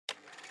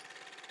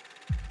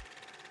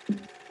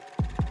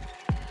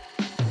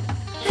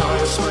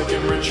Spike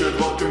and Richard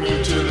welcome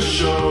you to the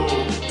show.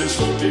 This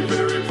won't be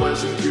very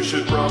pleasant, you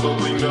should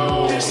probably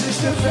know. This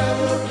is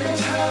development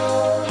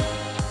hell,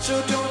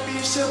 so don't be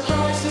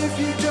surprised if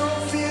you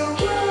don't feel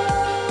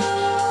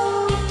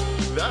well.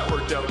 That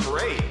worked out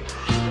great.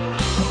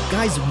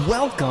 Guys,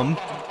 welcome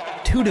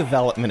to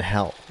Development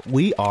Hell.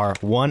 We are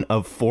one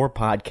of 4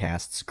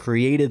 podcasts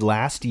created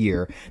last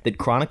year that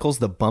chronicles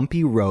the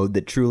bumpy road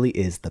that truly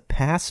is the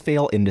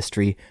pass-fail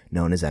industry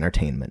known as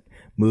entertainment.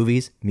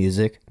 Movies,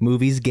 music,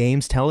 movies,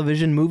 games,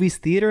 television, movies,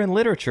 theater, and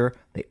literature,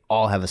 they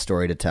all have a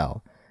story to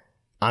tell.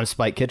 I'm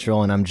Spike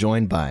Kittrell, and I'm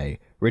joined by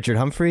Richard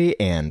Humphrey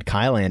and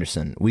Kyle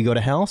Anderson. We go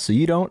to hell so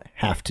you don't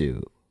have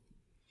to.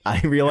 I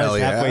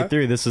realized halfway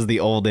through this is the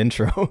old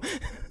intro.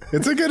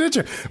 It's a good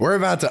intro. We're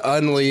about to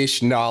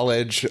unleash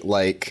knowledge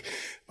like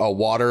a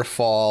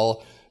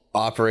waterfall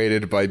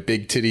operated by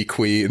big titty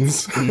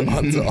queens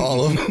onto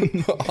all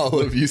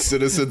of you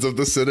citizens of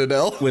the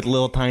Citadel. With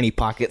little tiny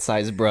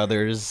pocket-sized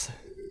brothers.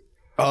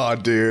 Oh,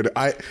 dude.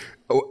 I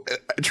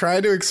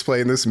tried to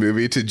explain this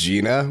movie to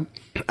Gina.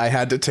 I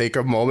had to take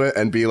a moment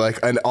and be like,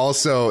 and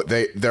also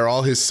they're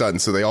all his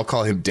sons, so they all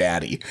call him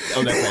Daddy.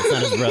 Oh, that's right. It's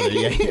not his brother.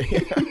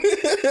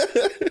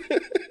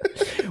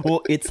 Yeah.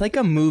 Well, it's like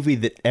a movie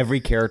that every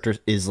character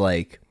is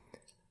like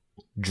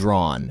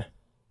drawn.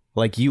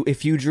 Like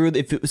if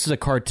it was a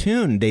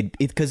cartoon,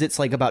 because it's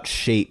like about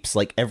shapes.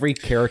 Like every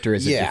character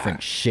is a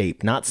different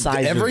shape, not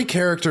size. Every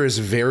character is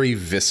very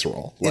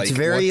visceral. It's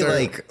very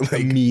like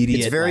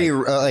immediate. It's very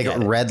like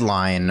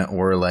Redline,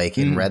 or like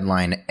in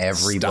Redline,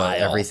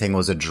 everything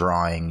was a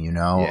drawing. You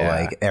know,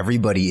 like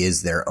everybody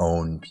is their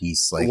own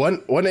piece. Like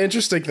one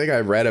interesting thing I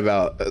read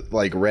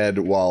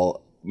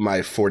while my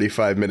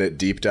 45-minute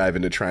deep dive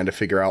into trying to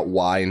figure out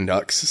why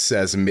Nux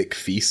says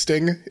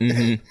McFeasting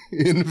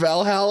in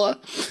Valhalla.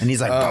 And he's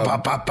like,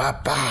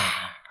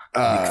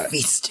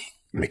 McFeasting.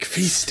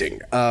 McFeasting.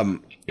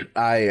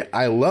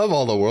 I love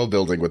all the world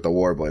building with the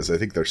Warblades. I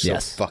think they're so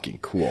fucking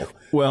cool.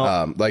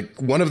 Well,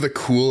 like one of the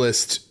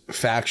coolest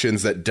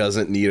factions that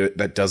doesn't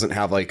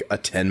have like a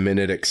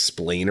 10-minute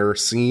explainer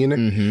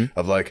scene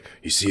of like,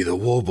 you see the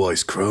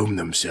Warboys chrome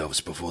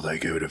themselves before they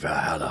go to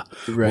Valhalla.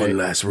 Right. One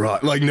last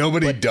rot. Like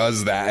nobody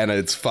does that, and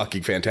it's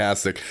fucking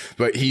fantastic.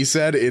 But he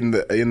said in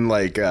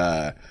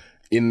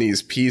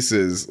these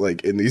pieces,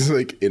 like in these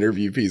like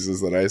interview pieces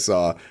that I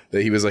saw,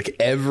 that he was like,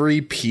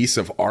 every piece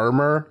of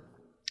armor,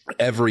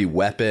 every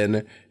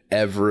weapon,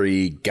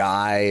 every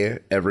guy,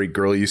 every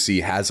girl you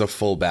see has a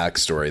full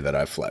backstory that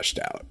I've fleshed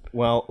out.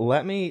 Well,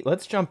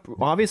 let's jump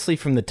obviously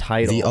from the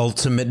title. The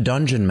ultimate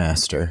dungeon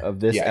master of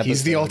this episode.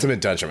 He's the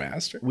ultimate dungeon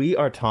master. We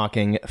are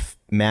talking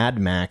Mad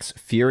Max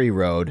Fury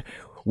Road.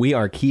 We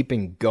are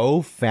keeping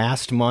Go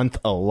Fast Month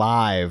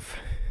alive.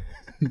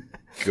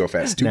 Go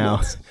Fast 2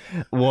 months.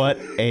 What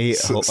a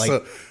does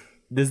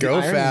Go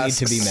the irony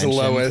Fast need to be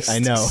mentioned? I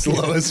know.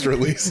 Slowest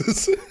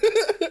releases.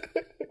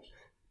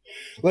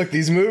 Look,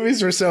 these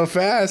movies were so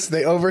fast,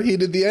 they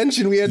overheated the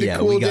engine. We had to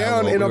cool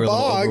down in a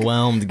bog.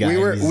 Overwhelmed,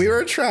 guys. We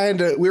were trying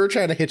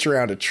to hitch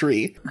around a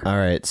tree. All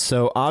right,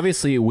 so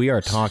obviously we are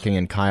talking,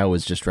 and Kyle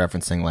was just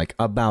referencing like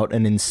about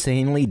an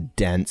insanely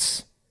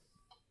dense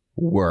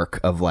work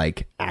of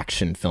like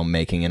action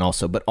filmmaking, and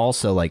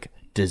also like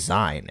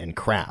design and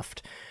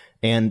craft.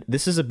 And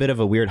this is a bit of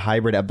a weird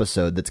hybrid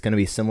episode that's going to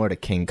be similar to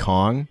King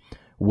Kong,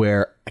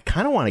 where I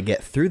kind of want to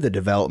get through the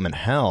development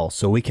hell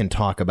so we can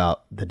talk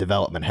about the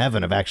development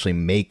heaven of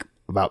actually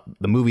about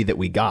the movie that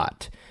we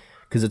got.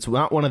 Because it's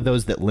not one of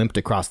those that limped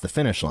across the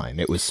finish line.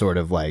 It was sort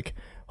of like,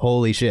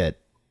 holy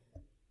shit.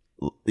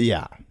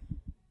 Yeah.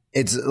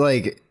 It's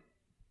like,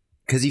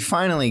 because he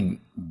finally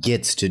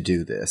gets to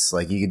do this.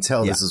 Like, you can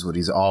tell this is what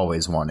he's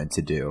always wanted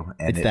to do.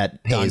 And it's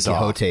that Don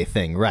Quixote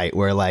thing, right?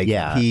 Where like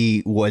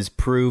he was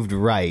proved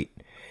right.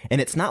 And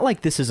it's not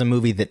like this is a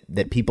movie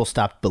that people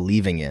stopped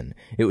believing in.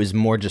 It was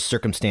more just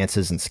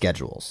circumstances and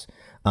schedules.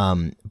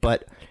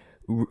 But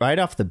right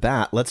off the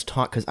bat, let's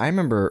talk, because I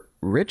remember,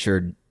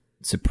 Richard,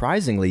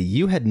 surprisingly,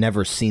 you had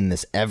never seen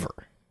this ever.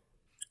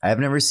 I've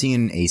never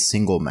seen a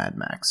single Mad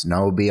Max.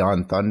 No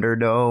Beyond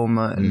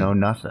Thunderdome, no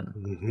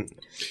nothing.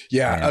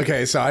 Yeah,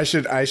 okay, so I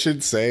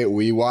should say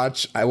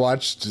I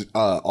watched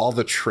all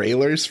the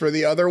trailers for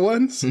the other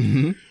ones.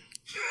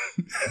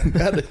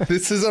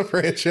 This is a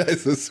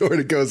franchise that sort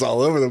of goes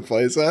all over the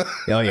place, huh?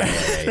 Oh,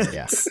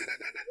 yeah.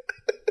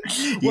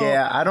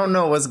 Yeah, I don't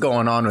know what's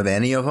going on with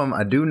any of them.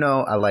 I do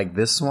know I like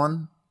this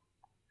one.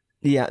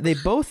 Yeah,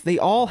 they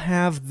all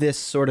have this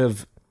sort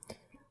of,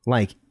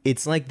 like,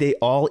 it's like they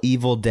all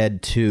Evil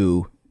Dead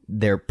 2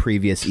 their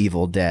previous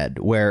Evil Dead,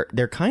 where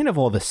they're kind of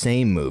all the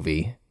same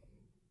movie,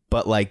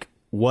 but, like,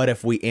 what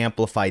if we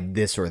amplified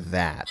this or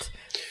that?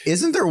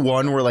 Isn't there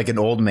one where like an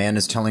old man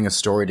is telling a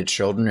story to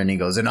children and he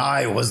goes, and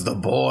I was the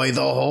boy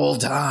the whole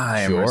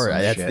time? Sure,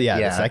 that's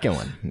the second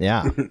one.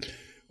 Yeah.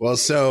 Well,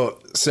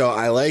 so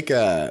I like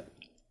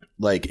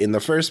in the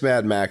first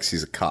Mad Max,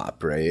 he's a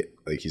cop, right?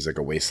 Like he's like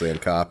a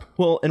wasteland cop.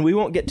 Well, and we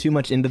won't get too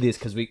much into this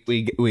because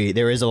we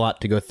there is a lot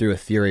to go through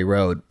with Fury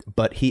Road,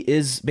 but he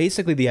is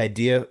basically, the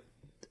idea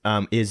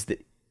is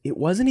that it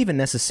wasn't even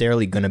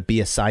necessarily going to be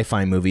a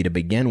sci-fi movie to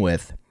begin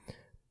with.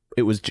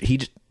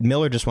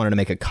 Miller just wanted to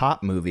make a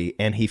cop movie,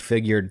 and he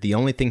figured the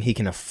only thing he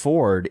can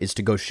afford is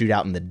to go shoot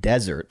out in the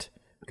desert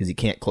because he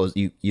can't close.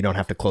 You don't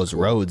have to close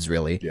roads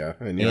really. Yeah,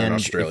 and you're in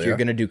Australia. If you're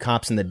going to do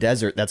cops in the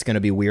desert, that's going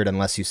to be weird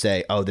unless you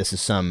say, "Oh, this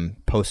is some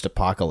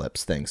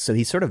post-apocalypse thing." So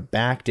he sort of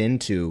backed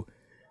into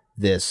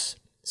this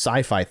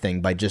sci-fi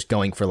thing by just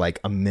going for like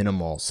a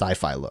minimal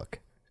sci-fi look.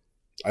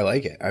 I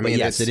like it. I mean,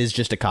 yes, it is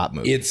just a cop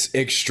movie. It's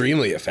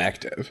extremely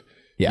effective.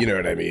 Yeah. You know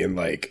what I mean?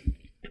 Like,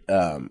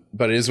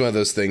 but it is one of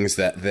those things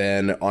that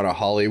then on a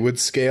Hollywood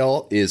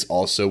scale is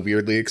also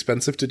weirdly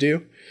expensive to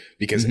do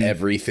because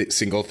every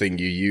single thing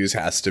you use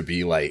has to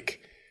be like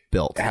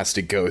built. It has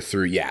to go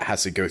through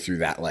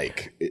that,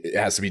 like it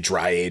has to be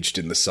dry aged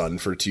in the sun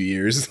for 2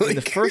 years. Like,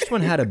 the first one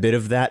had a bit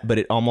of that, but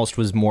it almost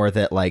was more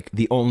that like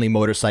the only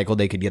motorcycle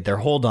they could get their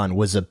hold on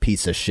was a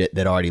piece of shit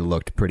that already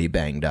looked pretty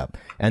banged up.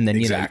 And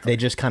then, they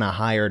just kind of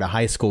hired a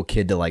high school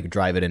kid to like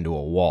drive it into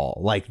a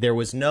wall. Like there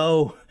was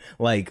no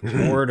like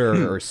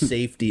order or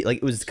safety. Like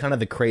it was kind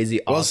of the crazy.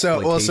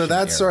 So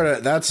that's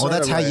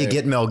how you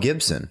get Mel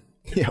Gibson.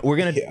 Yeah, we're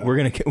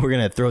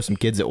gonna throw some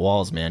kids at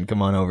walls, man.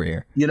 Come on over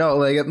here. You know,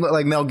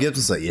 like Mel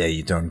Gibson's like, yeah,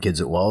 you throwing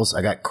kids at walls?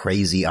 I got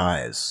crazy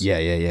eyes.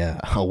 Yeah.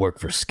 I'll work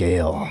for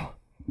scale.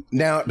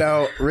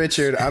 Now,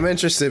 Richard, I'm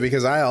interested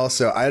because I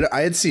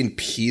had seen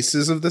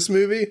pieces of this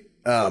movie,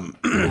 and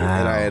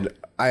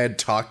I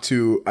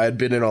had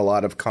been in a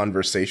lot of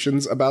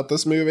conversations about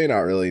this movie,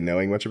 not really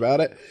knowing much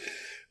about it.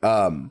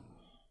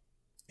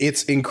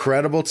 It's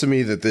incredible to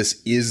me that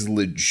this is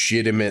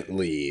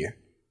legitimately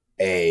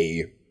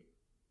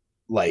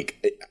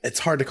it's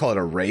hard to call it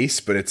a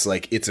race, but it's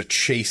a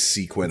chase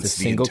sequence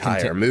the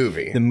entire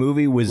movie. The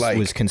movie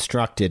was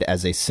constructed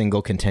as a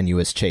single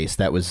continuous chase.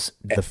 That was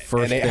the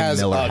first thing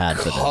Miller had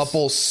for this. And it has a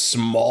couple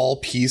small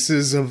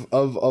pieces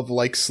of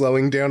like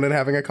slowing down and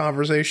having a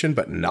conversation,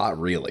 but not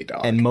really,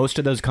 dog. And most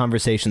of those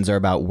conversations are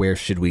about where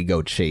should we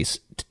go chase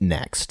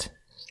next.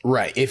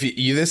 Right. If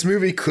this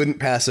movie couldn't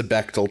pass a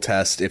Bechdel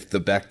test if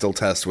the Bechdel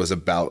test was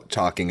about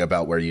talking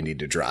about where you need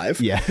to drive.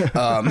 Yeah.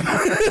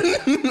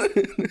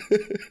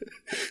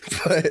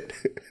 But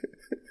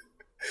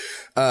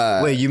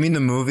wait, you mean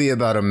the movie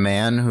about a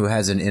man who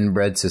has an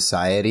inbred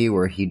society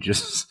where he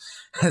just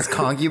has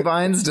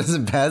concubines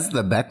doesn't pass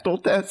the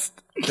Bechdel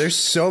test? There's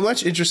so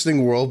much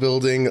interesting world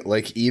building,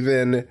 like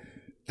even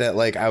that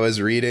like I was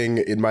reading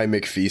in my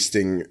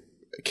McFeasting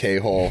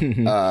K-hole,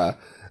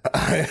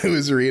 I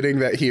was reading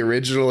that he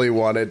originally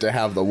wanted to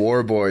have the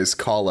War Boys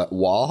call it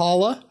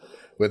Walhalla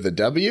with a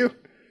W.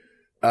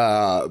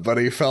 But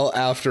he felt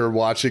after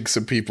watching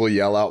some people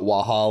yell out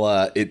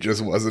Walhalla, it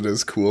just wasn't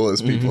as cool as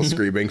people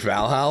screaming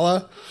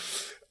Valhalla.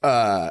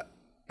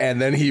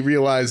 And then he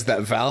realized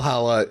that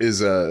Valhalla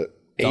is a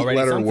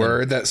 8-letter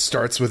word that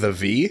starts with a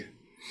V.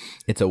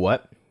 It's a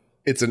what?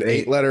 It's an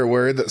 8-letter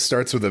word that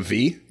starts with a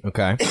V.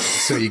 Okay.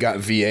 So you got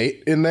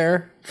V8 in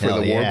there for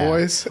the War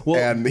Boys. Well,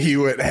 and he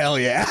went, hell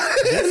yeah.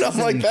 And I'm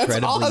like,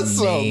 that's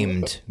awesome.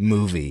 Named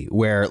movie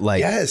where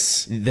like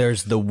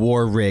there's the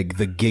War Rig,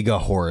 the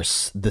Giga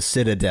Horse, the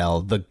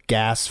Citadel, the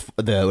Gas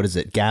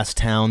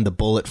Town, the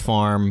Bullet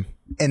Farm.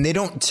 And they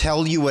don't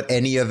tell you what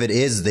any of it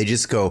is. They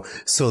just go,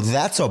 so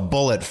that's a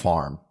bullet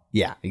farm.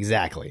 Yeah,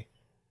 exactly.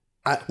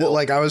 I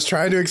was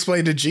trying to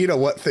explain to Gina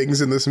what things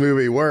in this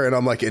movie were, and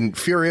I'm like, in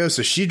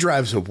Furiosa, she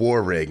drives a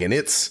War Rig, and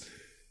it's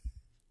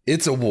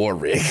a War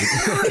Rig.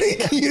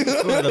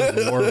 One of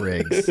those War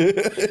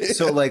Rigs.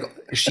 So, like,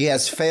 she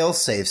has fail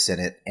safes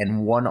in it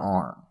and one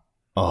arm.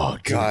 Oh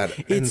God,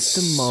 it's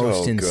the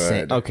most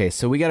insane. Good. Okay,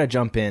 so we got to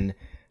jump in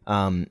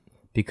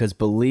because,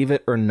 believe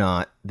it or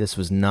not, this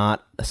was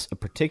not a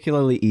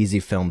particularly easy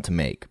film to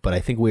make, but I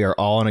think we are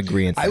all in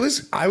agreement. I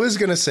was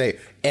gonna say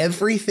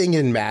everything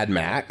in Mad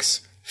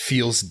Max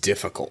feels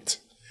difficult.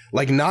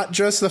 Like, not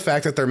just the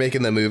fact that they're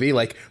making the movie,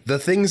 like the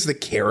things the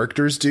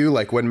characters do,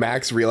 like when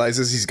Max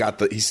realizes he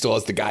still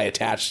has the guy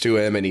attached to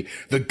him and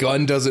the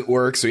gun doesn't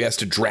work, so he has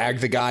to drag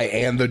the guy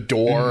and the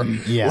door.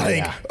 You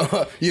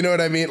know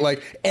what I mean?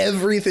 Like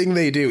everything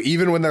they do,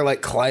 even when they're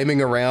like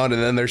climbing around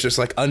and then there's just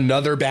like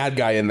another bad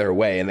guy in their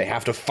way and they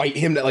have to fight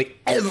him, like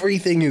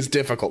everything is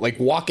difficult.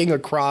 Like walking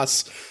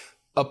across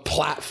a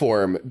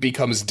platform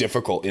becomes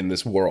difficult in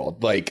this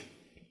world. Like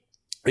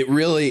it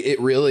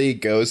really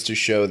goes to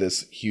show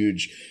this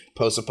huge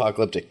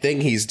post-apocalyptic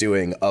thing he's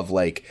doing of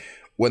like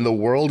when the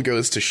world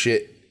goes to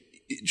shit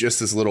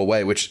just this little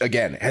way, which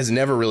again has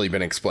never really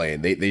been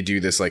explained. They do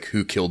this like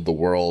who killed the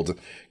world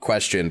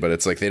question, but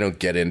it's like they don't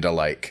get into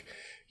like,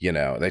 you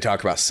know, they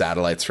talk about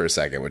satellites for a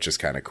second, which is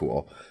kind of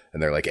cool.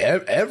 And they're like,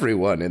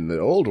 everyone in the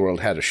old world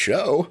had a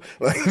show.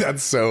 Like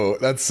that's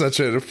such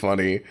a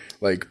funny,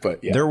 like,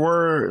 but yeah. There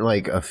were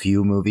like a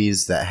few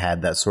movies that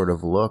had that sort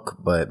of look,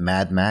 but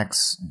Mad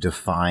Max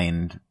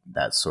defined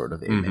that sort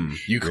of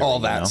image. You call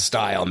that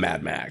style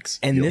Mad Max.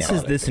 And this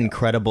is this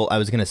incredible, I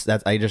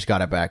just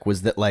got it back,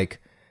 was that like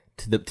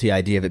to the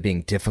idea of it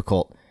being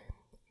difficult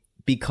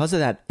because of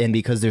that. And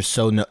because there's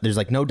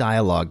like no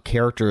dialogue,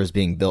 character is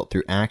being built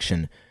through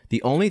action.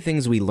 The only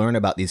things we learn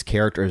about these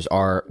characters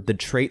are the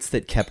traits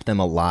that kept them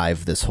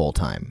alive this whole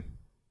time.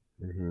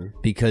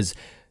 Because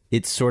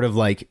it's sort of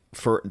like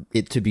for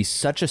it to be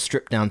such a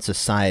stripped down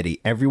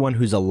society, everyone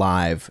who's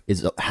alive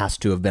has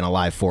to have been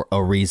alive for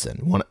a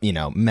reason.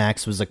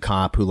 Max was a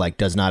cop who like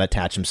does not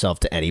attach himself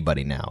to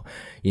anybody now.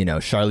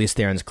 Charlize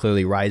Theron's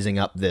clearly rising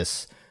up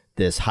this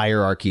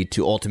hierarchy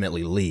to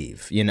ultimately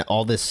leave.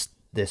 All this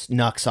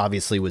Nux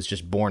obviously was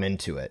just born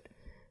into it.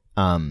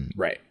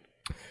 Right.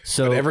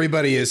 So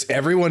but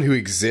everyone who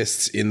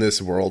exists in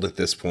this world at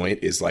this point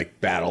is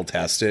like battle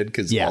tested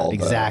because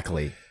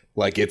exactly.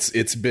 Like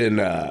it's been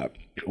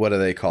what do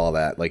they call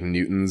that? Like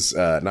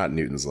not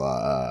Newton's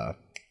law.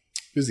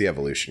 Who's the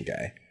evolution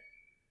guy?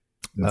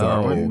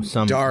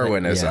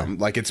 Darwinism.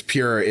 Like it's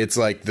pure. It's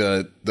like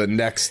the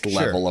next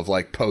level of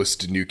like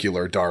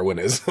post-nuclear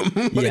Darwinism.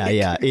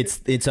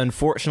 It's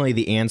unfortunately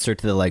the answer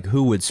to the like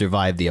who would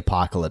survive the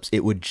apocalypse.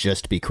 It would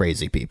just be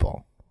crazy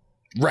people.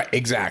 Right,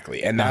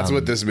 exactly. And that's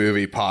what this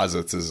movie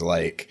posits is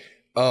like,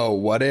 oh,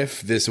 what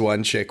if this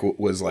one chick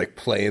was like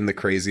playing the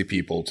crazy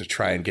people to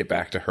try and get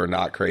back to her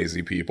not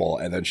crazy people,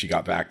 and then she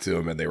got back to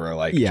them and they were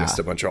like just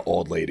a bunch of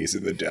old ladies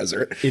in the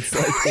desert. It's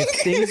like if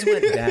things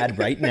went bad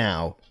right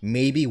now,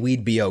 maybe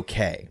we'd be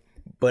okay.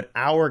 But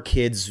our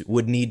kids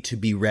would need to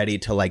be ready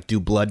to like do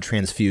blood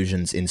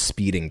transfusions in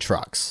speeding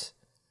trucks.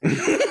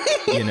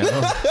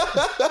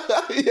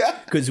 Yeah,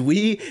 because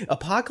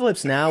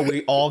apocalypse now,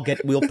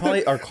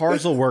 our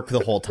cars will work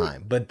the whole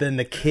time, but then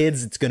the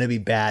kids, it's going to be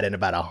bad in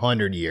about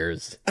 100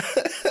 years.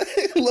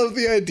 I love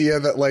the idea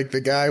that like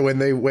the guy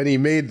when he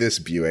made this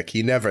Buick,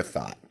 he never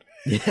thought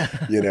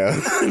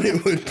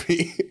it would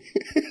be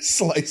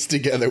sliced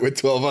together with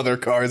 12 other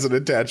cars and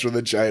attached with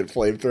a giant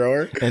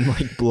flamethrower and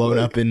like blown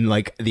up in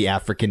like the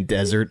African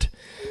desert.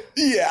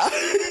 Yeah.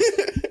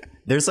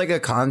 There's like a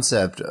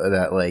concept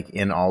that like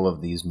in all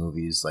of these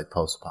movies, like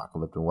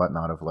post-apocalyptic and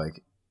whatnot, of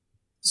like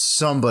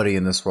somebody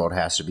in this world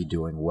has to be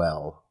doing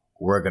well.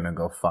 We're going to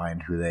go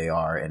find who they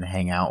are and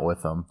hang out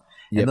with them.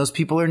 Yep. And those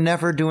people are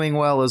never doing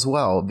well as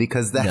well,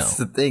 because that's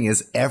the thing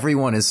is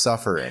everyone is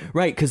suffering.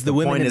 Right. Because the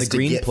women in the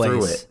green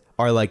place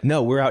are like,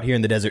 no, we're out here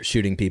in the desert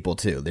shooting people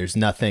too. There's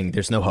no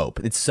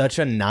hope. It's such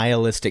a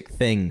nihilistic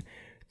thing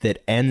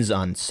that ends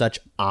on such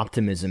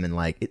optimism and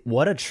like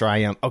what a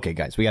triumph. Okay,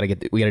 guys, we gotta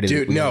do.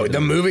 Dude, no,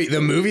 the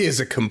movie is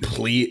a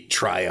complete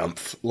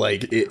triumph.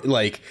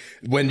 Like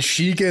when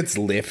she gets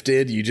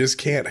lifted, you just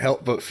can't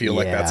help but feel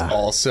like that's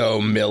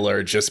also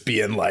Miller just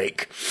being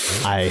like,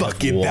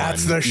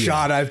 that's the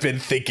shot I've been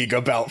thinking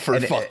about for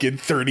fucking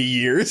 30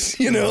 years.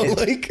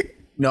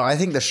 No, I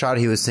think the shot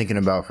he was thinking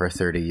about for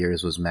 30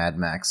 years was Mad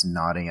Max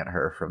nodding at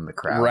her from the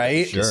crowd,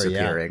 right?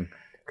 Disappearing.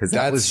 Because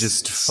that was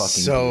just fucking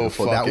so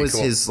beautiful. Fucking that was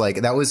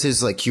cool.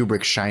 his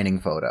Kubrick Shining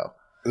photo.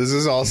 This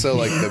is also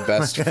like the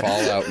best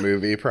Fallout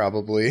movie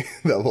probably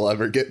that will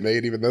ever get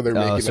made, even though they're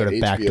making sort an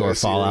of backdoor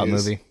HBO Fallout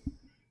series. movie.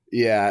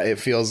 Yeah, it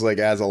feels like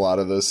as a lot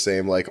of those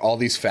same, like all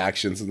these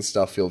factions and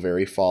stuff feel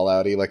very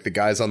Fallout-y. Like the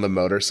guys on the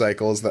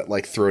motorcycles that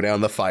like throw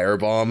down the fire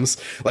bombs,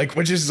 like,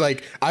 which is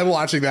like, I'm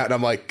watching that and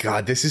I'm like,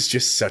 God, this is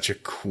just such a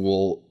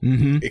cool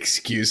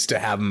excuse to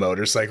have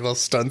motorcycle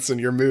stunts in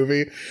your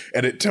movie,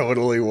 and it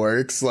totally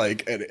works.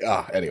 Like,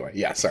 anyway,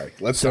 yeah, sorry.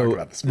 Let's talk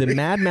about this movie. The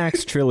Mad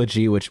Max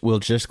trilogy, which we'll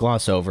just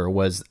gloss over,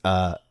 was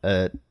went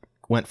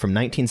from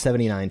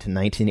 1979 to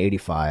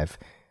 1985.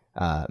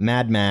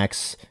 Mad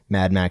Max,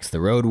 The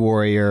Road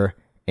Warrior,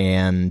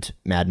 and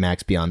Mad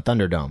Max Beyond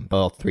Thunderdome.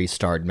 Both three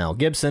starred Mel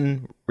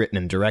Gibson, written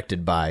and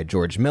directed by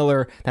George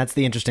Miller. That's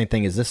the interesting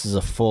thing, is this is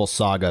a full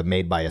saga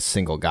made by a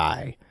single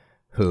guy.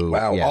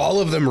 All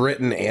of them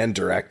written and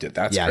directed.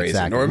 That's crazy.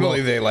 Exactly.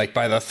 Normally they like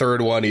by the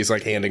third one he's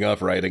like handing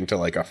off writing to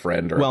like a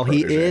friend or a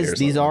he is.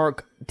 These are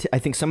I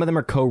think some of them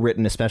are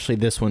co-written, especially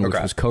this one, which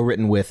was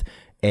co-written with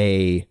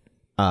a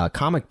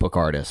comic book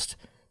artist.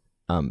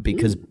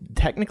 Because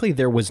technically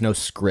there was no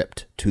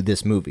script to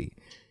this movie.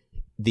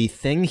 The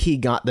thing he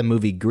got the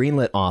movie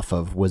greenlit off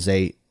of was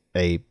a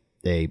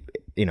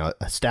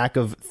stack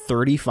of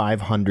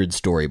 3,500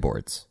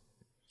 storyboards.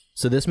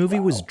 So this movie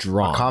was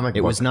drawn.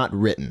 It was not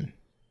written.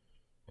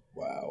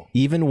 Wow.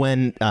 Even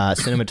when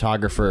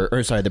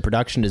the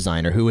production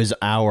designer, who is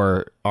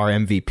our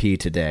MVP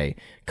today,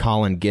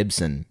 Colin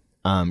Gibson,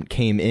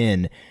 came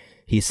in,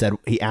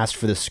 he asked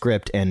for the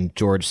script, and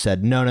George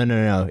said,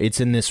 no, it's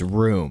in this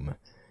room.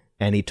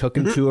 And he took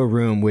him to a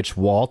room which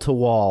wall to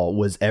wall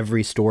was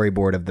every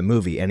storyboard of the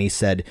movie. And he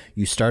said,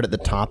 you start at the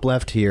top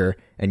left here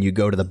and you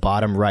go to the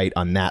bottom right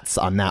on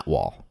that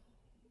wall.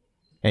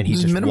 And he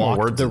just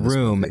walked the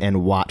room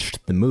and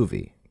watched the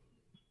movie.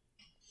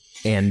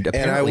 And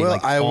apparently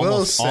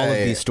almost all of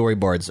these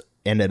storyboards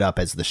ended up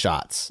as the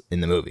shots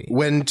in the movie.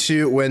 When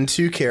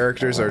two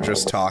characters are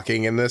just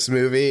talking in this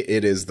movie,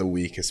 it is the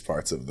weakest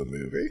parts of the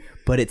movie.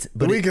 But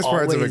the weakest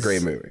parts of a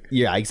great movie.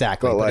 Yeah,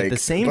 exactly. But at the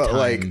same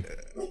time,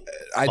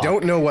 I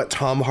don't know what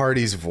Tom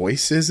Hardy's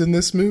voice is in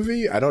this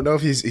movie. I don't know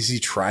if is he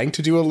trying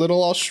to do a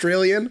little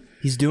Australian?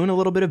 He's doing a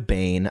little bit of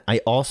Bane. I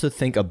also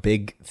think a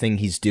big thing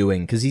he's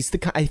doing, because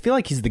I feel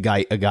like he's a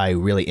guy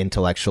who really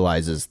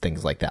intellectualizes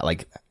things like that,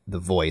 like the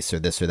voice or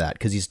this or that,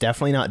 because he's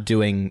definitely not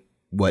doing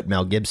what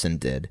Mel Gibson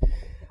did.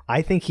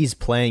 I think he's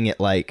playing it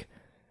like,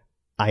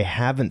 I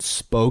haven't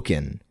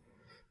spoken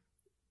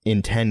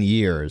in 10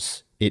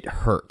 years, it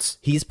hurts.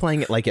 He's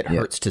playing it like it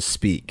hurts to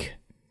speak.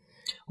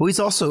 Well, he's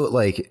also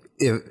like,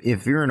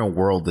 if you're in a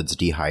world that's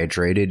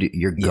dehydrated,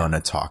 you're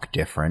gonna talk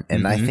different.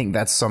 And I think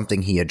that's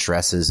something he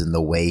addresses in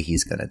the way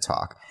he's gonna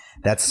talk.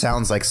 That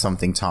sounds like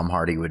something Tom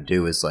Hardy would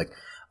do, is like,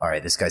 all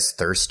right, this guy's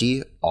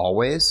thirsty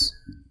always.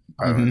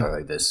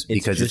 Like this,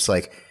 because it's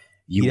like,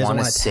 you want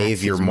to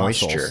save your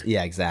moisture. Muscles.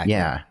 Yeah, exactly.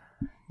 Yeah.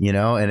 You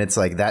know, and it's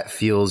like, that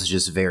feels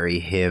just very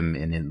him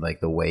and in like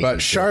the way. But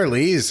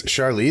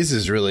Charlize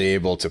is really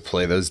able to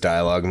play those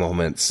dialogue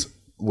moments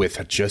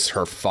with just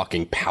her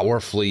fucking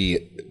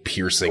powerfully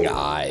piercing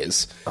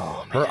eyes.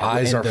 Oh, man. Her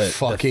eyes are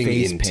fucking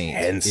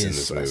intense in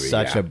this movie.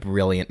 Such a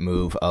brilliant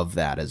move of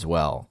that as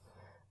well.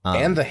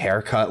 And the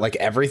haircut, like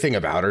everything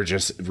about her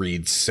just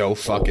reads so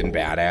fucking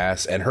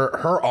badass. And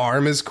her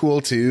arm is cool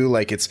too.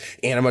 Like it's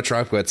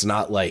animatronic, but it's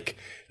not like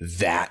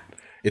that.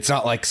 It's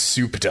not like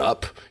souped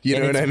up. You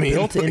know what I mean?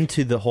 Built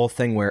into the whole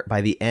thing where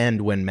by the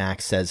end, when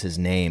Max says his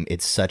name,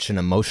 it's such an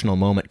emotional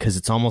moment because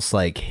it's almost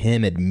like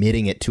him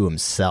admitting it to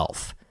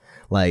himself.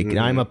 Like,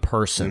 I'm a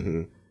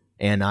person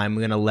and I'm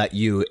going to let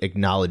you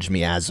acknowledge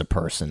me as a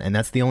person. And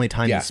that's the only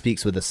time he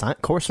speaks with a sort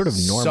of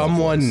normal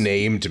Someone voice.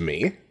 Named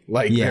me.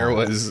 Like there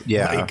was,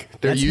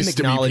 like there That's used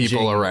to be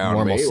people around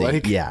normalcy. me.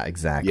 Like, yeah,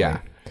 exactly.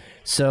 Yeah.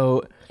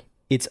 So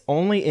it's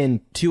only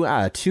in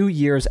 2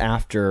 years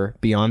after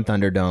Beyond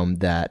Thunderdome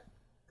that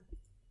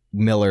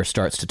Miller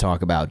starts to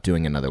talk about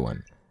doing another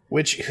one.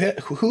 Which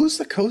who's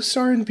the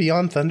co-star in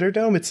Beyond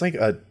Thunderdome? It's like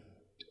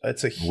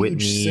it's a huge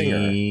Whitney,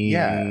 singer.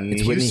 Yeah,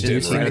 it's Whitney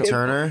Houston, right?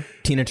 Turner.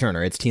 Tina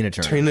Turner. It's Tina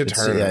Turner. Tina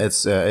Turner.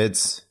 Yeah,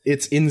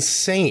 it's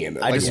insane.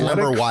 I just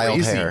remember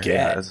Wild Hair.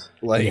 Yeah.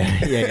 Like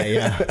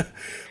Yeah.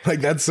 like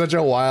that's such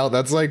a wild.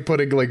 That's like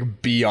putting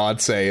like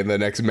Beyonce in the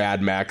next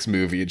Mad Max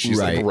movie, and she's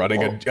like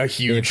running a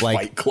huge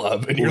fight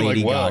club, and you're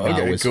Lady like, wow,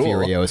 Gaga okay, was cool.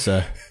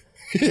 Furiosa.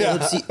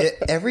 Yeah. Well,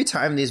 every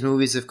time these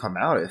movies have come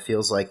out, it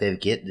feels like they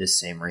get this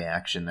same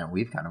reaction that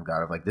we've kind of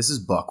got of like, this is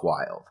buck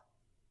wild.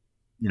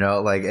 You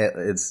know, like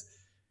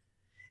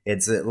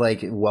it's like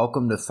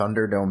Welcome to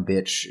Thunderdome,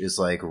 bitch, is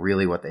like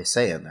really what they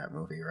say in that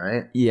movie,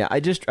 right? Yeah, I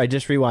just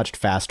rewatched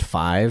Fast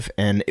 5,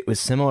 and it was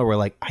similar. Where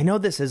like, I know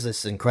this is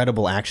this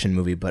incredible action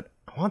movie, but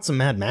I want some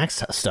Mad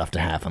Max stuff to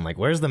happen. Like,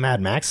 where's the Mad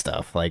Max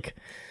stuff? Like,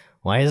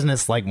 why isn't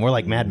this like more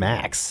like Mad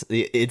Max?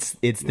 It's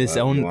this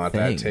own you want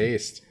thing. that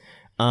taste.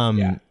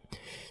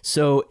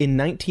 So in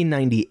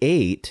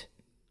 1998,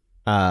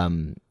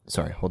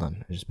 sorry, hold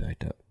on, I just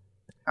backed up.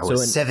 I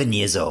was 7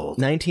 years old.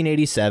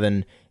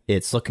 1987.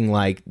 It's looking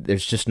like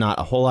there's just not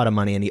a whole lot of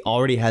money, and he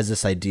already has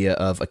this idea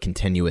of a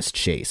continuous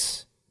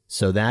chase.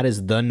 So that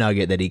is the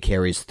nugget that he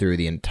carries through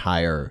the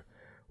entire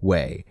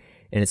way.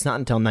 And it's not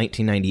until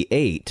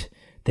 1998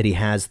 that he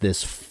has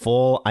this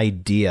full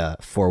idea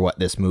for what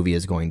this movie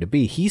is going to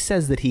be. He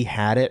says that he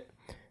had it,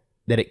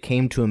 that it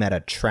came to him at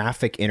a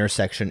traffic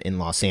intersection in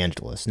Los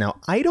Angeles. Now,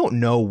 I don't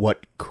know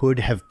what could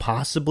have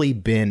possibly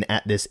been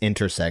at this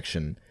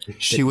intersection.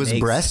 She was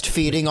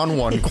breastfeeding on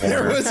one corner.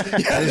 There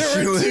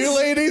were two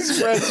ladies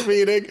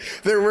breastfeeding.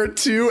 There were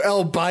two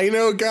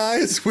albino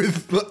guys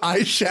with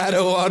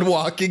eyeshadow on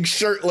walking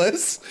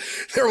shirtless.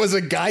 There was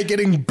a guy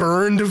getting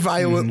burned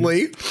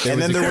violently.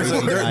 And then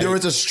there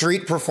was a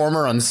street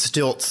performer on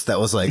stilts that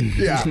was like...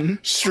 Yeah,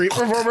 street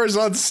performers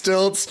on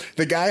stilts.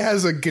 The guy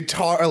has a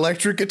guitar,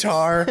 electric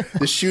guitar,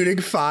 the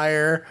shooting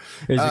fire.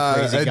 There's a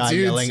crazy guy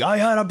dude's- yelling, I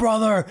had a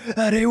brother,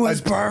 and he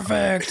was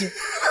perfect.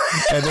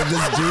 And then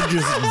this dude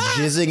just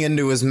jizzing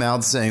into his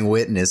mouth saying,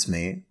 "Witness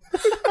me."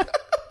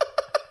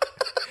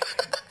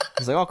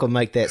 He's like, I could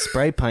make that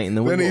spray paint in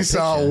the window. Then he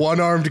saw a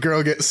one-armed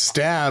girl get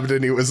stabbed,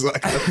 and he was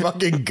like, I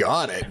fucking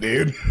got it,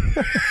 dude.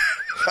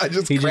 I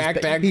just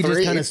cracked Act 3. He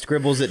just kind of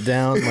scribbles it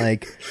down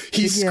like...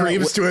 He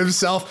screams to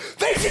himself,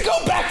 they should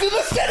go back to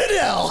the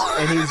Citadel!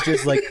 And he's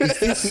just like, is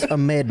this a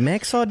Mad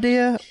Max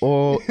idea,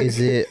 or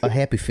is it a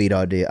Happy Feet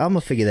idea? I'm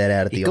going to figure that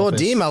out at the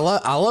office.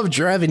 I love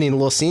driving in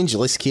Los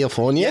Angeles,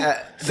 California.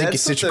 Yeah, I think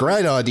it's such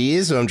great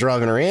ideas when I'm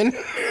driving around.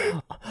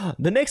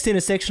 The next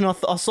intersection, I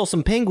saw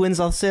some penguins.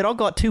 I said, I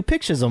got 2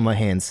 pictures on my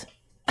hands.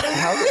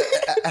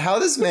 How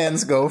does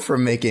man's go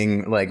from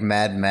making like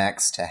Mad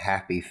Max to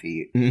Happy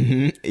Feet?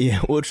 Yeah,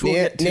 which we'll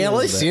get to Now in a little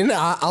listen,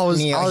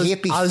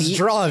 bit. I was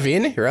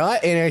driving,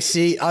 right, and I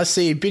see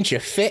a bunch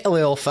of fat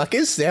little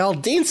fuckers. They're all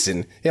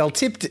dancing. They're all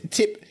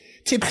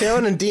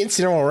tiptoeing and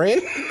dancing all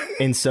around.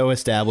 And so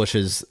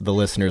establishes the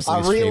listener's I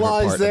least favorite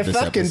realised part they're of this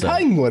fucking episode.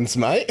 penguins,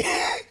 mate.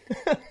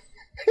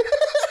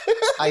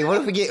 I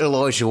want to forget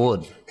Elijah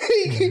Wood.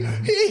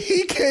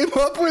 He came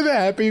up with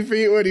Happy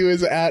Feet when he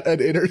was at an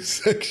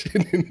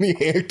intersection in the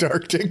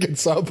Antarctic and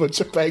saw a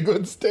bunch of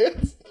penguins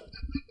dance.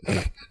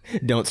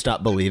 Don't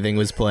Stop Believing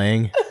was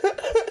playing.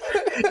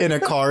 In a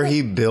car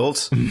he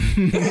built.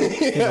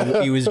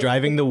 He was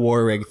driving the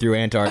war rig through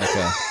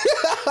Antarctica.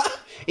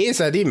 Yes,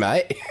 I did,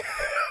 mate.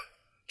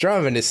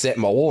 Driving to set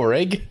my war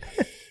rig.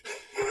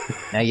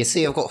 Now you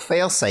see I've got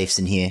fail safes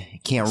in here. You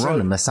can't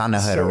run unless I know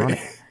how to run.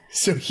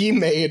 So he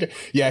made,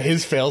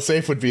 his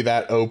failsafe would be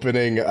that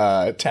opening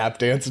tap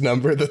dance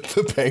number that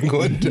the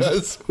Penguin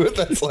does,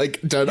 that's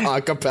like done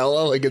a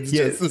cappella, like it's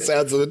just the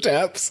sounds of the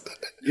taps.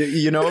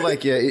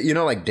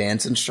 Like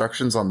dance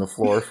instructions on the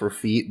floor for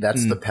feet.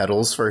 That's the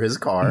pedals for his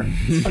car.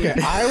 Okay,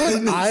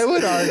 I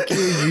would argue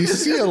you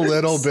see a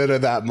little bit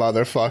of that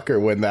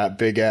motherfucker when that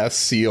big ass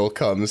seal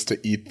comes to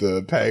eat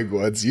the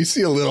penguins. You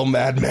see a little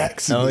Mad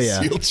Max in the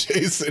seal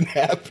chase in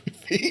Happy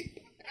Feet.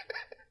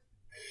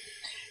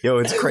 Yo,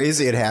 it's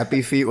crazy at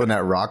Happy Feet when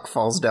that rock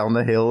falls down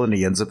the hill and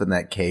he ends up in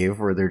that cave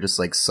where they're just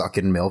like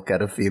sucking milk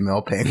at a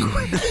female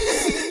penguin.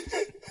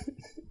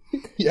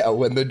 Yeah,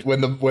 when the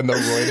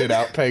roided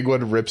out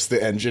penguin rips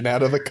the engine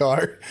out of the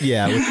car.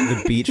 Yeah, with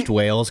the beached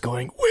whales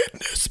going,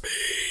 "Witness me."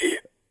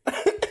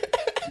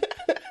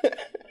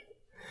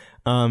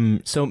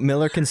 So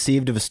Miller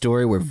conceived of a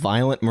story where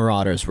violent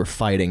marauders were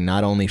fighting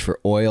not only for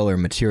oil or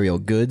material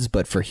goods,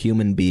 but for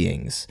human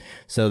beings.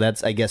 So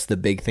that's, I guess, the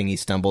big thing he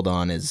stumbled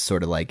on is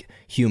sort of like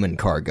human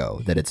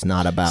cargo, that it's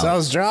not about... So I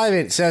was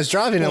driving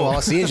in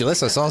Los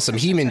Angeles. I saw some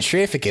human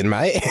trafficking,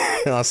 mate.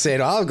 And I said,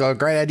 I've got a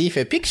great idea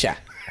for a picture.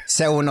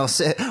 So when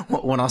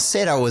I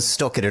said I was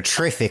stuck at a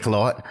traffic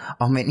light,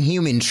 I meant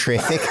human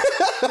traffic.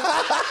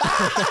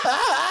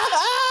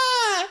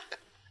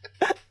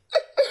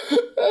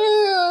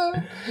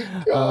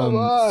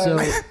 So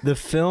the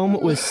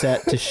film was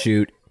set to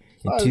shoot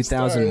in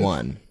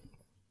 2001.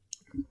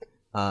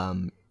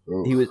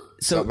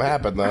 Something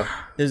happened though.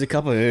 There's a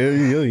couple.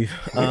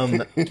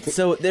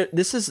 So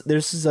this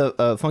is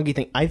a funky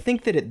thing. I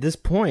think that at this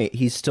point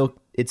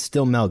it's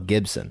still Mel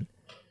Gibson.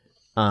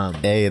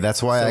 Hey,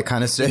 that's why I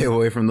kind of stay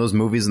away from those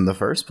movies in the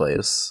first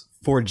place.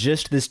 For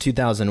just this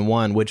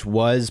 2001, which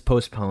was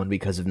postponed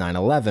because of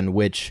 9/11,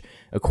 which,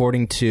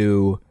 according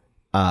to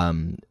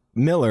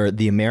Miller,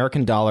 the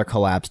American dollar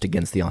collapsed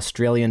against the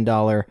Australian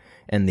dollar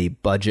and the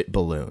budget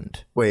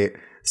ballooned. Wait,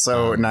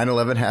 so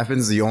 9/11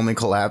 happens, the only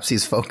collapse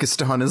he's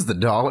focused on is the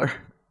dollar?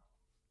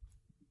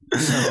 I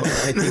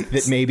think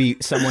that maybe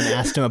someone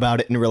asked him about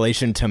it in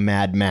relation to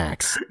Mad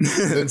Max.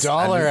 The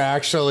dollar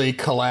actually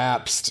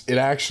collapsed. It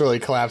actually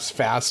collapsed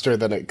faster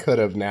than it could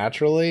have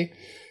naturally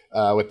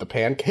with the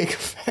pancake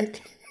effect.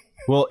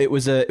 Well, it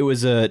was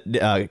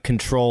a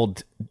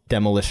controlled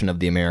demolition of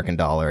the American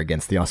dollar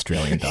against the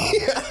Australian dollar.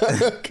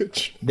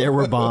 There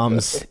were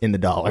bombs in the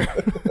dollar.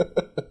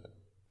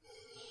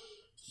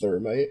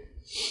 Thermite.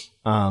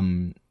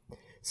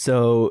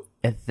 So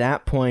at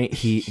that point,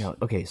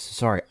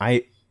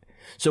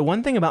 So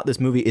one thing about this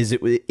movie is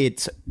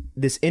it's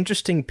this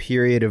interesting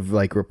period of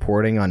like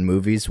reporting on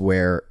movies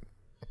where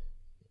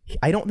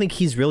I don't think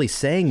he's really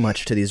saying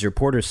much to these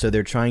reporters, so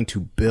they're trying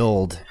to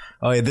build.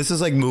 Oh, yeah, this is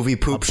like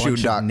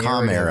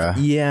moviepoopshoot.com era.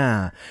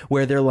 Yeah,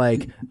 where they're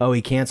like, oh,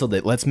 he canceled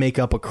it. Let's make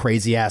up a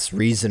crazy ass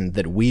reason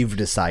that we've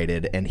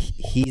decided, and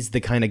he's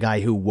the kind of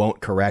guy who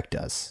won't correct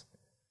us.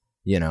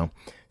 You know?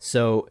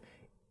 So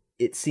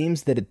it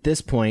seems that at this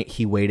point,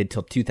 he waited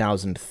till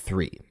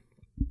 2003.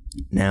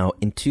 Now,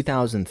 in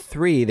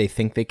 2003, they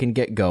think they can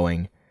get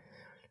going,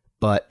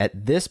 but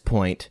at this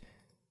point,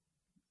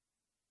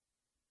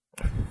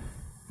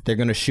 they're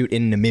going to shoot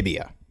in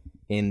Namibia,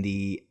 in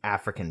the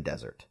African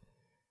desert.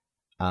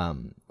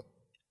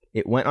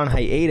 It went on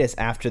hiatus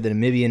after the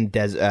Namibian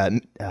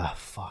desert.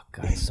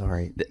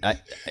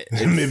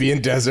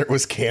 Namibian desert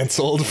was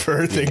canceled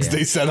for things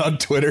they said on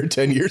Twitter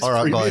 10 years All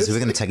right, previous. guys, we're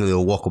going to take a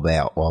little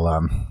walkabout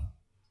while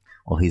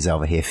he's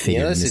over here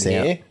figuring this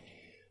out.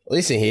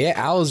 Listen here,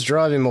 I was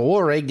driving my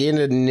war rig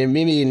into the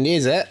Namibian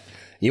desert.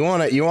 You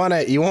wanna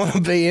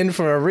be in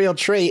for a real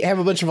treat? Have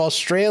a bunch of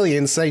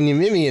Australians say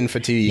Namibian for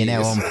 2 years. You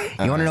know,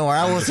 you want to know where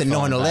I was at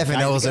 9/11?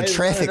 There was a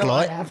traffic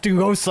light. I have to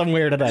go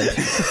somewhere tonight.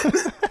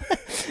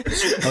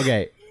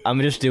 Okay, I'm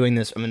just doing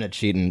this. I'm going to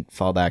cheat and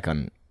fall back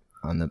on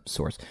the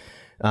source.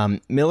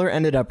 Miller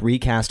ended up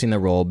recasting the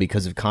role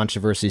because of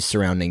controversies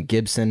surrounding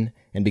Gibson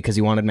and because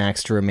he wanted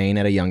Max to remain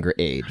at a younger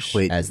age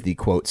as the,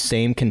 quote,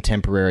 same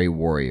contemporary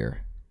warrior.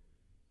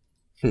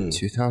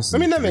 2003. I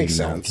mean, that makes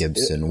sense.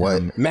 Gibson.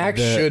 What?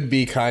 Max should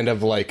be kind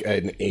of like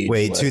an ageless.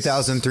 Wait,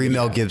 2003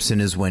 Mel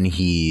Gibson is when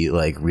he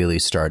like really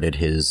started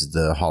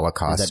the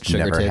Holocaust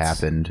never Tits?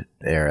 happened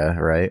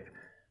era, right?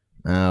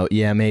 Oh,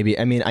 yeah, maybe.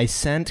 I mean, I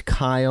sent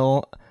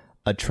Kyle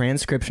a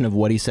transcription of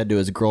what he said to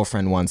his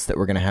girlfriend once that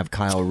we're going to have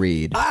Kyle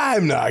read.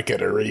 I'm not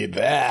going to read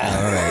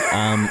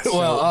that.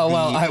 All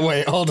right.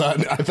 Wait, hold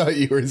on. I thought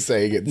you were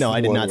saying it. No,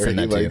 I did not send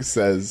that to you.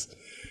 Says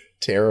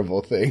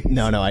terrible things.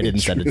 No, I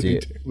didn't send it to you.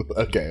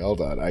 Okay,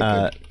 hold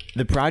on.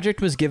 The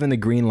project was given the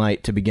green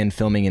light to begin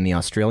filming in the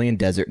Australian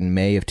desert in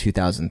May of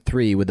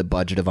 2003 with a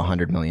budget of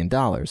 $100 million,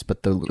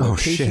 but the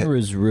location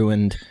was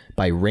ruined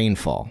by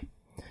rainfall.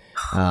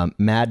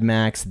 Mad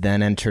Max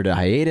then entered a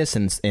hiatus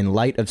in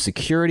light of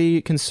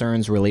security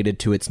concerns related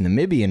to its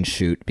Namibian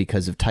shoot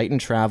because of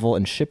tightened travel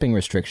and shipping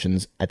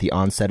restrictions at the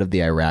onset of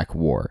the Iraq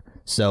War.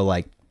 So,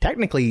 like,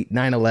 technically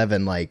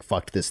 9/11, like,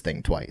 fucked this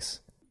thing twice.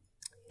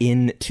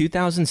 In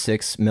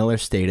 2006, Miller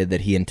stated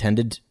that he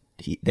intended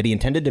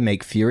to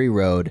make Fury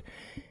Road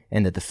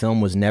and that the film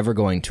was never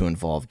going to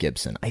involve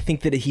Gibson. I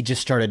think that he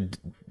just started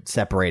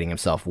separating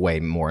himself way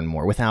more and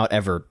more without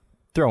ever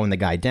throwing the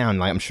guy down.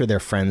 Like, I'm sure they're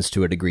friends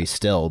to a degree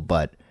still,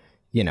 but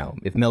you know,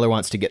 if Miller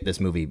wants to get this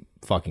movie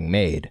fucking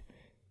made,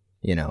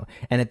 you know.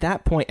 And at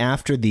that point,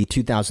 after the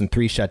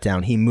 2003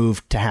 shutdown, he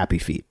moved to Happy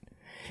Feet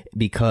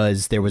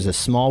because there was a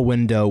small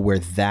window where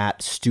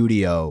that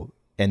studio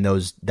and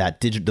those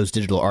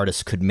digital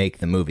artists could make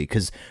the movie,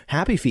 because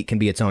Happy Feet can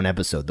be its own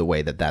episode the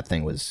way that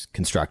thing was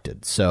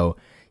constructed. So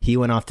he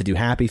went off to do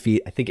Happy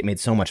Feet. I think it made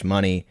so much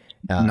money.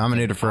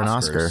 Nominated for an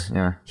Oscar.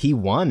 Yeah, he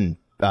won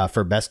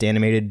for Best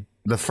Animated.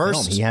 The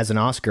first film. He has an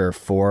Oscar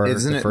for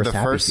isn't the first it the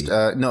Happy first? Feet.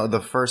 No,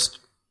 the first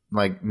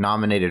like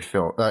nominated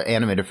film,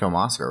 animated film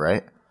Oscar,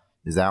 right?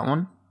 Is that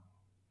one?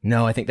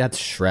 No, I think that's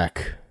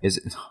Shrek. Is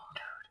it?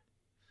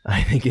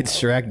 I think it's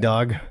Shrek,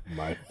 dog.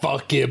 My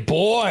fucking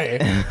boy.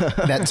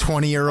 That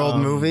 20-year-old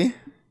movie?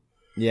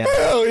 Yeah.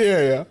 Hell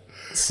yeah.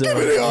 So, Give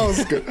me the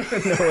Oscar.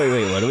 no,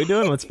 wait. What are we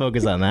doing? Let's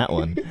focus on that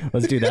one.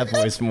 Let's do that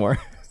voice more.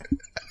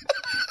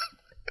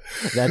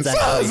 That's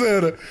I was actually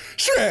at a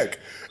Shrek.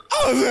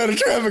 I was at a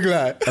traffic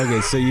light.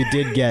 okay. So you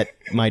did get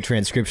my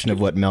transcription of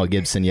what Mel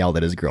Gibson yelled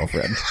at his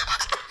girlfriend.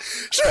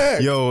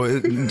 Shrek. Yo,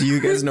 do you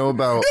guys know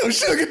about? Yo,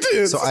 sugar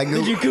tits. So I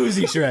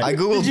Jacuzzi Shrek. I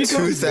googled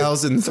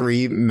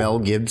 2003 Mel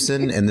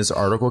Gibson, and this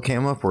article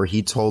came up where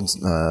he told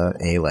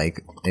a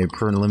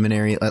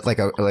preliminary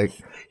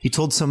he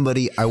told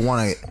somebody, I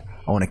want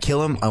to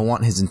kill him. I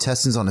want his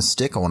intestines on a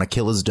stick. I want to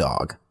kill his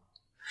dog.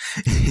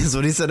 Is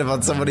what he said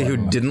about somebody who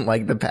didn't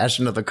like The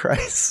Passion of the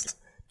Christ.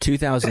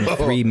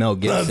 2003 Mel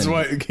Gibson. That's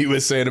what he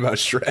was saying about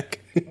Shrek.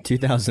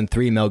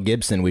 2003 Mel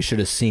Gibson. We should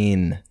have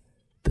seen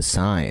The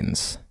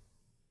Signs.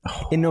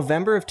 In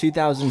November of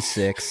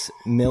 2006,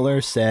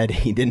 Miller said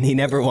he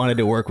never wanted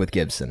to work with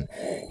Gibson.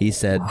 He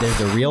said, "There's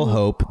a real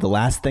hope. The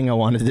last thing I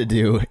wanted to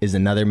do is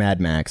another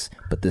Mad Max,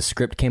 but the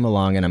script came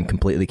along and I'm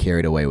completely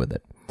carried away with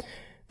it."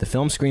 The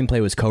film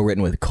screenplay was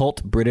co-written with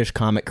cult British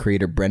comic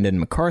creator Brendan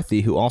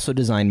McCarthy, who also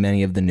designed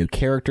many of the new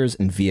characters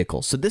and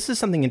vehicles. So this is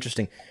something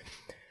interesting.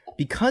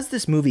 Because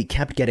this movie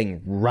kept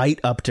getting right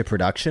up to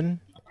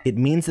production, it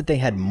means that they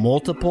had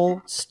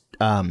multiple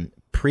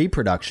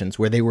pre-productions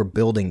where they were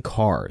building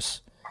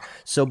cars.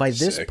 So by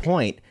this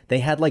point, they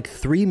had like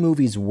 3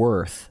 movies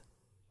worth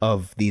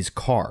of these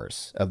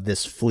cars, of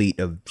this fleet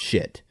of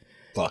shit.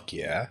 Fuck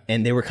yeah.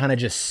 And they were kind of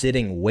just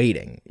sitting,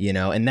 waiting, you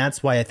know? And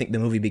that's why I think the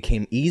movie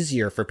became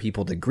easier for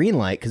people to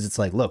greenlight, because it's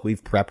like, look,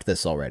 we've prepped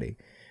this already.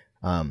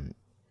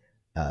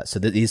 So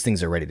these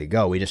things are ready to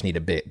go. We just need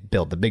to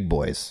build the big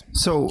boys.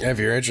 So If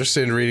you're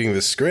interested in reading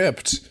the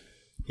script,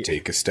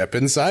 take a step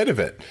inside of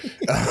it.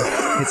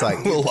 he's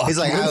like, you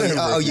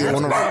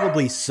want to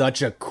Probably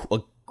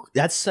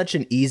that's such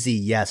an easy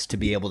yes to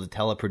be able to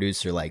tell a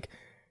producer, like,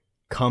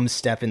 come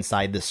step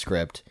inside the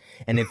script.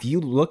 And if you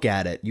look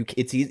at it,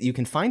 you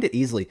can find it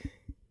easily.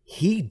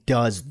 He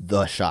does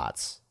the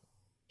shots.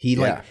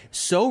 Like,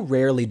 so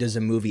rarely does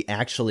a movie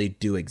actually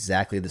do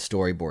exactly the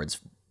storyboards,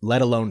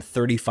 let alone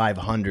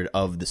 3,500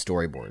 of the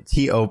storyboards.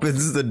 He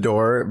opens the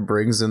door,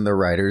 brings in the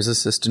writer's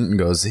assistant, and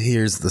goes,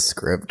 "Here's the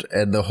script,"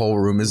 and the whole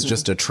room is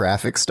just a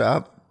traffic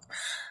stop.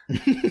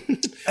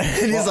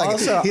 And he's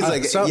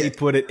like, He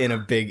put it in a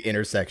big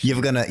intersection.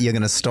 you're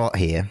gonna start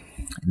here,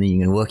 and then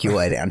you're gonna work your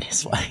way down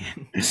this way.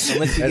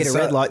 Unless you get a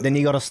red light, then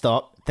you got to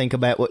stop, think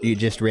about what you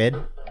just read.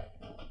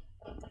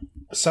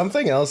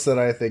 Something else that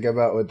I think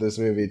about with this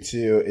movie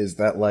too is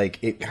that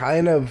like it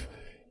kind of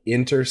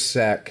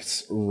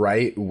intersects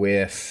right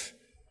with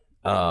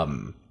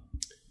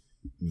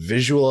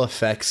visual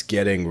effects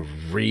getting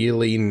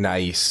really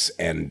nice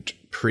and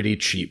pretty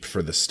cheap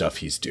for the stuff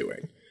he's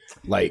doing.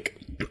 Like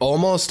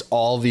almost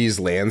all these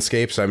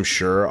landscapes, I'm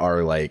sure,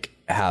 are like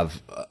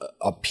have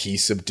a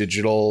piece of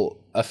digital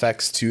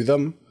effects to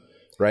them,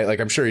 right? Like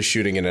I'm sure he's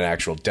shooting in an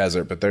actual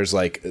desert, but there's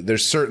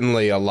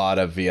certainly a lot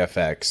of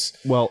VFX.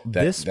 Well,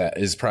 that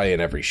is probably in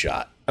every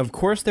shot. Of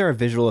course, there are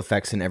visual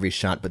effects in every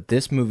shot, but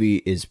this movie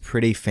is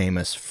pretty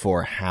famous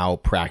for how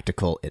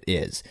practical it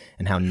is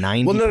and how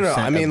 90%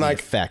 I mean, of the like,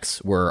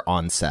 effects were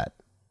on set.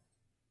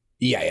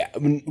 Yeah. I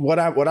mean, what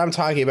I'm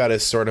talking about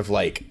is sort of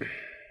like,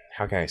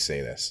 how can I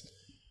say this?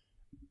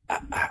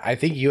 I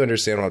think you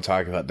understand what I'm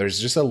talking about. There's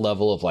just a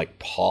level of like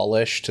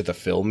polish to the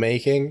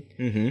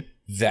filmmaking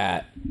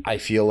that I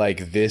feel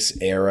like this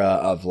era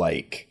of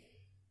like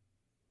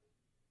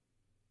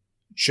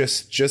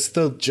just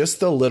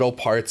the little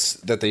parts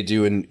that they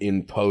do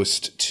in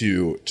post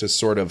to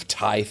sort of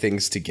tie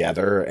things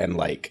together and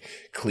like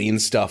clean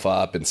stuff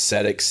up and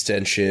set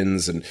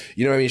extensions and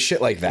you know what I mean,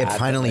 shit like that. It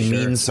finally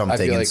means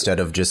something like, instead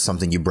of just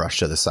something you brush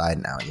to the side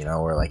now, you know,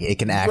 or like it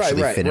can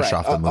actually finish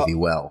off the movie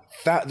well.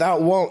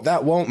 That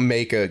won't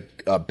make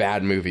a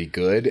bad movie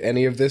good,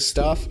 any of this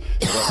stuff.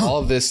 But all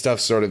of this stuff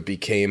sort of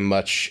became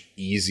much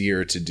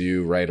easier to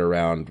do right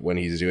around when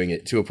he's doing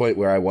it, to a point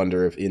where I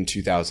wonder if in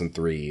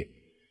 2003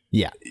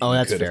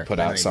 that's could fair. have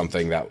put out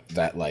something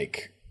that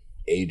like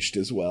aged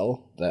as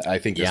well. That I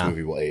think this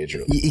movie will age.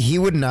 He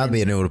would not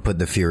be able to put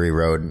the Fury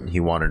Road he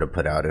wanted to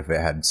put out if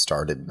it had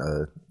started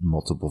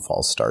multiple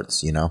false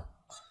starts, you know?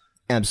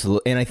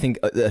 Absolutely. And I think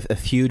a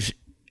huge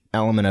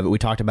element of it, we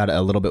talked about it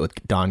a little bit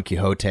with Don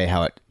Quixote,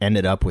 how it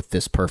ended up with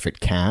this perfect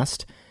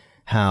cast,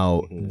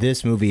 how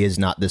this movie is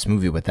not this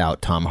movie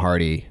without Tom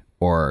Hardy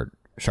or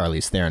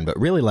Charlize Theron, but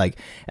really, like,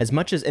 as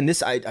much as, and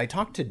this, I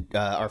talked to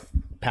our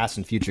past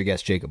and future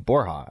guest Jacob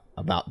Borja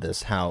about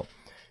this, how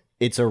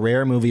it's a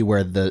rare movie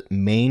where the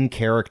main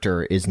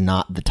character is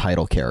not the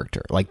title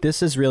character. Like,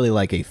 this is really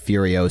like a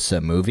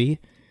Furiosa movie,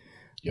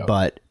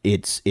 but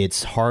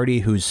it's Hardy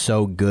who's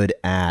so good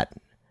at,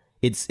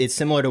 it's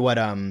similar to what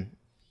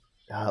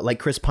like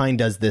Chris Pine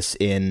does this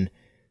in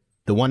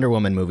the Wonder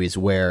Woman movies,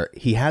 where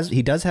he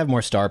does have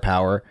more star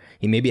power.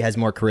 He maybe has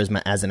more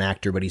charisma as an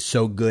actor, but he's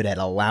so good at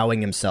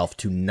allowing himself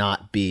to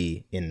not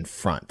be in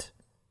front.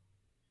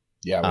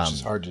 Yeah, which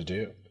is hard to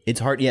do.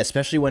 It's hard, yeah,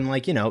 especially when,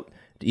 like, you know,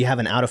 you have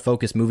an out of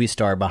focus movie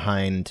star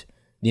behind,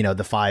 you know,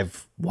 The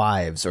Five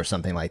Wives or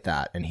something like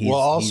that, and he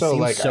seems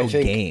like, so I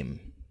think, game.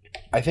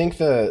 I think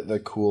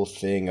the cool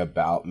thing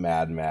about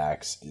Mad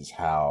Max is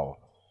how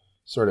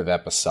sort of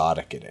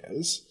episodic it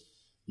is.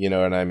 You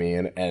know what I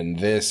mean? And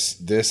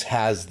this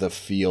has the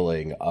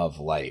feeling of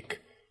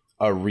like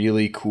a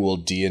really cool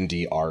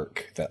D&D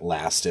arc that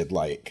lasted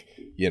like,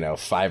 you know,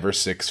 5 or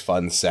 6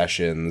 fun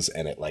sessions,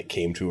 and it like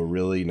came to a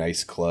really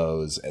nice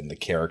close, and the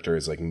character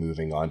is like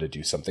moving on to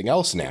do something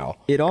else now.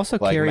 It also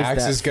like carries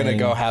Max that is going to thing-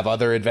 go have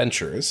other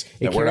adventures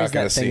It that we're carries not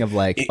going that to thing see. of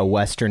like a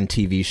Western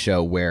TV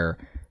show where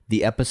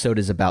the episode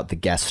is about the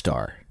guest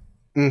star.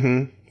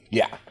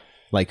 Yeah.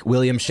 Like,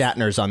 William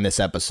Shatner's on this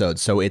episode,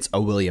 so it's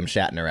a William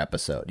Shatner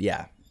episode.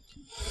 Yeah.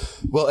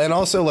 Well, and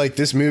also, like,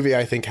 this movie,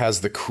 I think, has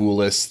the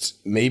coolest,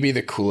 maybe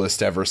the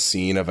coolest ever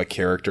scene of a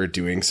character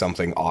doing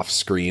something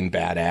off-screen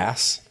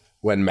badass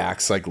when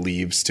Max, like,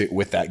 leaves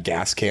with that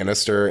gas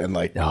canister and,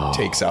 like,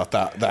 takes out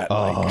that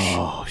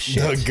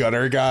the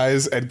gunner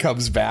guys and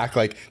comes back.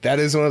 Like, that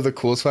is one of the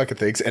coolest fucking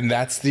things, and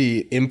that's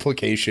the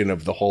implication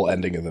of the whole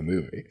ending of the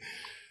movie.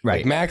 Right.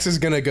 Like, Max is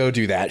gonna go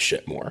do that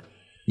shit more.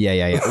 Yeah.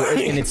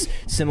 And it's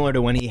similar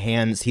to when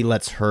he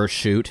lets her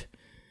shoot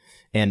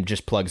and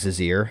just plugs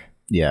his ear.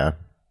 Yeah.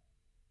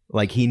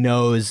 Like, he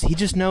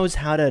just knows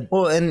how to.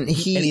 Well, and And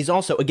he's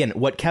also, again,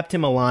 what kept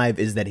him alive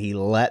is that he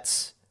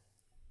lets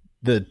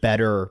the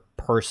better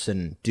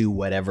person do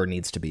whatever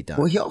needs to be done.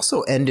 well, he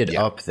also ended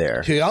up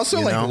there. He also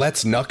you like know?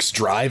 lets Nux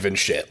drive and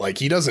shit. Like,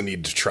 he doesn't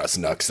need to trust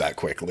Nux that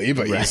quickly,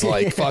 but he's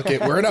like, "Fuck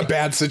it, we're in a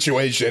bad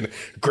situation.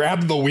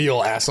 Grab the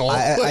wheel, asshole."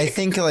 I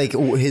think like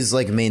his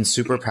like main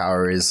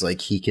superpower is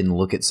like he can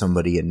look at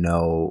somebody and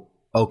know,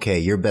 okay,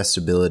 your best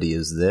ability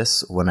is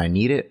this. When I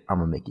need it, I'm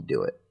gonna make you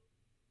do it.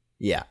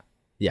 Yeah,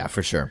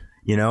 for sure.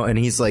 You know, and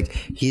he's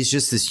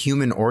just this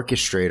human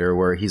orchestrator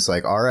where he's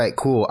like, all right,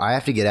 cool. I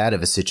have to get out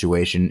of a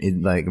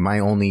situation. Like, my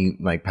only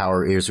like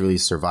power is really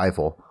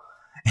survival.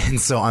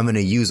 And so I'm going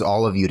to use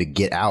all of you to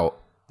get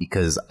out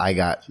because I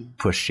got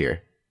pushed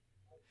here.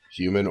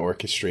 Human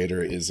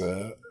orchestrator is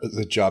a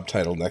job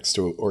title next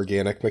to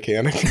organic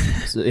mechanic,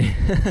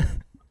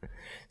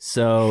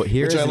 So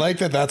here's which I like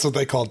that's what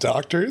they call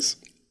doctors.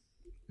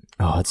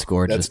 Oh, it's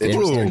gorgeous. That's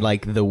interesting.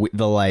 Like the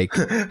like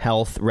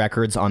health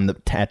records on the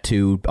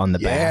tattoo on the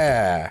back.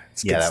 Yeah,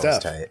 it's good That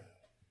stuff. was tight.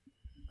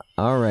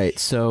 All right.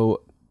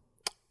 So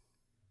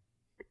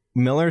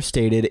Miller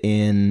stated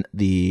in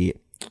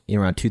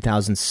around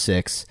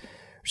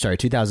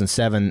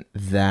 2007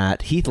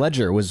 that Heath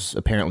Ledger was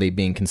apparently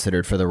being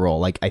considered for the role.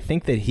 Like, I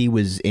think that he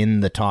was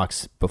in the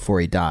talks before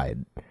he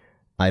died.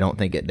 I don't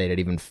think they'd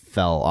even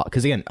fell off.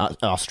 Because again,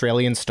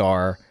 Australian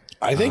star.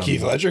 I think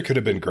Heath Ledger could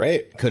have been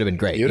great. Could have been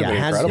great. He would have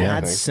been incredible, I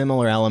had think.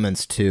 similar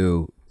elements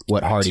to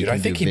what Hardy Dude, can I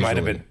think do he might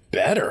have visually. been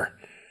better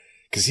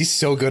because he's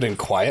so good in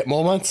quiet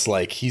moments.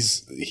 Like,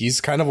 he's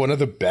kind of one of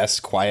the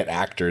best quiet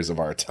actors of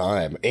our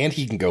time, and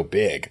he can go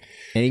big.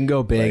 And he can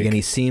go big, Like, and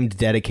he seemed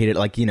dedicated.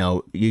 Like, you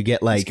know, you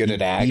get like good at you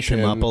beat him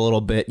action. up a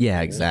little bit.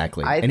 Yeah,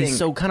 exactly. I and he's think-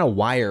 so kind of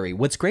wiry.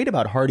 What's great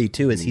about Hardy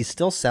too is he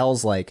still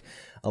sells like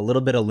a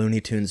little bit of Looney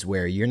Tunes,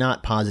 where you're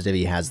not positive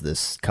he has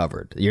this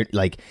covered. You're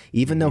like,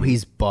 even though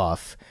he's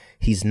buff,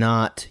 he's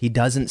not. He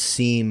doesn't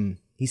seem.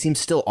 He seems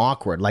still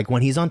awkward. Like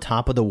when he's on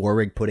top of the war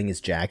rig putting his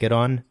jacket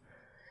on.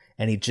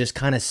 And he just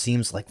kind of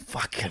seems like,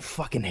 fuck, I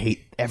fucking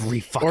hate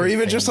every fucking Or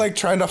even thing. just like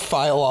trying to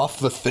file off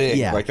the thing.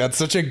 Yeah. Like, that's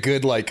such a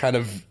good like kind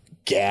of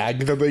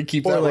gag that they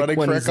keep Or that like running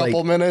when for a he's, like,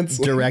 couple minutes.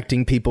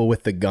 directing people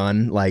with the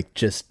gun, like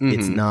just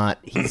it's not.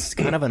 He's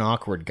kind of an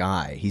awkward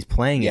guy. He's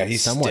playing Yeah, it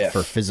he's somewhat stiff.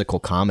 for physical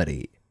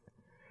comedy.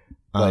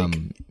 Like,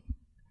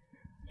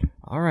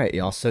 All right,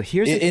 y'all. So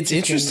here's it's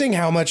interesting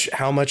how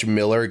much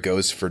Miller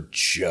goes for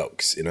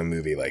jokes in a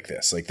movie like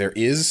this. Like, there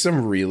is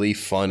some really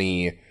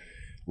funny,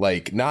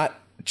 like, not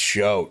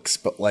jokes,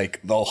 but like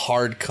the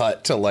hard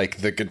cut to like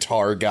the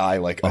guitar guy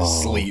like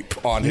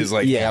asleep on his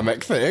like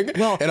hammock thing.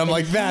 Well, and I'm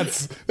like,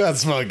 that's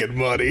fucking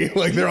money.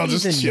 Like, they're all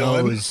just even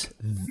chilling.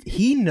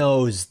 he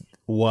knows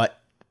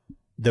what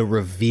the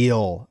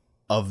reveal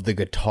of the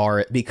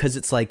guitar, because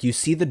it's like you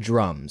see the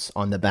drums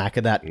on the back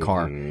of that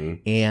car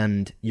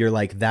and you're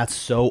like, that's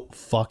so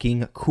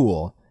fucking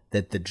cool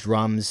that the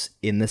drums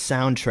in the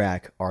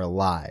soundtrack are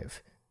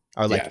live,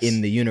 are like Yes.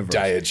 in the universe.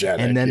 Diegetic,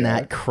 and then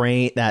yeah. that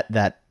crane, that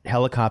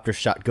helicopter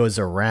shot goes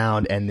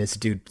around, and this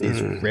dude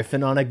is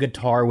riffing on a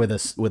guitar with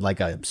like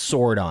a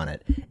sword on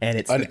it, and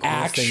it's An the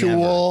coolest thing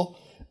actual,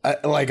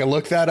 like I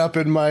looked that up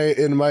in my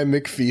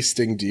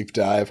McFeasting deep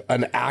dive.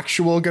 An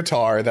actual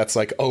guitar that's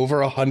like over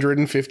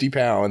 150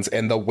 pounds,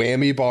 and the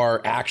whammy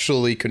bar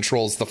actually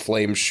controls the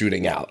flames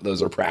shooting out.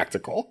 Those are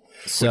practical.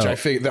 So, which I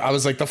figured, I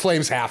was like, the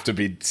flames have to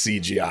be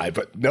CGI,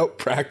 but nope,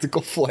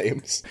 practical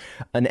flames.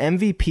 An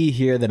MVP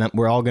here that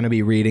we're all going to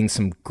be reading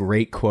some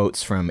great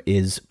quotes from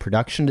is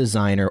production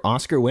designer,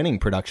 Oscar-winning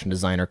production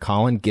designer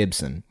Colin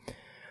Gibson,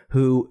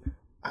 who,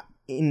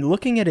 in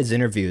looking at his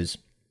interviews,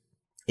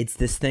 it's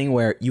this thing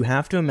where you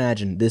have to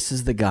imagine this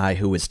is the guy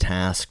who was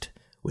tasked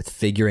with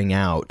figuring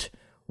out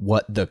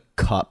what the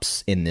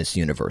cups in this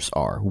universe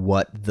are,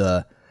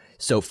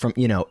 so from,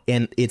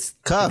 and it's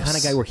Cups. the kind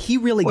of guy where he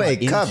really got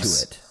into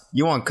Cups. it.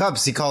 You want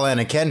cups? You call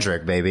Anna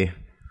Kendrick, baby.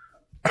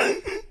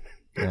 I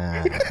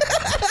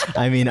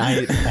mean,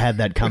 I had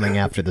that coming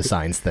after the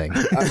Signs thing.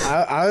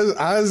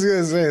 I was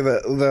gonna say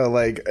that though,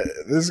 like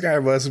this guy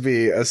must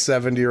be a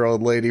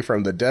 70-year-old lady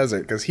from the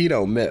desert because he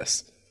don't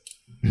miss.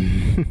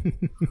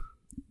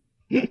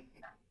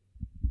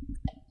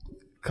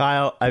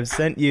 Kyle, I've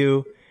sent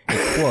you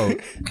a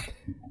quote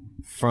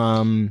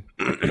from.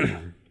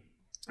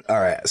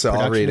 All right, so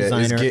I'll read it.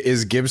 Designer.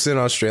 Is Gibson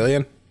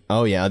Australian?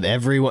 Oh yeah,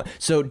 everyone.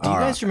 So do you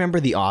guys remember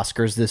the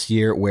Oscars this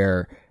year,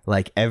 where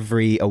like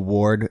every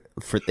award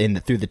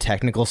through the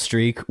technical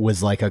streak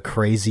was like a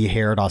crazy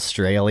haired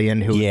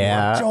Australian who,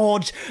 Yeah. was like,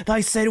 George,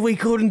 they said we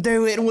couldn't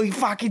do it, and we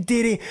fucking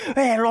did it.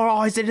 And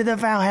I said to the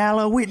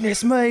Valhalla,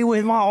 witness me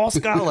with my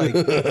Oscar. Like,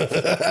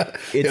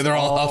 Yeah, they're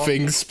all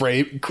huffing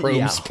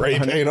chrome spray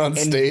paint on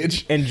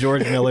stage. And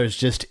George Miller's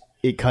just.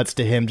 It cuts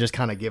to him just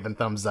kind of giving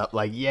thumbs up,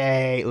 like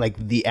yay! Like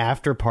the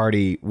after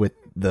party with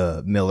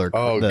the Miller.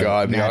 Oh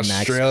god, the Mad Max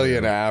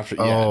Australian crew. after.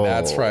 Yeah,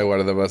 that's probably one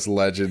of the most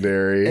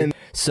legendary. And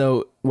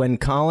so when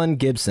Colin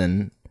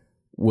Gibson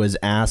was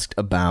asked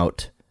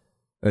about,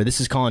 or this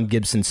is Colin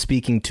Gibson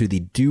speaking to the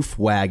Doof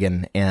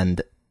Wagon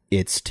and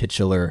its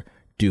titular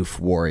Doof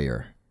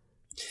Warrior.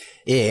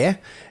 Yeah,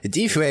 the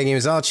Doof Wagon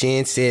was our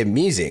chance to have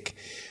music,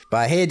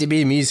 but it had to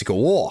be a musical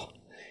war.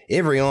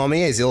 Every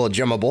army has a little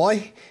drummer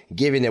boy,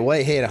 given that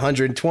we had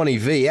 120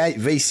 V8,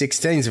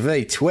 V16s,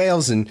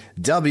 V12s, and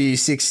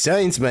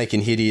W16s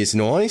making hideous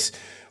noise.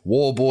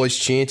 War boys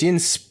chanting,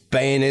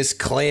 spanners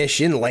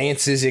clashing,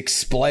 lances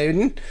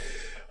exploding.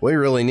 We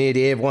really need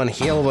to have one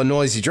hell of a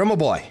noisy drummer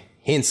boy.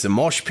 Hence the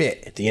mosh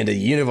pit at the end of the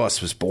universe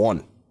was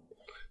born.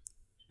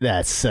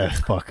 That's so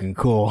fucking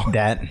cool.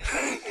 That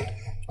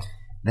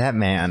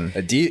man.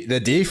 The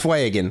Doof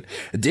Wagon.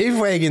 The Doof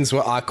Wagon's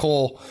what I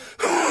call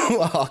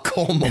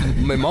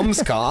my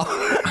mum's car.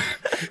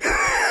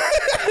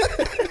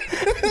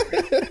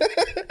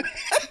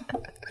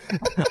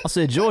 I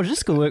said, George,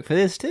 this could work for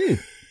this too.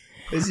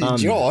 This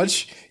is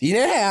George. You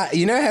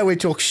know how we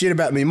talk shit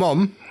about me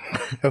mum?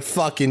 Her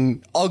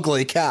fucking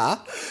ugly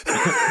car.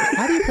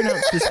 How do you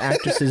pronounce this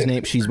actress's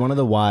name? She's one of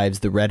the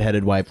wives, the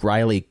redheaded wife,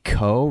 Riley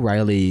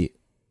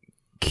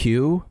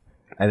Q.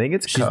 I think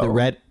it's She's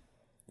the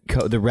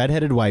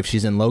redheaded wife.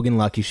 She's in Logan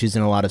Lucky. She's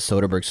in a lot of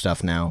Soderbergh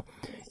stuff now.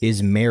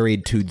 Is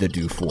married to the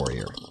Doof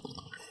Warrior.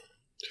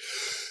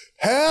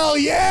 Hell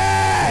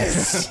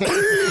yes!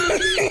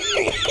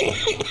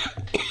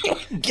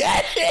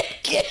 Get it.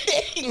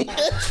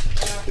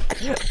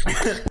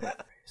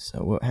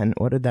 So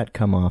what did that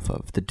come off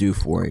of? The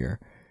Doof Warrior.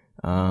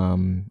 All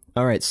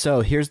right,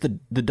 so here's the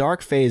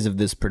dark phase of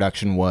this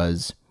production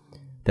was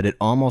that it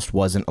almost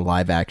wasn't a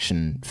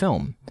live-action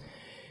film.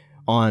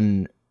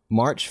 On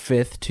March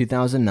 5th,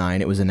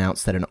 2009, it was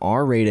announced that an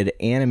R-rated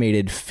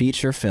animated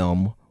feature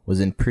film was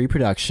in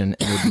pre-production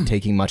and would be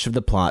taking much of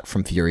the plot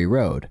from Fury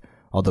Road,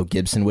 although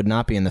Gibson would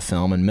not be in the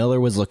film and Miller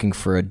was looking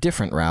for a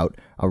different route,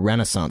 a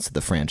renaissance of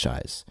the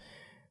franchise.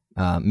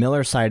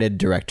 Miller cited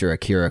director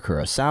Akira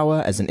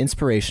Kurosawa as an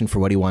inspiration for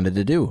what he wanted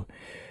to do.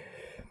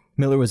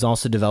 Miller was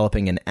also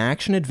developing an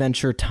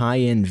action-adventure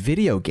tie-in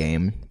video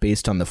game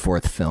based on the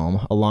fourth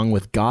film, along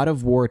with God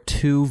of War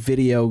 2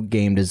 video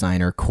game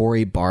designer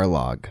Cory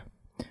Barlog.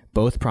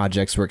 Both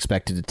projects were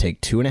expected to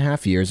take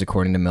 2.5 years,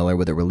 according to Miller,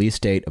 with a release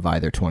date of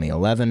either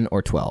 2011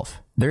 or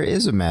 12. There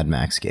is a Mad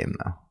Max game,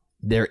 though.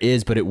 There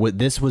is, but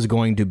this was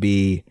going to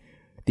be...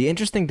 The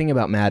interesting thing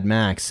about Mad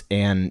Max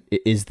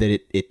is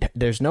that it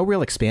there's no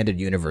real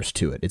expanded universe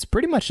to it. It's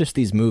pretty much just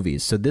these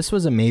movies. So this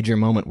was a major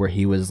moment where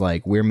he was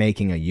like, we're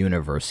making a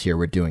universe here.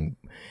 We're doing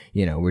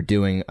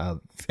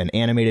an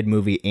animated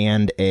movie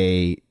and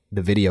the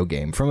video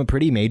game from a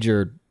pretty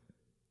major,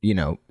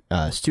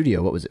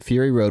 studio. What was it?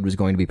 Fury Road was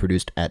going to be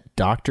produced at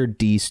Dr.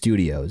 D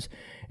Studios,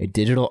 a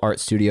digital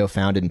art studio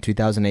founded in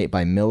 2008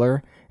 by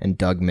Miller and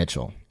Doug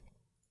Mitchell.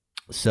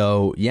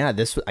 So, yeah,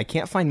 I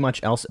can't find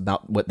much else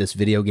about what this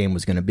video game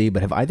was going to be,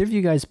 but have either of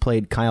you guys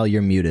played? Kyle,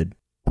 you're muted.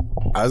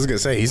 I was going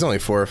to say, he's only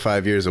 4 or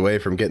 5 years away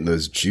from getting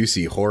those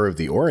juicy Horror of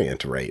the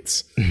Orient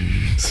rates.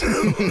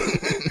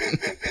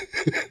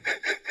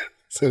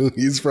 So So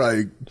he's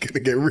probably gonna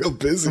get real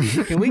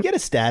busy. Can we get a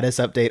status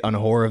update on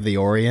Horror of the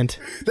Orient?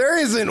 There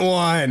isn't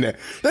one.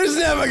 There's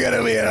never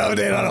gonna be an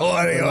update on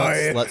Horror of the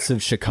Orient. Sluts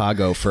of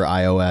Chicago for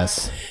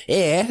iOS.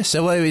 Yeah,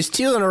 so I was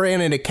tooling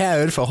around in the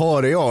code for Horror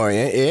of the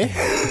Orient,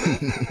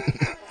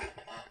 yeah.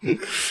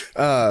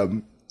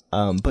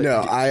 But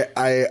No,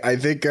 I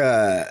think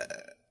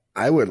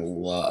I would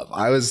love.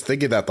 I was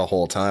thinking that the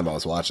whole time I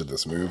was watching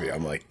this movie.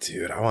 I'm like,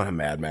 dude, I want a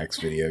Mad Max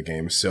video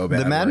game so bad.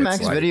 The Mad where it's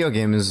Max like- video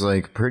game is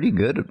like pretty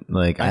good.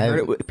 Like I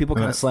heard people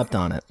kind of slept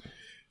on it.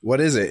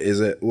 What is it? Is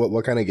it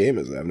what kind of game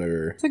is it? I've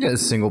never. It's like a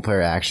single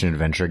player action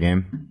adventure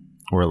game.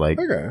 Where like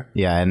Okay.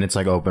 yeah, and it's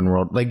like open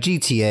world, like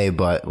GTA,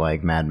 but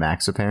like Mad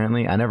Max.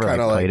 Apparently, I never like,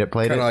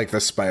 played it. Kind of like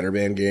the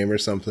Spider-Man game or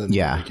something.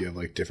 Yeah. like you have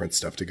like different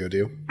stuff to go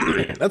do.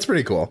 That's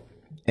pretty cool.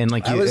 And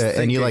like I you was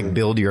and you like thinking-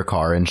 build your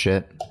car and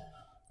shit.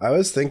 I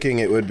was thinking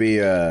it would be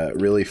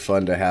really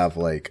fun to have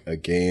like a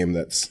game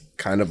that's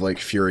kind of like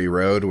Fury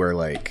Road, where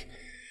like,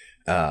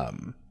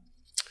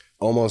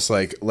 almost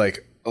like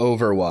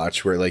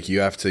Overwatch, where like you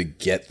have to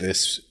get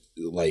this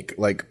like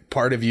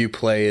part of you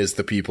play as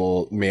the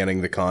people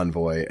manning the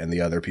convoy, and the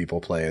other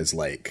people play as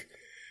like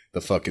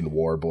the fucking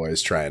war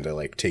boys trying to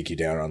like take you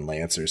down on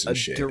lancers and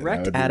shit. And that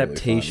Direct would be really fun.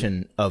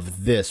 adaptation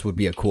of this would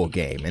be a cool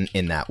game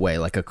in that way,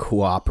 like a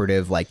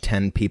cooperative, like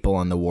 10 people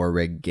on the war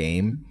rig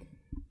game.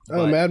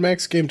 Oh, Mad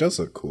Max game does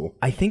look cool.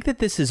 I think that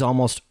this is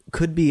almost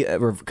could be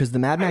because the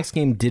Mad Max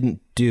game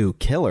didn't do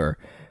killer.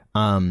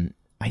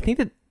 I think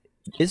that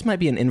this might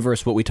be an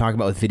inverse what we talk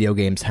about with video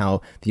games.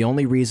 How the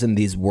only reason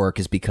these work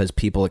is because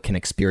people can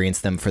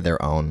experience them for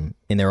their own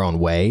in their own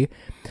way.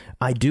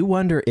 I do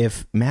wonder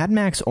if Mad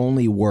Max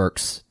only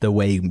works the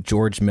way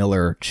George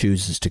Miller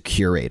chooses to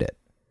curate it.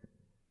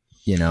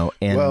 You know,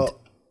 and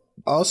Well,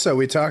 also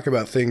we talk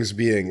about things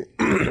being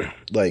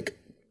like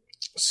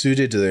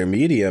suited to their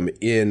medium.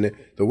 In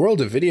the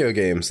world of video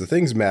games, the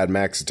things Mad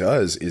Max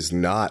does is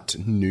not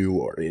new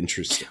or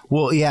interesting.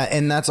 Well, yeah,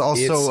 and that's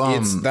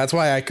also That's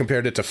why I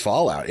compared it to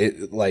Fallout.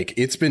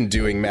 It's been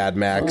doing Mad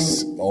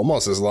Max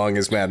almost as long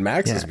as Mad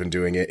Max has been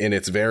doing it in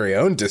its very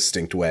own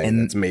distinct way,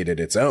 and it's made it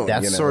its own.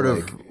 that's you know, sort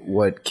like- of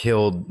what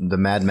killed the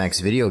Mad Max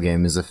video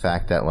game is the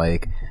fact that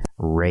like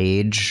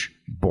Rage,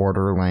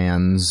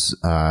 Borderlands,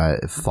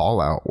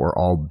 Fallout were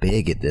all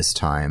big at this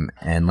time,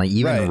 and like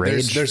even Right.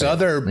 Rage. There's failed.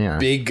 other Yeah.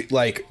 big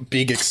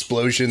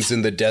explosions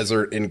in the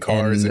desert in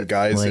cars and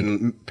guys like-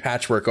 in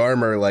patchwork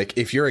armor. Like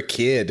if you're a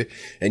kid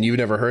and you've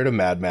never heard of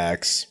Mad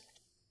Max,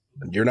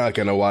 you're not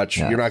gonna watch.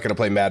 You're not gonna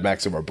play Mad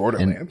Max over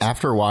Borderlands. And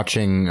after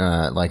watching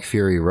like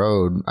Fury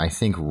Road, I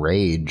think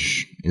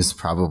Rage is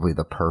probably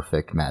the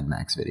perfect Mad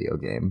Max video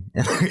game.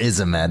 And there is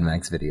a Mad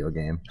Max video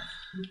game.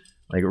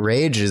 Like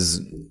Rage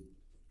is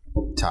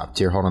top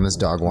tier. Hold on, this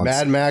dog wants.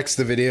 Mad Max,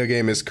 the video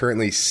game, is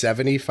currently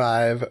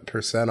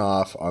 75%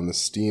 off on the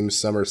Steam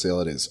summer sale.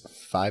 It is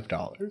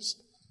 $5.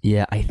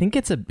 yeah, I think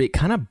it's a bit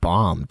kind of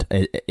bombed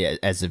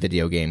as a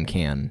video game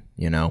can,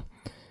 you know.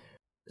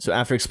 So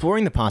after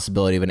exploring the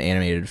possibility of an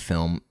animated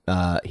film,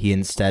 he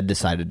instead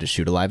decided to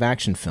shoot a live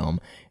action film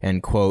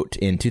and, quote,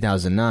 in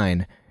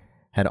 2009,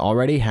 had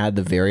already had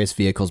the various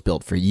vehicles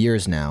built for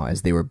years now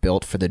as they were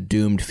built for the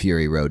doomed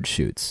Fury Road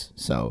shoots.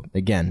 So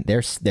again,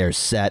 they're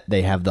set.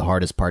 They have the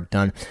hardest part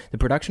done. The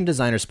production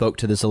designer spoke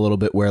to this a little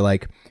bit where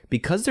like,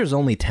 because there's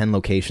only 10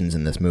 locations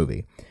in this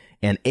movie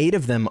and 8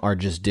 of them are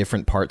just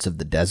different parts of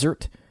the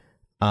desert,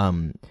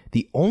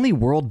 the only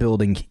world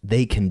building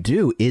they can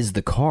do is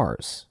the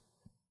cars.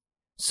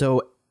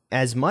 So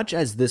as much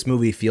as this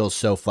movie feels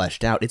so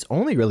fleshed out, it's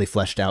only really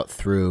fleshed out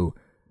through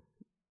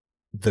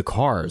the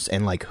cars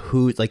and like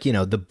who, like, you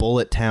know, the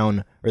Bullet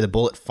Town or the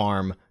Bullet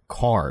Farm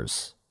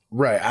cars.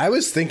 Right. I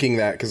was thinking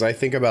that because I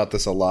think about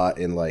this a lot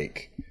in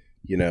like,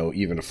 you know,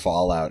 even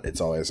Fallout.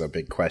 It's always a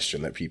big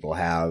question that people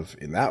have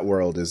in that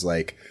world is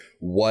like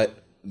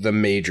what the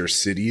major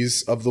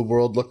cities of the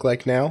world look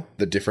like now,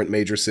 the different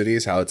major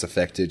cities, how it's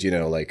affected, you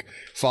know, like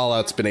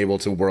Fallout's been able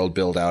to world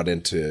build out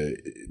into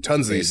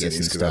tons of these Vegas cities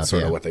and because that's stuff,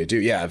 sort of yeah. what they do.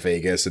 Yeah,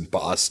 Vegas and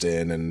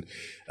Boston and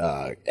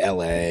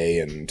LA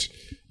and,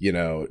 you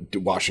know,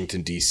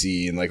 Washington,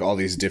 D.C. and like all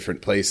these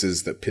different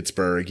places that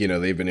Pittsburgh, you know,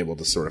 they've been able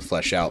to sort of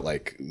flesh out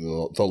like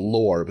the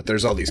lore, but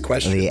there's all these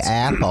questions. the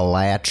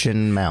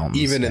Appalachian Mountains.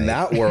 Even in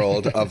that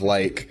world of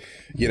like,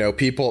 you know,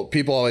 people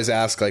always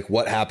ask like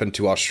what happened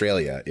to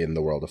Australia in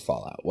the world of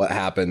Fallout? What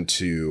happened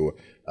to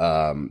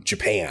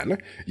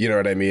Japan? You know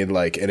what I mean?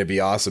 Like, and it'd be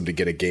awesome to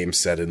get a game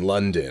set in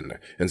London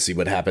and see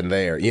what happened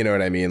there. You know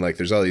what I mean? Like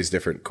there's all these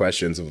different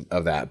questions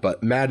of that.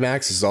 But Mad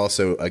Max is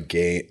also a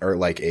game or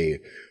like a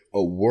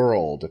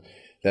world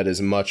that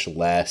is much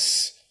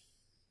less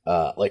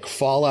like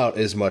Fallout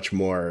is much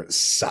more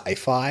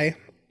sci-fi,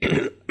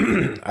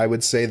 I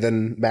would say,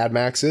 than Mad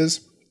Max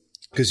is.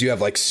 Because you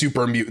have like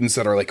super mutants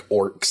that are like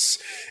orcs,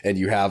 and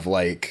you have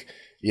like,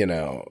 you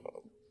know,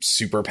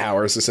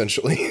 superpowers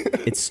essentially.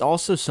 It's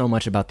also so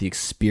much about the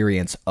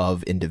experience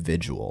of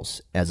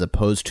individuals as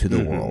opposed to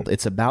the world.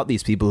 It's about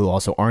these people who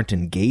also aren't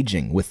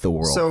engaging with the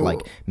world. So- like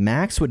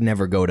Max would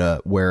never go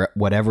to where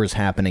whatever's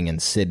happening in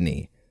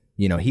Sydney,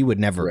 You know, he would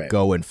never Right.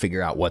 go and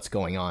figure out what's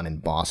going on in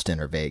Boston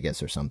or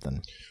Vegas or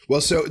something. Well,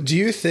 so do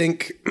you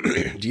think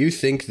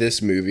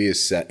this movie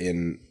is set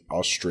in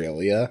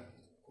Australia,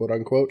 quote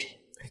unquote?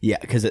 Yeah,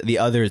 because the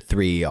other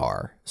three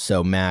are.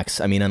 So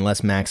Max, I mean,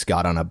 unless Max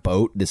got on a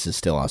boat, this is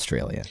still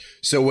Australia.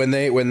 So when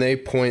they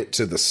point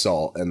to the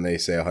salt and they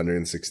say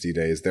 160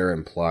 days, they're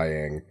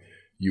implying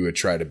you would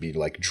try to be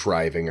like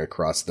driving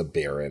across the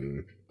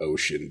barren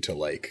ocean to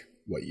like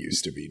what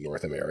used to be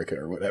North America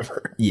or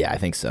whatever. Yeah, I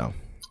think so.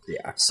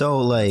 Yeah. So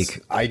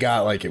like, I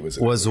got like it was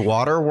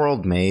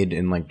Waterworld made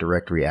in like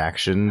direct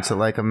reaction to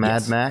like a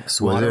Mad Max?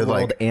 Was there Waterworld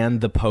like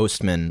and The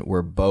Postman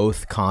were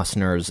both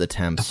Costner's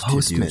attempts to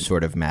do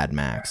sort of Mad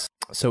Max.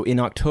 So in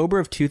October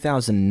of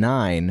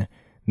 2009,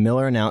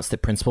 Miller announced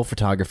that principal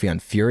photography on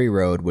Fury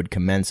Road would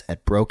commence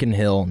at Broken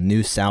Hill,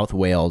 New South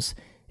Wales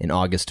in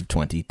August of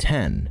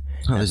 2010.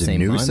 oh, That is it same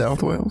New month,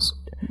 South Wales?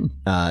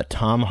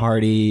 Tom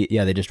Hardy,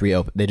 yeah, they just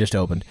reopened. They just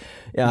opened.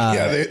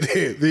 yeah,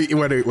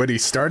 when he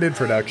started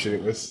production,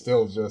 it was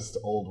still just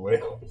Old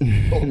Wales.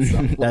 Old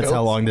South That's Wales.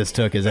 how long this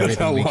took. Is That's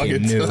everything how long became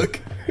it new. took.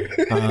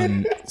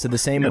 So the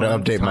same Gotta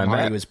month, update my Tom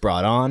Hardy map. was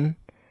brought on,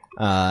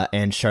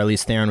 and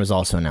Charlize Theron was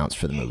also announced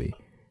for the movie.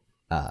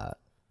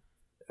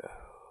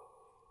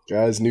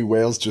 Guys, New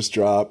Wales just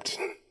dropped.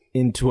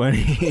 In July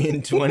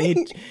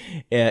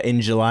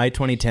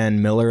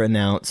 2010, Miller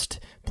announced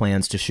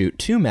plans to shoot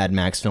two Mad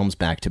Max films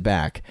back to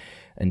back,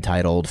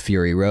 entitled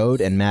Fury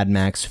Road and Mad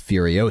Max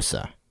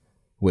Furiosa,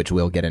 which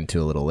we'll get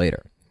into a little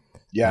later.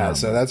 Yeah,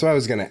 so that's what I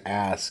was going to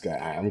ask.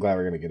 I'm glad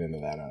we're going to get into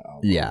that.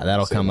 Yeah,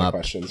 that'll save come my up.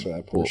 Questions for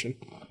that portion.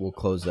 We'll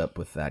close up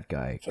with that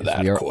guy. 'cause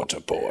That we are,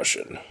 quarter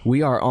portion.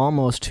 we are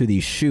almost to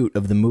the shoot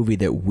of the movie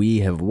that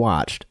we have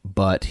watched,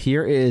 but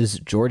here is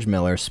George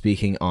Miller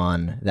speaking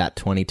on that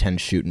 2010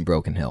 shoot in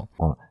Broken Hill.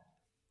 All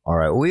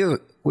right,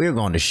 we're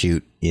going to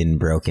shoot in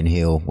Broken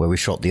Hill, where we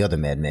shot the other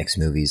Mad Max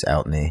movies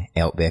out in the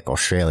outback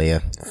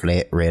Australia,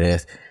 flat red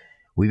earth.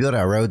 We built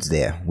our roads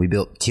there. We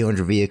built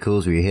 200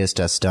 vehicles, we rehearsed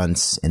our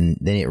stunts, and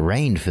then it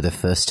rained for the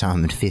first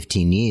time in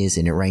 15 years,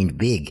 and it rained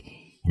big,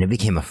 and it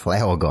became a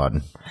flower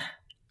garden.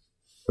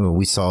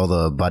 We saw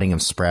the budding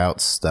of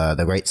sprouts. The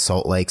Great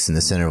Salt Lakes in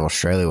the center of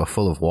Australia were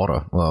full of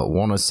water. Well,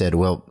 Warner said,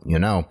 well,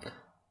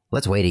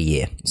 let's wait a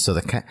year. So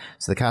the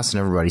cast and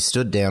everybody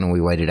stood down, and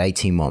we waited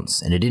 18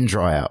 months, and it didn't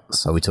dry out.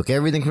 So we took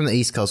everything from the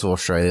east coast of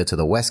Australia to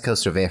the west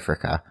coast of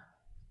Africa,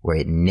 where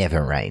it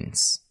never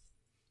rains.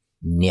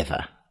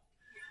 Never.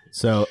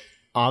 So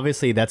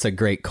obviously that's a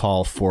great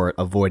call for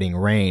avoiding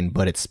rain,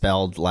 but it's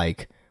spelled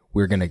like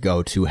we're going to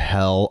go to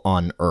hell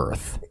on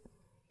earth.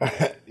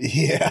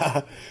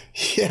 Yeah.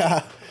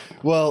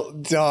 Well,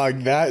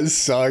 dog, that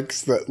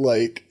sucks that,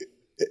 like,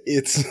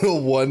 it's the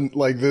one,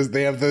 like, this.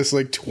 They have this,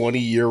 like,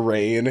 20-year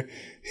reign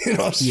in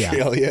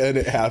Australia, and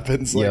it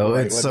happens, like, Yo,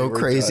 right it's when so they were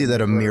crazy done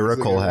that a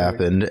miracle everything.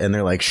 happened, and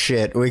they're like,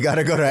 shit, we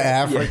gotta go to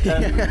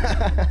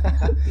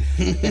Africa.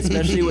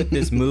 Especially with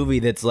this movie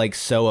that's like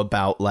so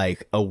about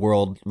like a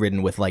world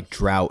ridden with like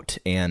drought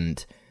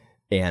and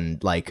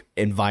like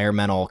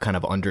environmental kind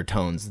of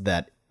undertones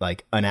that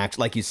like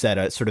like you said,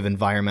 a sort of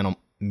environmental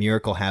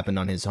miracle happened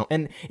on his home,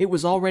 and it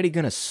was already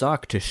gonna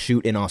suck to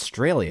shoot in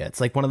Australia.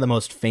 It's like one of the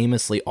most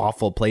famously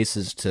awful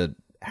places to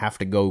have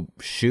to go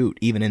shoot,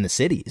 even in the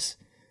cities.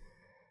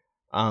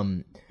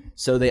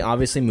 So they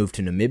obviously moved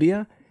to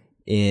Namibia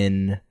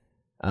in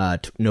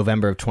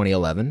November of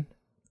 2011.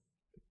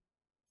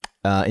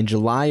 In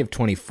July of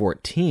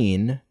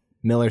 2014,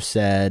 Miller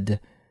said,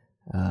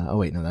 oh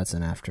wait, no, that's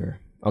an after.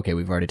 Okay,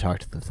 we've already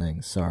talked to the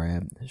things. Sorry,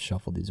 I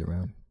shuffled these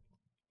around.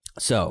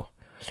 So,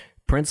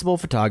 principal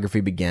photography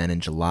began in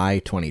July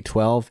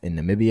 2012 in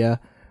Namibia,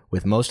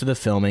 with most of the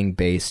filming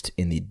based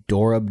in the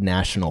Dorob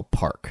National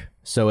Park.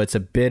 So it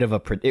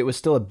was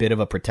still a bit of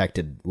a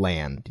protected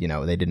land. You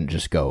know, they didn't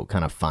just go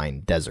kind of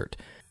find desert.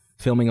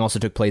 Filming also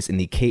took place in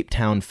the Cape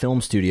Town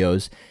Film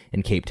Studios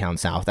in Cape Town,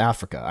 South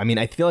Africa. I mean,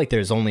 I feel like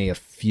there's only had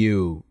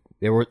to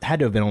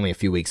have been only a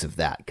few weeks of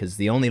that, because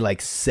the only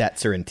like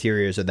sets or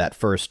interiors of that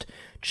first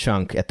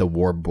chunk at the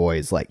War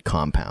Boys like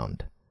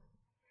compound.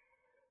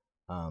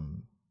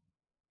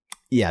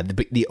 Yeah,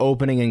 the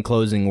opening and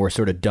closing were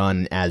sort of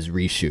done as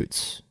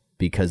reshoots,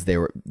 because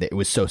it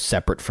was so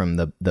separate from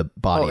the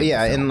body. Oh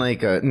yeah, and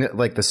like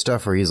the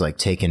stuff where he's like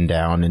taken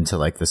down into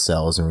like the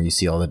cells and where you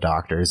see all the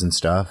doctors and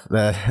stuff.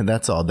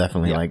 That's all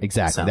definitely like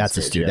exactly. That's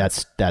a soundstage, yeah.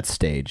 that's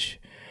stage.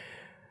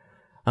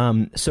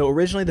 So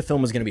originally the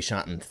film was going to be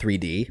shot in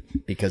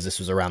 3D, because this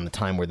was around the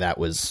time where that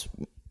was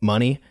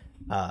money.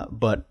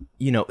 But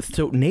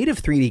so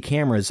native 3D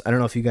cameras, I don't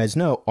know if you guys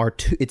know,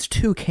 it's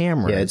two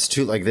cameras. Yeah, it's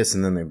two like this,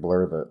 and then they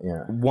blur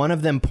One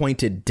of them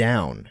pointed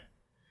down,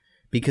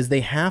 because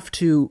they have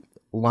to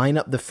line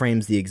up the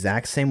frames the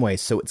exact same way.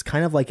 So it's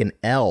kind of like an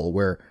L,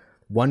 where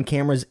one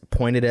camera's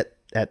pointed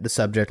at the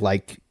subject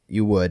like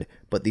you would,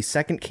 but the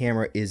second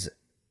camera is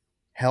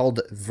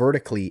held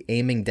vertically,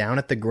 aiming down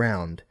at the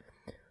ground,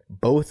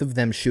 both of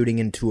them shooting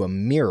into a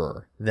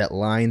mirror that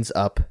lines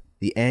up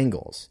the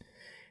angles.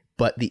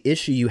 But the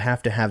issue you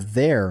have to have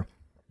there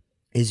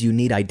is you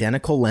need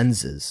identical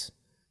lenses,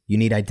 you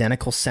need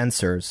identical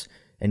sensors,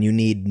 and you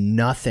need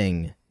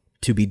nothing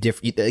to be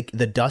different.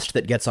 The dust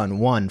that gets on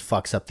one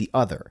fucks up the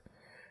other.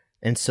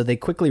 And so they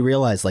quickly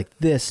realized, like,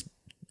 this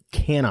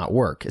cannot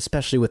work,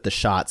 especially with the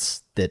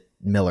shots that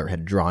Miller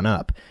had drawn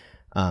up.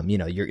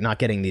 You're not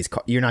getting this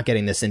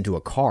into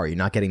a car. You're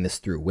not getting this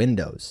through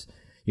windows.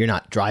 You're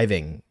not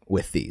driving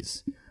with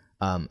these.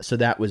 So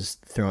that was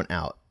thrown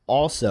out.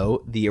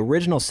 Also, the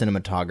original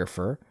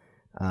cinematographer,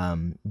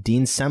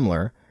 Dean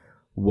Semler,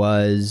 who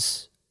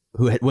was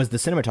the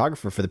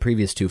cinematographer for the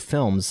previous two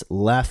films,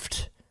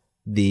 left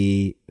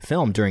the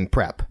film during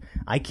prep.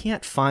 I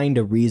can't find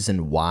a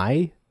reason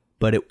why,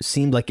 but it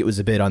seemed like it was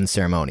a bit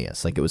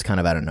unceremonious, like it was kind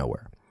of out of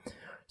nowhere.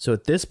 So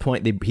at this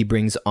point, he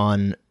brings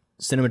on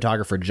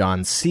cinematographer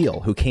John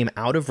Seale, who came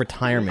out of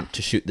retirement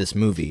to shoot this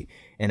movie,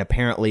 and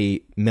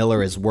apparently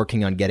Miller is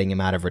working on getting him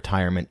out of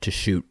retirement to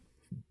shoot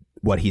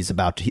what he's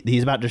about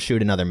to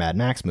shoot another Mad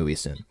Max movie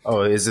soon.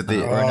 Oh, is it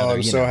the?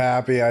 I'm so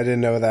happy. I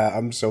didn't know that.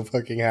 I'm so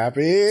fucking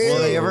happy. Well,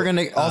 are they ever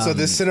gonna? Also,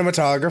 this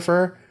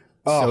cinematographer.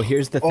 Oh, So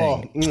here's the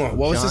thing. What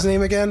was his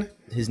name again?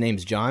 His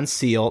name's John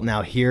Seale.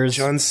 Now here's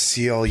John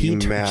Seale.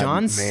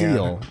 John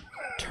Seale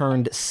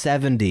turned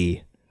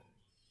 70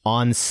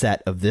 on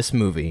set of this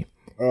movie.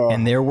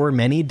 And there were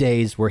many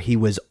days where he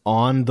was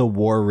on the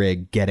war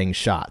rig getting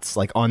shots.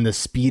 Like on the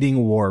speeding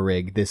war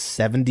rig, this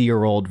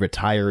 70-year-old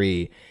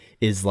retiree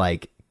is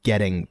like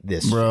getting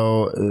this.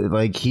 Bro,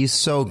 like, he's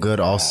so good,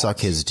 I'll suck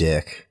his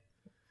dick.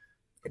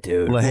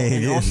 Dude. Like,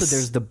 And also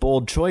there's the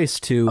bold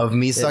choice too. Of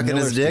me that sucking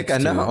Miller his dick? speaks I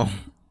to, know.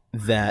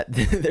 that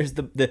there's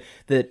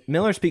that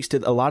Miller speaks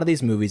to a lot of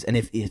these movies, and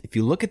if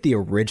you look at the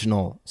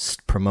original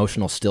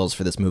promotional stills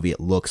for this movie,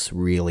 it looks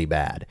really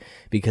bad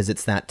because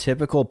it's that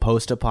typical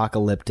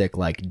post-apocalyptic,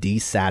 like,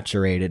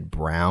 desaturated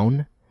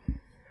brown.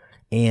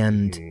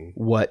 And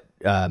what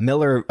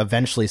Miller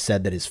eventually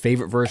said that his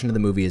favorite version of the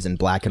movie is in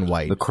black and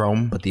white, The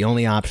chrome? but the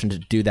only option to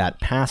do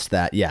that past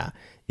that,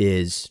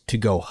 is to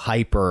go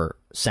hyper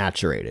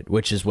saturated,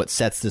 which is what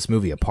sets this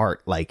movie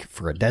apart, like,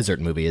 for a desert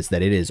movie, is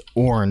that it is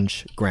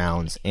orange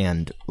grounds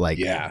and like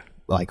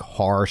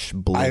harsh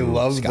blue.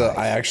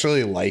 I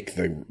actually like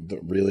the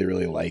really,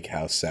 really like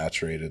how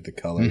saturated the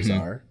colors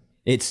are.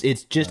 It's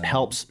just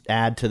helps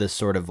add to the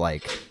sort of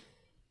like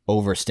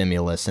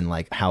overstimulus and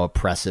like how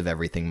oppressive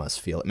everything must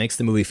feel. It makes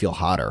the movie feel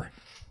hotter.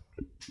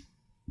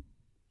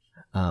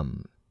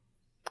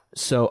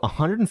 So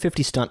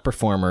 150 stunt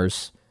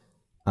performers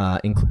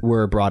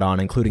were brought on,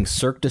 including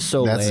Cirque du That's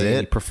Soleil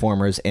it?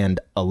 performers and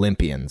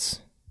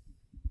Olympians.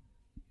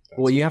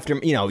 Well, you have to,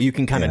 you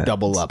can kind of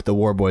double up. The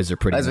War Boys are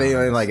pretty. That's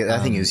nice. like,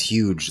 that thing is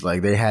huge.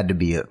 Like, they had to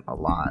be a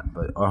lot,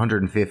 but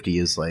 150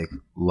 is like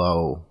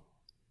lower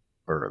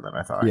than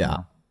I thought. Yeah.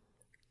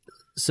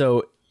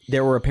 So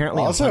there were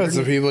apparently Also, it's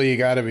the people you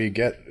gotta be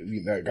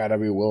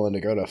willing to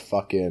go to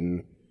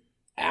fucking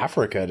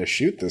Africa to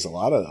shoot this. A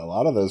lot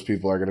of those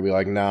people are gonna be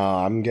like,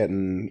 nah, I'm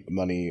getting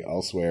money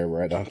elsewhere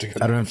where I don't have to go.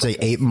 I don't have to take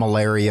 8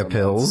 malaria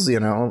pills,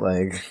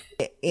 like.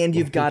 And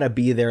you've got to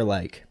be there.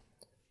 Like,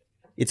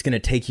 it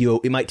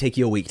might take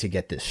you a week to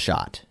get this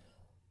shot.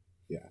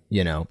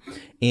 Yeah.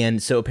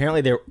 And so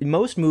apparently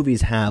most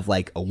movies have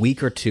like a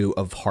week or two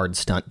of hard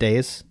stunt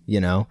days,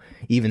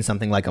 even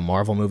something like a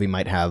Marvel movie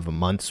might have a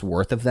month's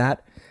worth of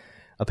that.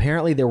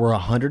 Apparently there were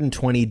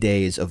 120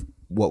 days of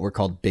what were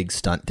called big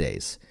stunt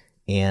days.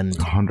 And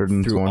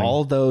 120. through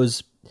all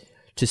those,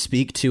 to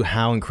speak to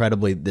how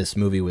incredibly this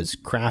movie was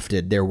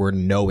crafted, there were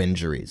no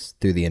injuries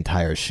through the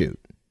entire shoot,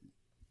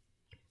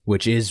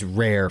 which is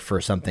rare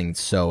for something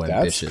so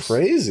ambitious. That's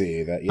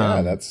crazy.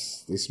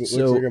 This looks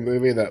like a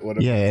movie that would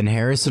have. Yeah, and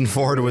Harrison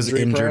Ford was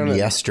injured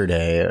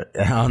yesterday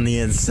on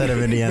the set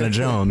of Indiana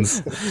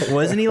Jones.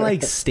 Wasn't he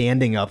like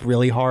standing up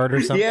really hard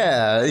or something?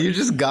 Yeah, you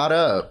just got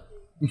up.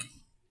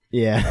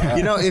 Yeah.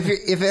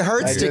 If it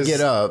hurts to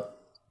get up,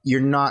 you're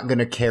not going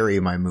to carry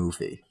my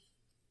movie.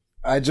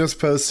 I just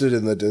posted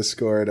in the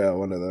Discord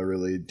one of the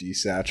really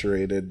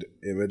desaturated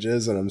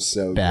images, and I'm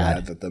so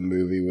glad that the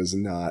movie was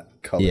not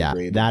color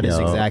graded. That is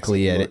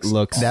exactly it. It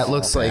looks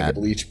like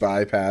bleach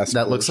bypass.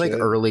 That looks like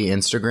early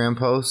Instagram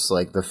posts,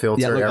 like the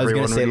filter. Yeah, I was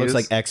going to say it looks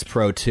use. like X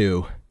Pro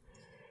 2.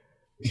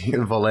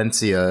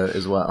 Valencia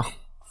as well.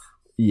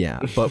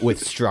 Yeah, but with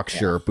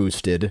structure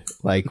boosted,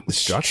 like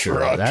structure.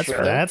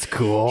 That's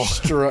cool.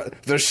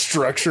 The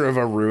structure of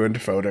a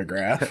ruined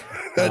photograph.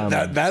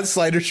 That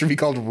slider should be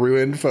called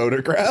ruined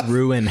photograph.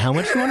 Ruin. How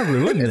much do you want to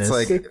ruin this?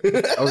 It's like,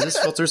 this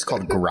filter's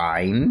called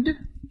grind.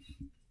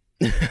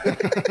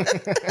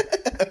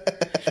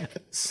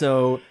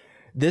 So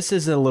this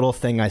is a little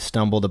thing I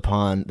stumbled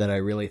upon that I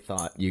really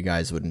thought you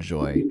guys would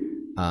enjoy.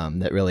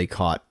 That really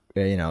caught.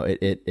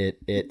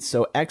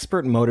 So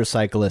expert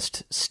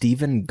motorcyclist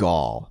Stephen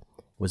Gall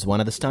was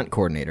one of the stunt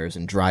coordinators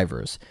and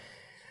drivers.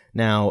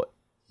 Now,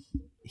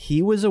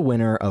 he was a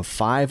winner of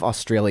 5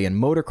 Australian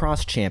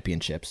motocross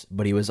championships,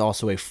 but he was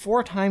also a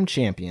 4-time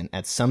champion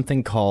at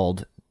something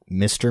called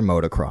Mr.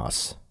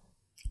 Motocross.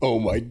 Oh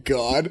my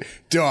god.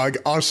 Dog,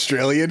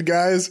 Australian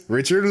guys.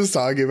 Richard was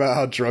talking about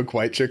how drunk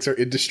white chicks are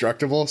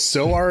indestructible.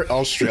 So are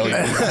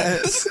Australian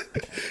guys.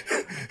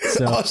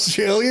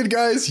 Australian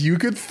guys, you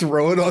could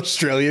throw an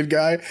Australian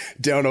guy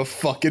down a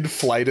fucking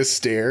flight of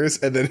stairs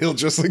and then he'll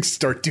just like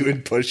start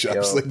doing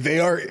push-ups. Yo. Like they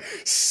are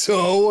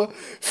so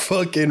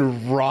fucking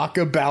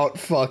rockabout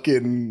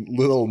fucking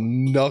little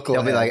knuckleheads.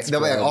 They'll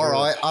be like, bro. all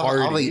right, I've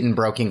Party. eaten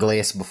broken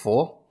glass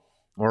before.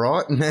 All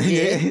right.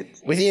 Yeah.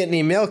 Without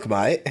any milk,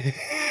 mate.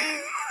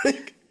 I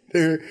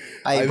Hey,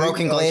 think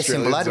broken glass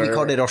and blood, we Australians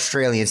call are- it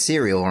Australian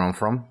cereal where I'm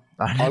from.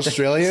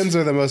 Australians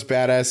are the most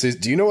badasses.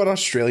 Do you know what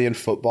Australian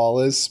football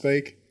is,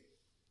 Spake?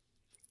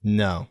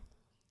 No.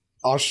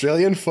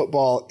 Australian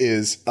football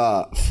is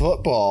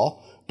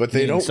football, but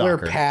they Meaning don't wear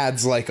soccer.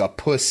 pads like a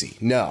pussy.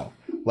 No.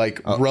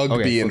 Like rugby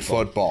okay, and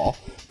football.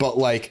 But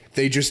like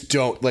they just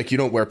don't like you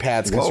don't wear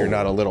pads because you're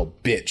not a little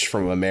bitch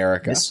from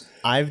America.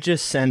 I've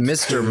just sent Mr.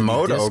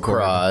 to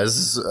Discord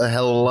Motocross,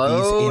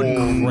 hello. these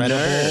incredible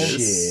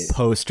nurse.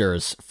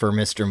 posters for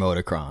Mr.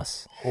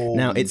 Motocross.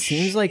 Now, it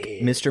seems like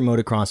Mr.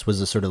 Motocross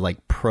was a sort of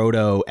like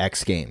proto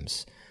X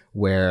Games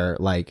where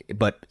like,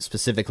 but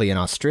specifically in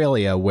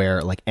Australia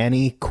where like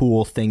any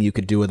cool thing you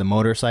could do with a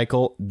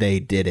motorcycle, they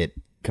did it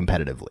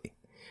competitively.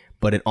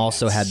 But it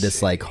also had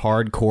this like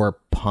hardcore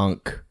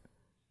punk,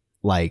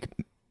 like,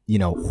 you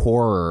know,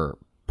 horror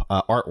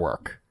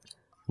artwork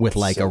with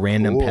like a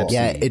random Pepsi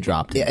Yeah, it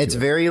dropped Yeah, into it's it.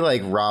 very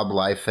like Rob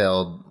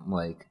Liefeld,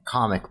 like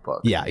comic book.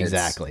 Yeah, It's-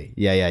 exactly.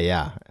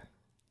 Yeah.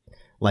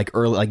 Like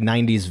early, like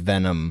 90s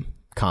Venom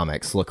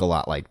comics look a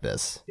lot like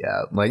this.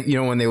 Yeah, like you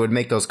know when they would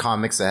make those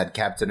comics that had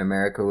Captain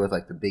America with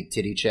like the big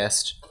titty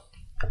chest.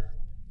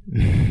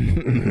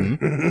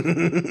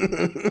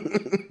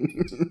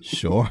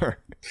 Sure.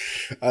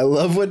 I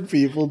love when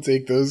people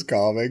take those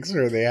comics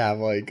where they have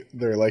like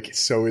they're like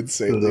so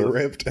insanely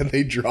ripped and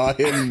they draw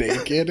him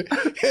naked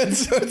and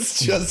so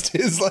it's just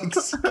his like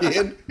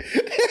skin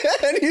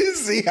and you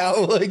see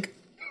how like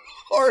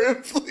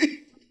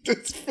horribly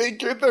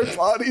disfigured their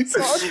bodies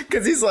are.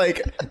 Because he's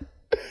like,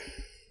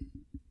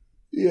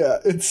 Yeah,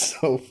 it's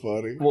so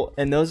funny. Well,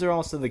 and those are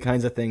also the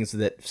kinds of things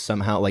that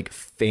somehow like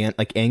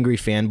angry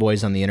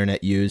fanboys on the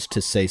internet use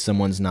to say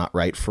someone's not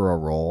right for a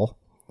role.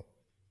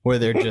 Where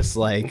they're just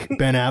like,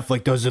 Ben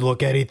Affleck doesn't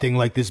look anything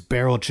like this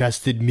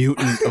barrel-chested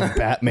mutant of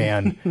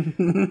Batman.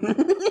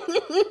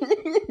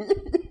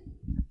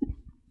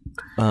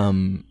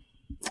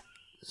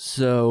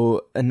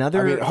 So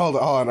another. I mean, hold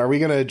on. Are we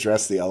going to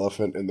address the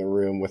elephant in the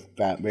room with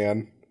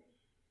Batman?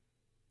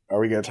 Are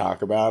we going to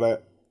talk about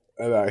it?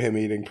 About him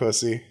eating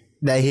pussy?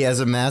 that he has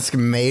a mask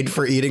made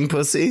for eating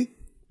pussy.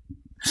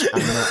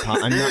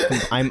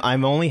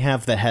 I'm only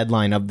have the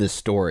headline of this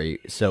story.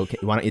 So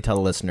why don't you tell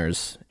the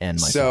listeners and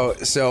myself?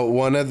 So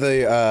one of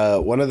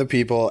the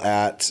people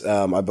at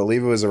I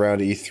believe it was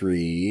around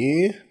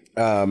E3.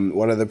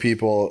 One of the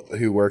people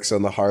who works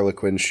on the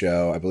Harlequin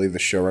show, I believe the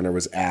showrunner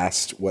was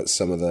asked what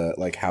some of the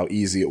like how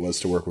easy it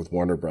was to work with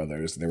Warner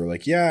Brothers. And they were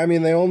like, yeah, I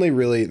mean, they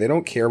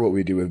don't care what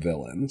we do with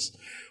villains.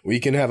 We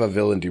can have a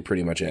villain do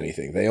pretty much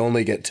anything. They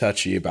only get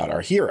touchy about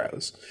our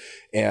heroes.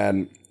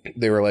 And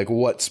they were like,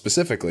 what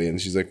specifically?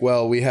 And she's like,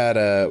 well, we had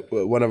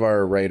one of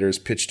our writers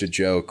pitched a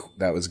joke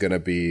that was going to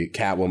be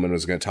Catwoman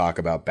was going to talk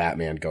about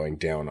Batman going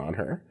down on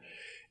her.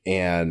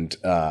 And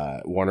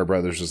Warner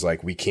Brothers was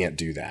like, we can't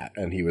do that.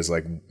 And he was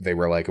like, they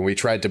were like, and we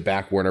tried to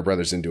back Warner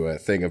Brothers into a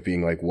thing of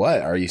being like,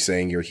 what? Are you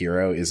saying your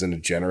hero isn't a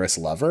generous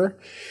lover?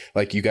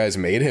 Like, you guys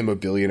made him a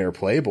billionaire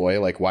playboy.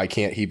 Like, why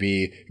can't he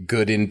be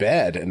good in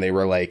bed? And they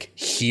were like,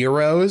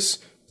 heroes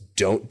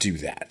don't do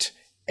that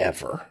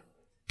ever.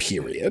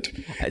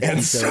 Period.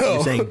 And so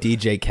you're saying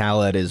DJ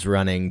Khaled is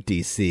running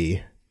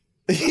DC.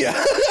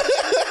 yeah.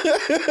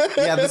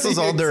 Yeah, this was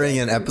all during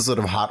an episode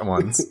of Hot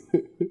Ones.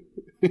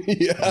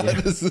 Yeah,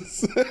 this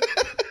is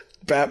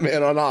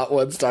Batman on Hot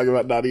Ones talking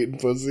about not eating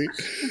pussy.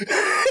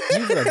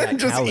 You've read that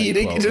just Khaled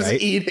eating quote, just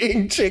right?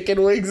 eating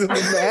chicken wings in the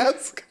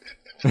mask.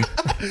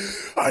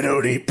 I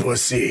don't eat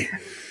pussy.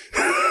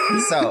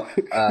 So,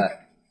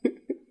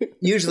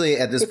 usually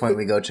at this point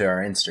we go to our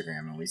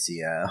Instagram and we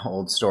see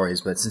old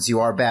stories, but since you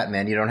are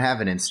Batman, you don't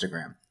have an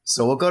Instagram.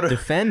 So we'll go to...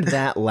 Defend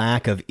that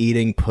lack of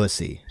eating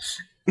pussy.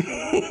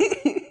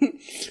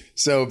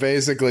 So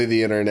basically,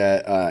 the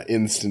internet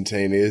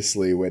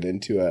instantaneously went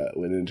into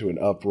an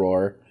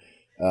uproar,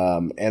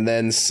 and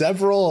then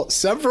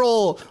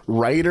several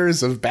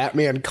writers of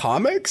Batman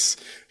comics,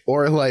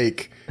 or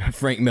like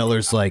Frank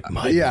Miller's like,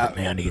 my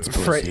Batman eats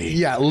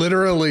pussy.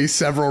 literally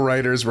several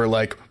writers were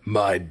like,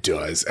 mine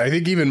does. I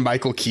think even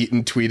Michael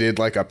Keaton tweeted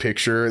like a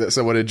picture that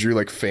someone had drew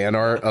like fan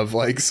art of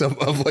like some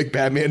of like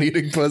Batman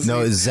eating pussy.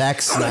 No,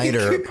 Zack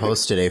Snyder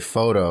posted a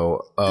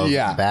photo of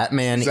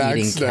Batman Zack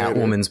eating Snyder.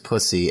 Catwoman's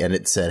pussy, and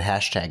it said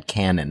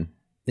 #canon.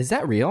 Is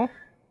that real?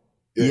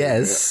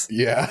 Yes.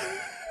 Yeah.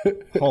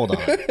 Hold on.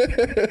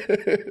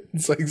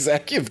 It's like,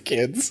 Zach, you have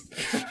kids.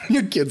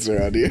 Your kids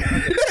are out here.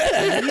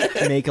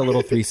 Make a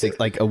little 360,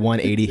 like a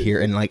 180 here,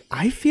 and like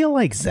I feel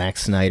like Zack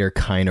Snyder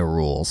kind of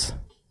rules.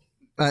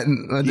 I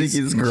think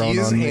he's grown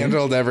He's on me.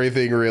 handled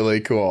everything really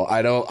cool.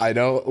 I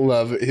don't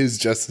love his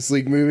Justice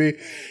League movie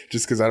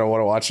just because I don't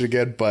want to watch it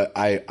again, but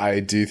I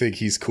do think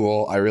he's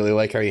cool. I really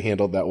like how he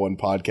handled that one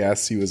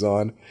podcast he was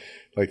on.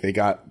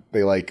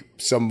 Like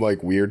some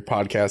like weird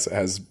podcast that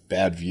has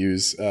bad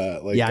views. I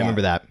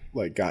remember that.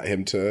 Like got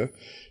him to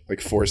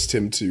forced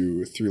him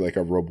to through like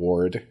a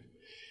reward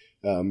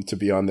to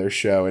be on their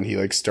show, and he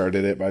like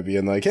started it by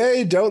being like,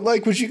 "Hey, don't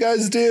like what you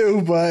guys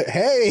do, but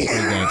hey."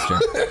 Gangster.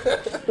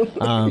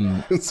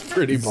 It's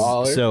pretty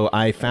baller. So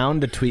I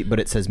found a tweet, but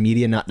it says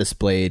 "media not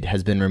displayed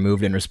has been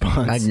removed in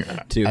response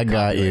to." I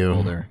got copyright you.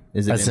 holder.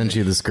 Is it I sent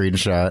you the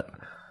screenshot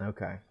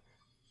Okay.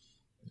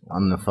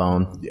 on the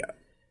phone. Yeah.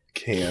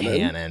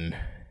 Canon.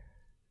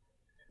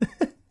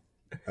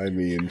 I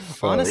mean,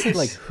 Honestly, folks.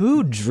 like,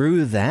 who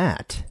drew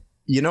that?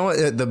 You know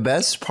what? The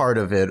best part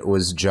of it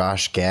was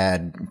Josh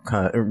Gad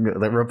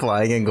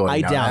replying and going,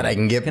 I doubt I it.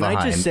 can get Can behind.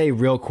 I just say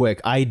real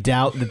quick? I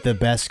doubt that the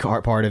best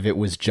part of it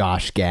was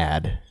Josh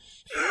Gad.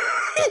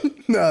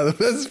 No, the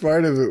best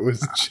part of it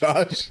was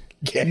Josh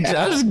Gad.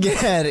 Josh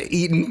Gad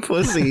eating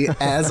pussy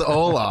as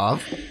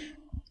Olaf.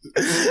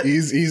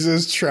 He's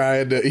just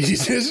trying to. I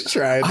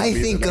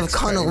be think the of next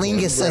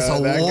cunnilingus Penguin, as bro.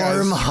 a That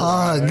warm guy's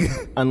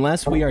hug.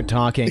 Unless we are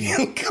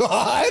talking,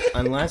 God.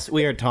 unless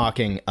we are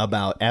talking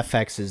about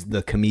FX's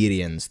The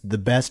Comedians, the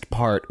best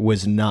part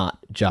was not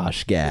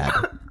Josh Gad.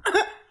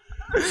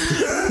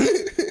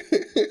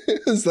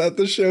 Is that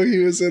the show he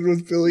was in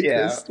with Billy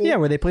Crystal? Yeah,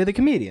 where they play the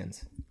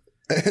comedians.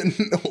 And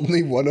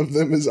only one of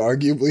them is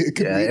arguably a Yeah,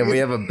 comedian. and we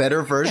have a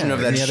better version of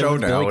that And the other show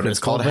one's now, Billy and it's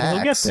Crystal, called but he'll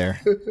get Hacks.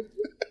 there.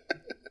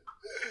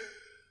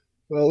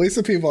 Well, at least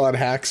the people on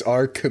Hacks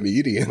are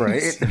comedians.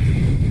 Right?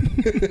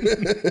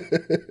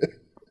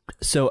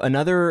 So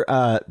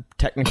another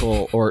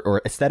technical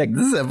or aesthetic.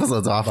 This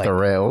episode's off the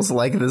rails,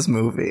 like this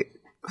movie.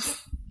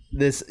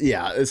 This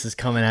is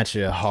coming at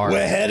you hard.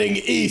 We're heading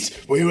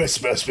east. We were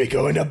supposed to be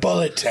going to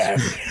Bullet Town.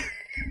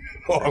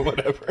 Or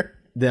whatever.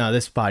 No,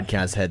 this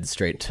podcast heads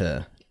straight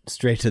to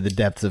the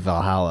depths of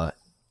Valhalla.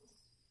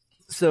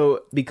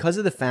 So, because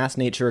of the fast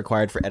nature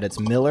required for edits,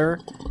 Miller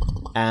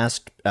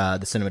asked the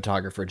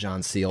cinematographer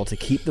John Seal to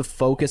keep the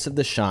focus of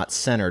the shot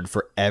centered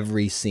for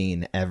every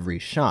scene, every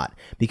shot,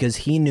 because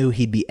he knew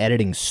he'd be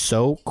editing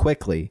so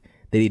quickly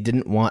that he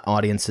didn't want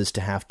audiences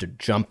to have to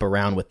jump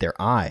around with their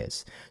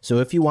eyes. So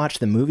if you watch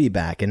the movie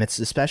back, and it's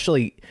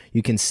especially,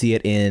 you can see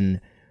it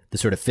in the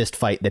sort of fist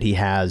fight that he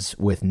has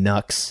with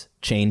Nux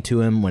chained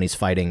to him when he's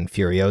fighting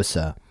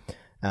Furiosa,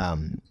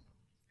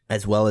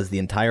 as well as the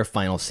entire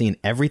final scene,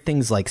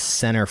 everything's like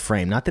center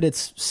frame. Not that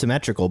it's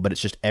symmetrical, but it's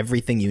just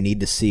everything you need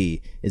to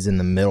see is in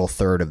the middle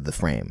third of the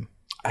frame.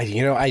 I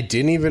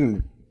didn't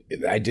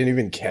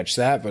even catch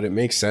that, but it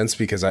makes sense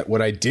because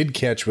what I did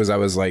catch was I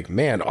was like,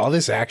 man, all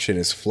this action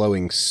is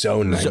flowing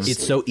so nice. So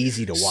it's so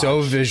easy to watch.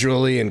 So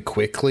visually and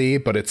quickly,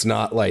 but it's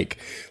not like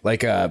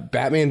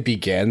Batman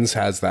Begins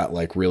has that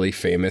like really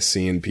famous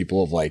scene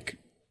people have like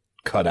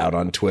cut out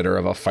on Twitter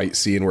of a fight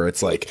scene where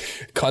it's like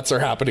cuts are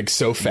happening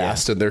so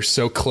fast and they're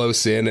so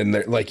close in and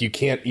they're like you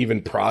can't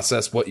even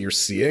process what you're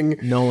seeing.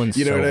 Nolan's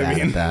you know so what I bad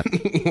mean? at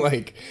that.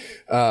 Like,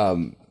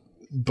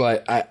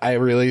 but I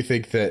really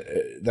think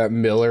that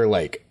Miller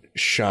like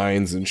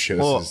shines and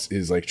shows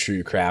his like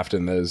true craft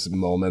in those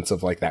moments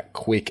of like that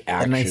quick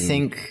action. And I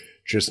think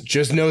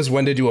just knows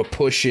when to do a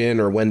push in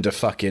or when to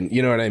fucking,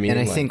 you know what I mean? And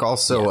I Like, think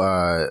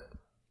also,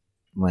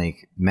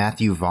 like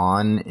Matthew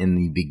Vaughn in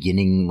the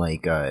beginning,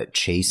 like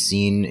chase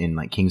scene in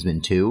like Kingsman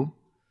 2,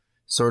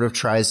 sort of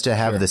tries to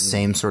have the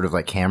same sort of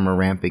like camera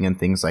ramping and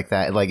things like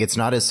that. Like it's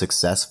not as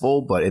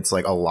successful, but it's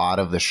like a lot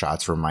of the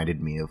shots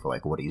reminded me of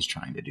like what he's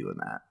trying to do in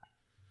that.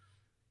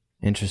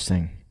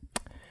 Interesting.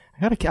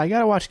 I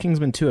gotta watch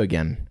Kingsman 2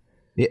 again.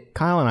 Yeah.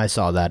 Kyle and I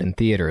saw that in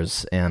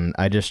theaters, and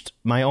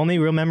my only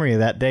real memory of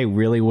that day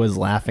really was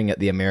laughing at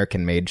the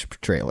American Made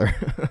trailer.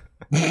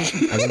 I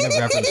think I've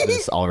referenced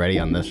this already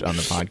on the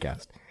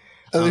podcast.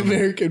 the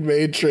American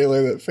Made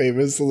trailer that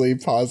famously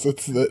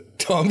posits that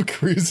Tom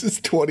Cruise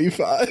is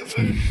 25.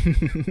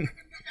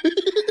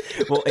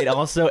 Well, it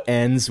also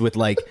ends with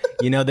like,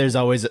 there's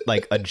always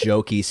like a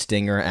jokey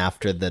stinger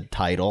after the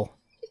title.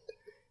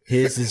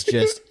 His is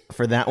just,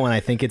 for that one, I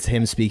think it's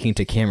him speaking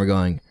to camera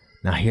going,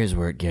 now here's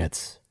where it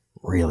gets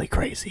really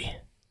crazy.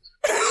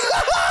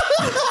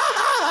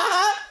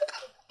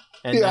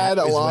 And Yeah, that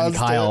I is when lost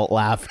Kyle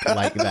laughed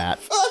like that.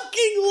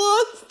 Fucking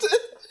lost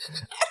it.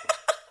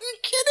 Are you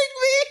kidding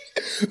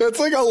me? That's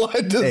like a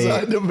line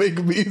designed to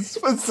make me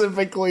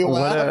specifically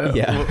laugh.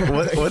 Yeah.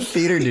 What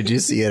theater did you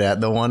see it at?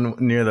 The one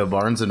near the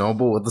Barnes and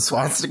Noble with the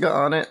swastika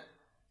on it?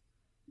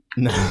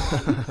 No.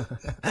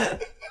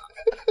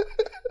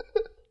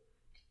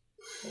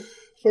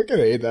 Fucking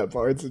hate that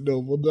Barnes and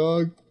Noble,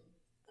 dog.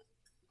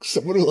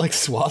 Someone who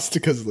likes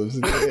swastikas lives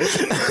in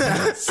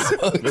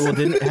it. Well,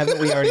 haven't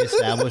we already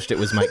established it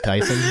was Mike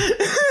Tyson?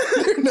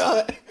 They're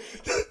not.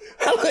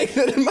 I like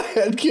that in my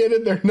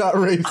headcanon. They're not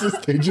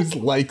racist. They just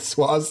like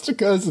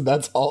swastikas, and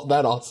that's all.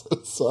 That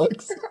also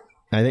sucks.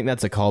 I think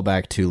that's a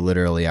callback to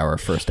literally our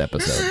first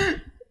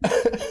episode.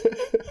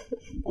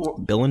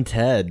 Bill and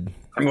Ted.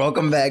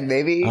 Welcome back,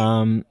 baby.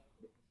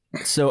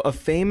 So a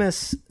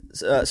famous,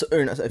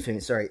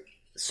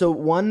 So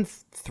one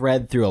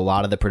thread through a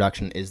lot of the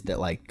production is that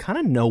like kind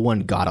of no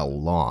one got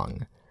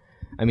along.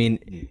 I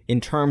mean,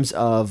 in terms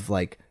of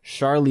like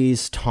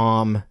Charlize,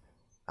 Tom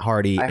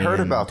Hardy, I heard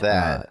about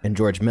that, and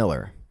George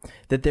Miller,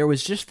 that there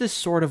was just this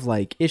sort of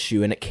like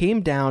issue, and it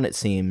came down, it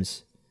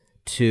seems,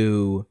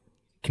 to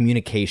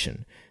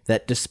communication.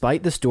 That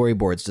despite the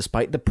storyboards,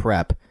 despite the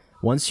prep,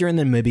 once you're in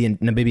the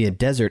Namibia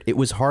desert, it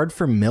was hard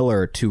for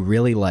Miller to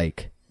really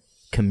like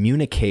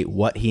communicate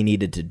what he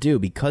needed to do,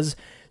 because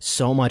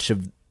so much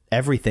of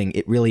everything,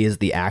 it really is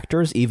the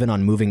actors. Even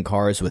on Moving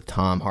Cars with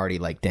Tom Hardy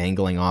like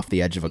dangling off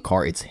the edge of a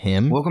car, it's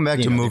him. Welcome back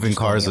to Moving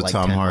Cars with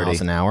Tom Hardy.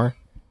 Miles an hour.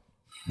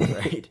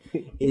 Right.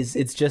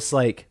 It's just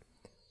like,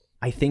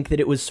 I think that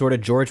it was sort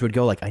of George would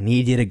go like, I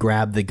need you to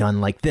grab the gun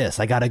like this.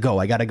 I gotta go.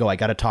 I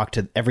gotta talk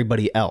to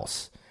everybody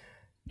else.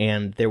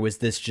 And there was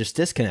this just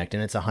disconnect,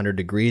 and it's 100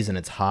 degrees and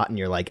it's hot, and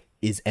you're like,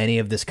 is any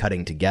of this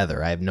cutting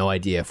together? I have no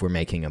idea if we're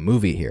making a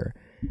movie here.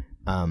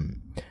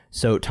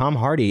 So Tom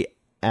Hardy,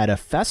 at a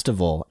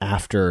festival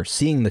after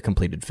seeing the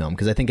completed film,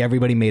 because I think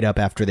everybody made up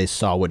after they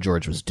saw what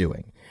George was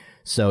doing.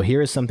 So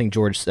here is something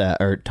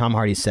Tom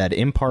Hardy said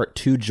in part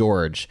to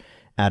George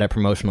at a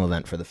promotional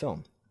event for the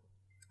film.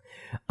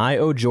 I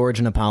owe George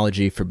an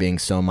apology for being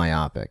so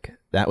myopic.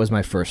 That was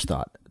my first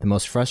thought. The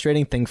most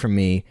frustrating thing for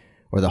me,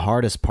 or the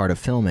hardest part of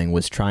filming,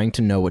 was trying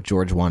to know what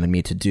George wanted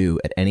me to do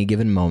at any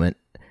given moment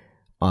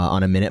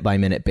on a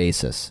minute-by-minute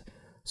basis,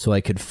 so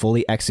I could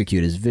fully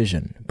execute his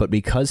vision. But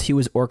because he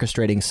was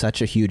orchestrating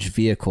such a huge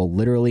vehicle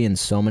literally in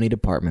so many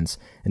departments,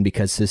 and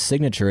because his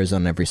signature is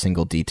on every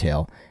single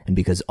detail, and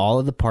because all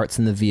of the parts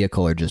in the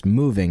vehicle are just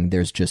moving,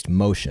 there's just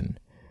motion.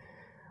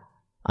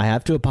 I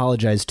have to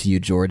apologize to you,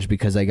 George,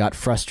 because I got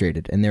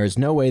frustrated, and there is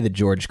no way that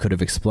George could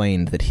have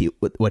explained that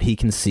what he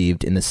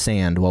conceived in the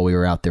sand while we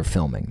were out there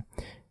filming.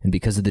 And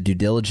because of the due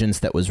diligence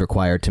that was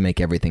required to make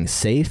everything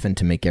safe and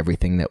to make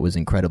everything that was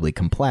incredibly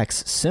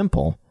complex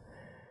simple,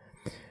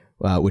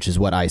 which is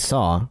what I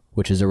saw,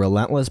 which is a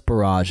relentless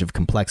barrage of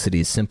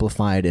complexities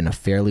simplified in a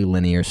fairly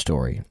linear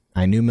story.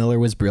 I knew Miller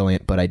was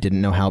brilliant, but I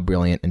didn't know how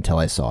brilliant until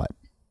I saw it.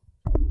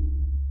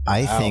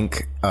 I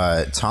think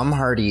Tom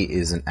Hardy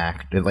is an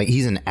actor. Like,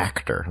 he's an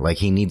actor. Like,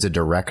 he needs a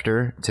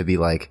director to be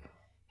like,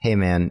 hey,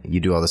 man,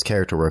 you do all this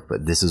character work,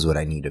 but this is what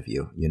I need of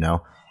you, you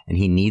know? And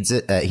he needs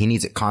it. He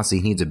needs it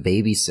constantly. He needs a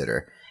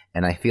babysitter.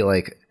 And I feel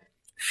like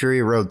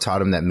Fury Road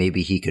taught him that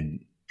maybe he could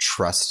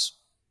trust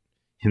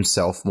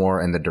himself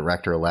more and the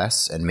director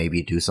less, and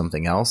maybe do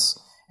something else.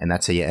 And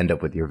that's how you end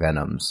up with your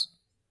Venoms.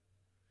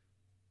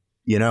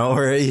 You know,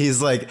 or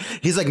he's like,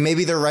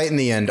 maybe they're right in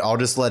the end. I'll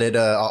just let it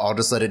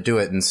do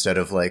it, instead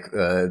of like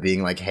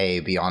being like,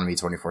 hey, be on me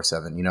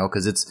 24/7. You know,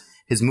 because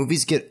his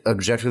movies get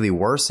objectively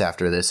worse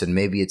after this, and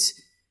maybe it's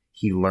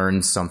he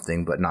learns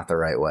something, but not the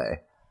right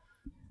way.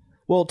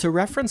 Well, to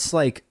reference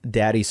like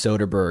Daddy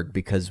Soderbergh,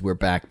 because we're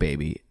back,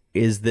 baby,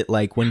 is that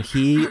like when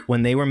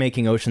they were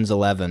making Ocean's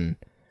 11,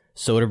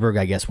 Soderbergh,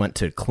 I guess, went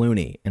to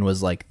Clooney and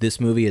was like,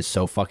 this movie is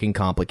so fucking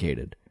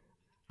complicated.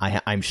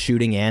 I'm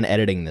shooting and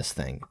editing this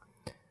thing.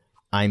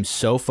 I'm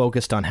so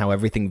focused on how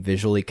everything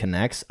visually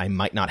connects, I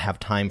might not have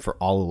time for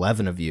all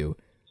 11 of you.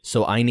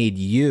 So I need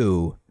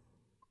you,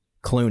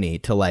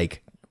 Clooney, to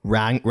like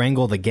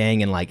wrangle the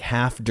gang and like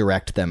half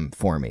direct them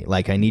for me.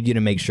 Like, I need you to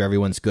make sure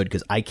everyone's good,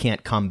 because I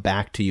can't come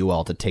back to you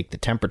all to take the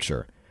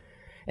temperature.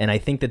 And I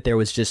think that there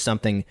was just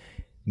something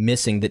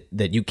missing,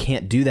 that you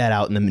can't do that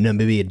out in the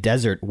Namibia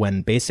desert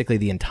when basically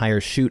the entire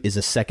shoot is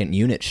a second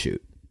unit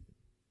shoot.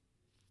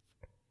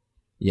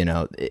 You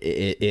know,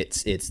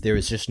 it's there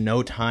was just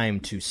no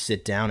time to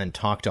sit down and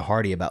talk to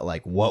Hardy about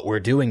like what we're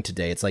doing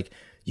today. It's like,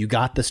 you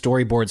got the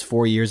storyboards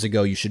 4 years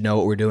ago. You should know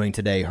what we're doing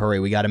today. Hurry,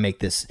 we got to make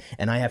this.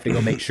 And I have to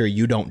go make sure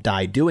you don't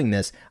die doing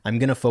this. I'm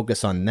going to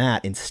focus on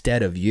that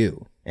instead of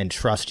you, and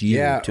trust you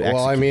to execute.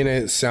 Well, I mean,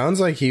 it sounds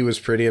like he was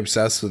pretty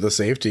obsessed with the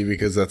safety,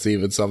 because that's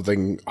even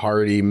something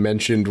Hardy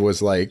mentioned,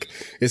 was like,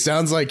 it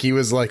sounds like he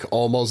was like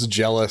almost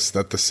jealous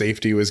that the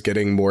safety was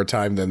getting more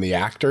time than the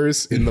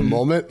actors in the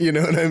moment. You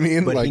know what I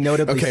mean? But like, he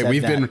notably said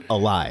we've that been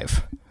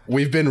alive.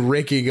 We've been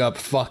raking up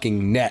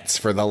fucking nets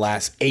for the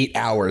last 8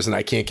 hours, and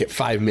I can't get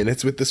 5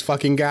 minutes with this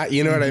fucking guy.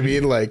 You know what I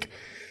mean? Like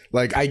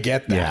I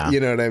get that. Yeah. You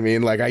know what I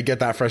mean? Like, I get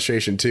that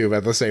frustration too. But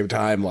at the same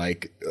time,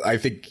 like, I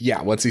think,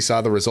 once he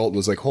saw the result,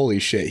 was like, holy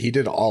shit, he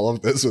did all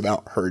of this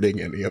without hurting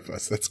any of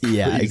us. That's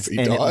crazy,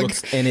 and dog.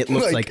 It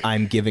looks like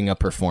I'm giving a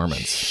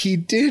performance. He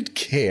did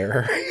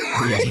care.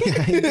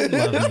 He did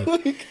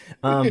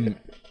love me.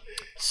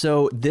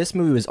 So this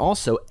movie was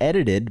also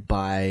edited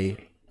by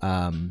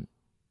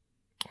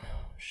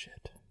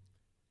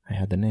I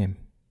had the name.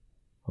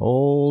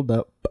 Hold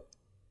up.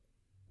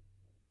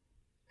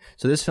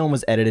 So this film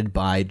was edited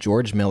by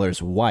George Miller's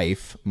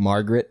wife,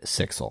 Margaret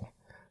Sixel,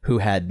 who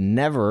had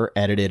never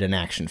edited an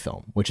action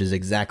film, which is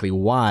exactly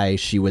why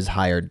she was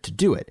hired to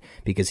do it,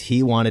 because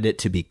he wanted it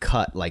to be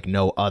cut like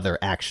no other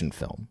action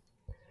film.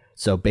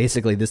 So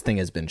basically this thing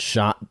has been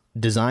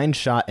designed,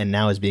 shot, and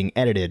now is being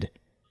edited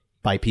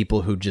by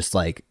people who just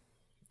like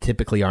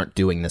typically aren't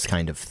doing this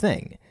kind of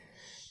thing.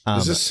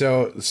 This is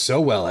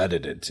so well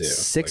edited too.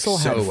 Sixel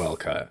so had- well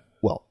cut.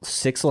 Well,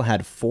 Sixel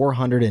had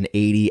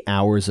 480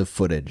 hours of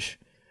footage,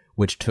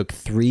 which took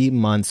 3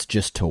 months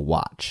just to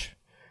watch.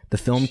 The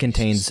film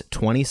contains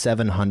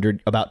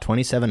about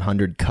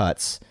 2,700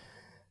 cuts,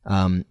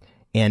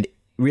 and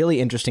really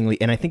interestingly,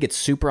 and I think it's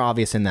super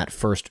obvious in that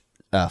first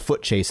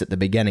foot chase at the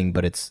beginning,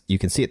 but you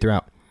can see it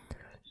throughout,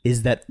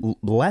 is that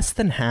less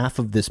than half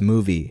of this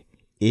movie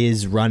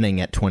is running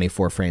at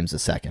 24 frames a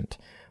second.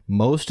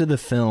 Most of the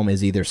film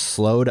is either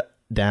slowed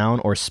down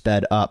or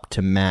sped up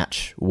to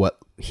match what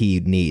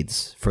he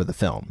needs for the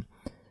film.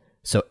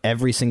 So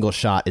every single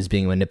shot is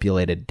being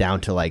manipulated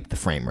down to like the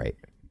frame rate.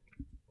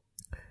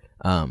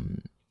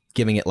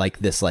 Giving it like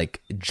this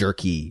like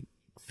jerky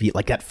feel.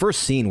 Like that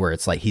first scene where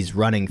it's like he's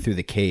running through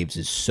the caves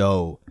is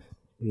so...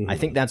 I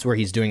think that's where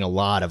he's doing a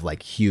lot of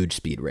like huge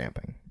speed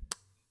ramping.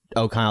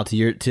 Oh, Kyle,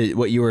 to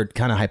what you were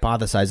kind of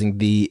hypothesizing,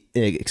 the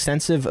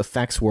extensive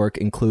effects work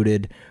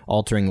included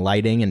altering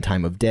lighting and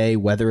time of day,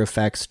 weather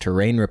effects,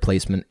 terrain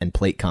replacement, and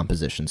plate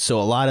composition. So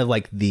a lot of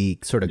like the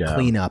sort of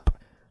cleanup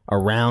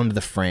around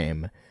the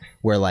frame,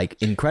 where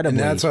like incredibly,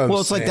 And that's what I'm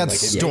Well, it's like saying, that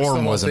it makes the storm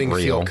whole wasn't thing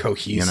feel real.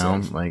 cohesive. You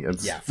know, like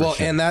it's, Well,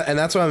 and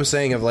that's what I'm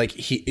saying of like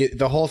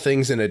the whole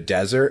thing's in a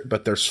desert,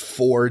 but there's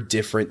 4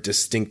 different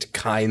distinct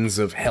kinds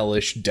of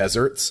hellish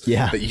deserts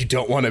that you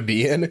don't want to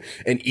be in,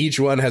 and each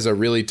one has a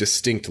really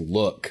distinct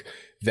look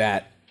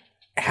that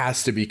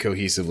has to be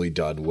cohesively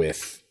done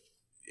with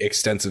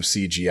extensive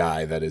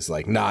CGI that is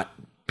like not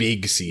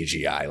big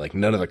CGI, like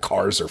none of the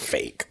cars are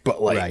fake,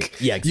 but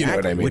like yeah, exactly. You know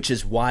what I mean? Which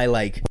is why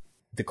like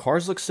the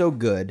cars look so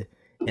good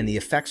and the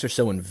effects are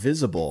so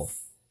invisible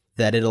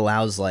that it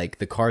allows like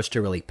the cars to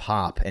really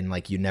pop, and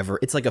like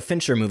it's like a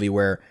Fincher movie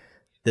where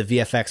the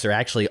VFX are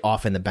actually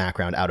off in the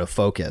background, out of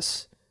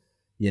focus,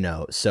 you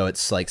know. So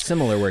it's like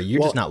similar where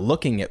you're just not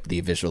looking at the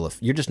visual,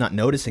 you're just not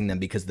noticing them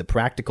because the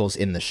practicals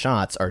in the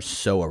shots are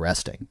so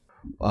arresting.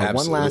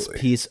 One last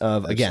piece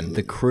of, again,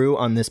 the crew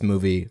on this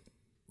movie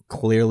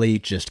clearly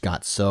just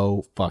got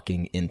so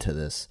fucking into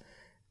this.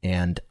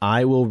 And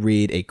I will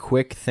read a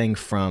quick thing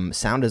from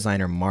sound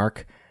designer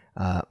Mark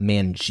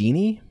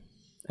Mangini,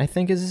 I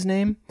think is his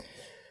name.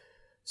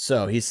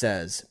 So he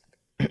says,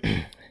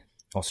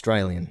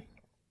 Australian.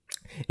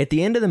 At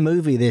the end of the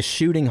movie, they're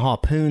shooting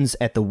harpoons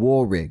at the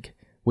war rig.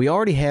 We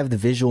already have the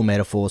visual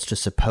metaphors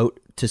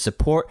to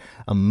support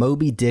a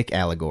Moby Dick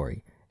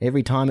allegory.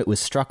 Every time it was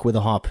struck with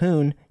a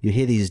harpoon, you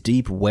hear these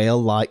deep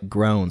whale-like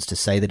groans to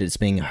say that it's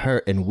being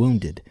hurt and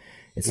wounded.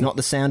 It's not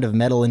the sound of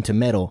metal into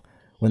metal.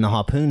 When the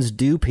harpoons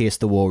do pierce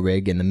the war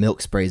rig and the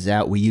milk sprays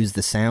out, we use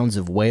the sounds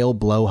of whale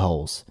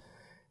blowholes.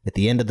 At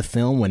the end of the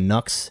film, when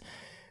Nux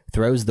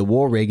throws the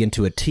war rig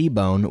into a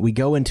T-bone, we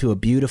go into a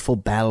beautiful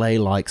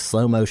ballet-like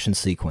slow-motion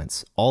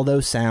sequence. All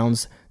those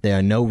sounds, there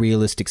are no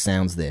realistic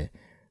sounds there.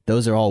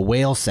 Those are all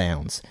whale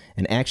sounds,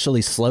 and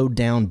actually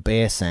slowed-down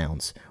bear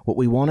sounds. What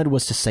we wanted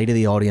was to say to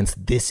the audience,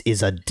 this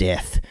is a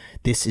death.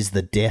 This is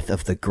the death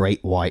of the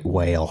great white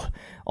whale.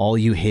 All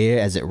you hear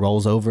as it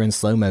rolls over in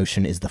slow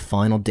motion is the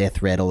final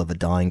death rattle of a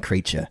dying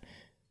creature.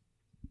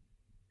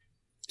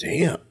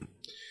 Damn.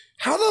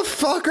 How the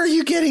fuck are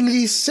you getting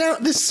this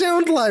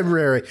sound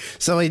library?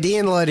 So I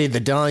downloaded the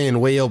dying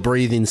whale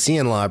breathing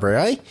sound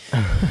library,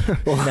 eh?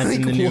 That's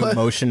in the new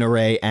Motion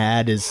Array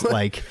ad is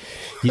like,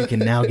 you can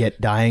now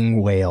get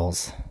dying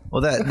whales.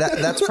 Well,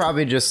 that's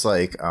probably just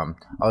like I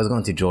was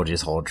going to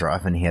George's hard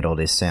drive and he had all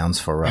these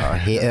sounds for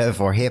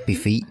Happy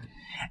Feet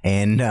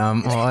and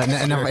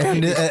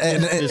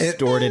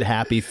distorted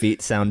Happy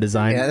Feet sound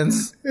design. Yeah,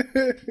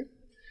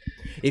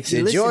 If So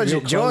you listen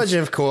real George, close-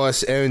 of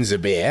course, owns a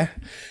bear,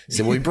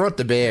 so we brought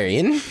the bear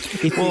in.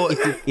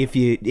 if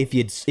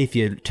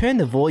you turn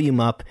the volume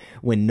up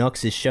when Nux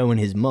is showing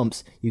his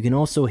mumps, you can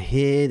also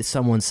hear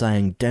someone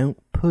saying, "Don't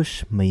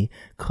push me,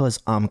 'cause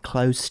I'm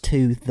close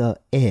to the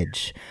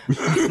edge."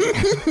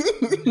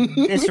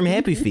 It's from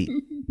Happy Feet.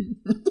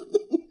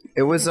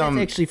 it was It's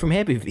actually from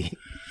Happy Feet.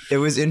 it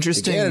was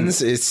interesting. Again,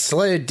 it's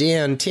slowed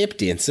down tip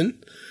dancing.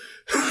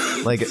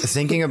 Like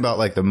thinking about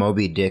like the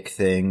Moby Dick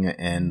thing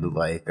and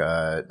like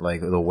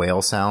the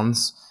whale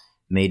sounds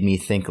made me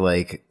think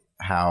like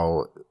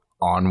how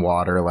on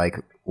water, like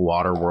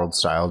Waterworld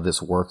style,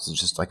 this works. It's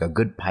just like a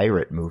good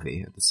pirate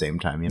movie at the same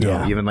time, you know.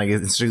 Yeah. Even like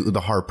it's the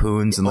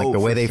harpoons and like the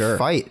way they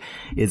fight.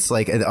 It's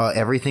like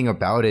everything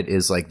about it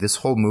is like this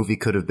whole movie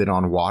could have been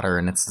on water,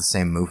 and it's the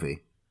same movie.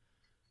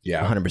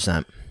 Yeah.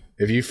 100%.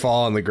 If you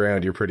fall on the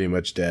ground, you're pretty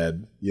much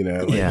dead, you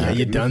know? Like, Yeah,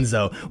 you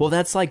donezo. Well,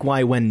 that's like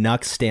why when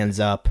Nux stands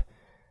up,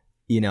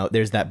 you know,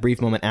 there's that brief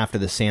moment after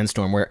the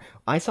sandstorm where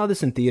I saw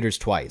this in theaters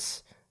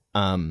twice.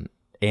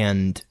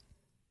 And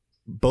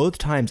both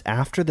times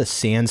after the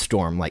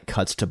sandstorm like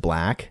cuts to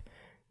black,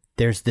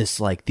 there's this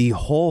like the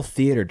whole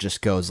theater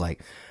just goes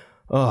like,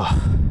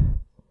 oh,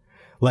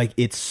 like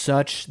it's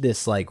such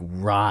this like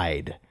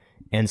ride.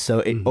 And so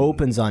it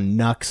opens on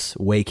Nux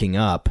waking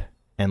up,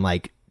 and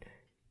like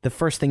the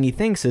first thing he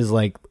thinks is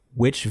like,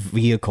 which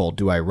vehicle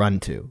do I run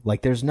to?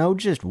 Like there's no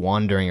just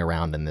wandering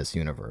around in this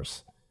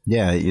universe.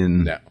 Yeah,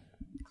 No.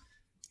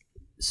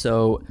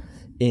 So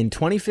in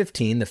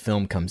 2015, the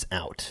film comes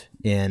out,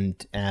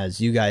 And as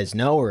you guys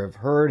know or have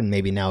heard and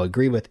maybe now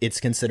agree with,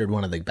 it's considered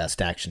one of the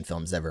best action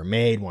films ever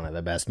made, one of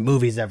the best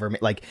movies ever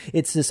made. Like,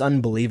 it's this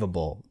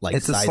unbelievable, like,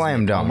 It's a seismic-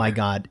 slam dunk. Oh my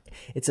God.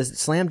 It's a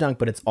slam dunk,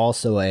 but it's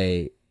also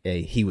a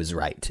he was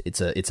right.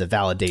 It's a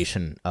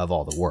validation of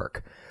all the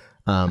work.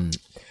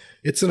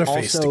 It's an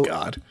face to Also-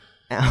 God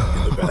in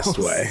the best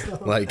way.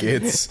 Like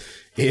it's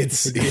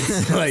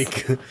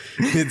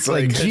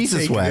like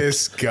Jesus take wept.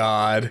 this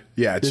God.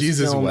 Yeah,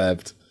 Jesus film-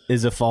 wept.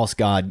 Is a false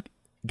god.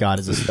 God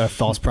is a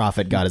false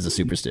prophet. God is a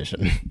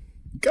superstition.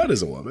 God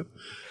is a woman.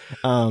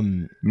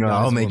 No,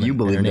 I'll make you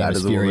believe Her name God is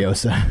is a woman.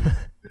 Furiosa.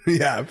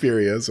 Yeah,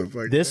 Furiosa.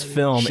 Fuck. This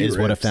film She is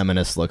what a rips.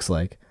 feminist looks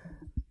like.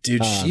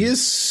 Dude, she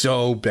is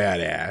so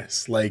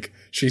badass. Like,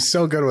 she's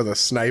so good with a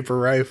sniper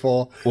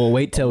rifle. Well,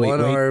 wait till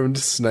One-armed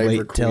sniper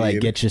wait till I queen.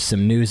 get you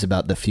some news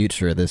about the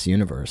future of this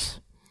universe.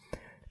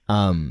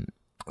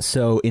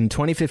 So in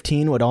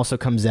 2015, what also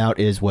comes out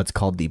is what's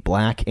called the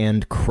Black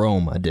and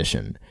Chrome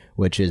edition,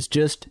 which is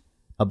just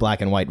a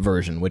black and white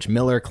version, which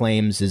Miller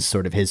claims is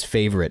sort of his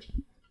favorite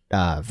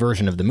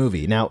version of the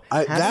movie. Now,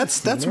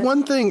 That's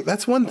one thing.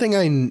 That's one thing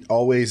I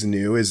always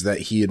knew, is that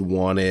he had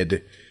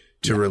wanted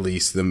to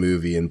release the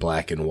movie in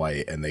black and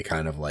white, and they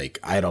kind of like,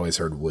 I'd always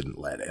heard, wouldn't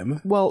let him.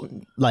 well,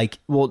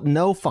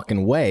 no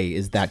fucking way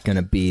is that going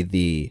to be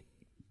the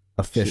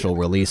official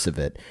release of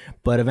it.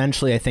 But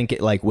eventually, I think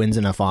it like wins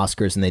enough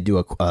Oscars, and they do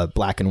a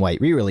black and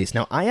white re-release.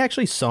 Now, I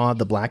actually saw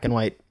the black and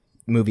white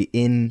movie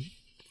in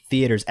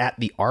theaters at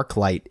the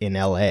ArcLight in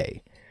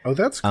L.A. Oh,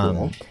 that's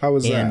cool. How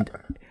was And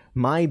that?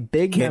 my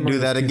big Can't memory do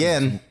that of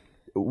again.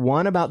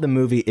 One about the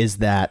movie is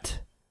that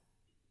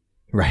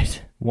the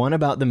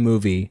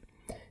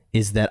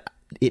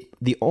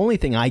only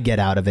thing I get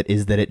out of it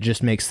is that it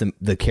just makes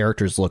the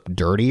characters look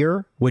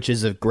dirtier, which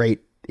is a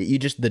great.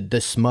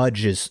 The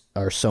smudges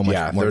are so much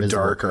Yeah, more they're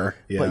visible. darker.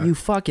 Yeah. But you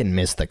fucking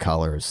miss the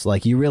colors.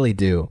 Like, you really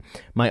do.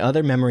 My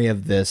other memory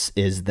of this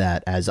is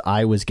that as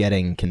I was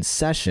getting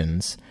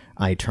concessions,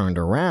 I turned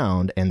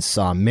around and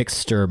saw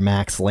Mixter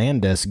Max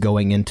Landis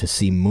going in to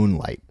see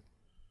Moonlight.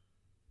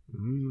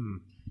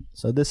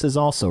 So this is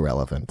also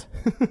relevant.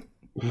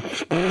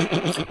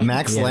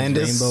 Max Yeah,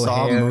 Landis rainbow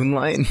saw hair.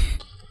 Moonlight.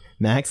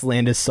 Max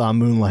Landis saw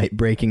Moonlight.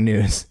 Breaking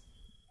news.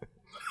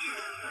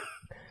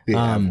 we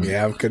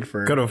have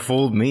confirmed. Could have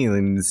fooled me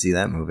to see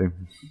that movie.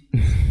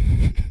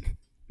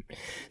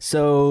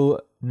 So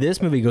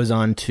this movie goes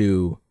on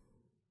to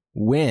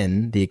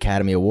win the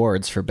Academy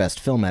Awards for Best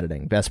Film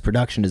Editing, Best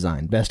Production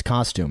Design, Best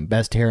Costume,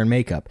 Best Hair and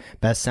Makeup,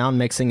 Best Sound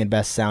Mixing, and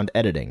Best Sound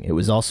Editing. It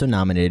was also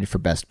nominated for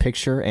Best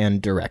Picture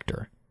and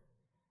Director.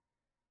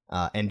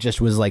 And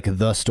just was like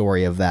the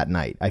story of that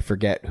night. I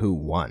forget who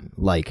won.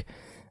 Like,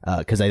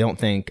 because I don't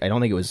think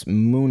it was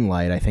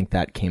Moonlight. I think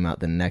that came out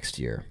the next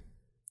year.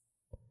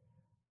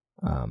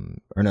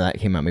 Or no, that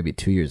came out maybe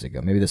 2 years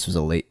ago. Maybe this was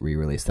a late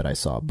re-release that I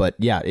saw. But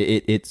yeah,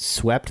 it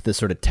swept the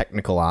sort of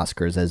technical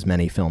Oscars, as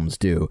many films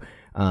do.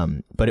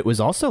 But it was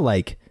also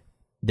like,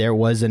 there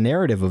was a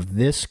narrative of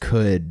this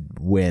could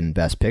win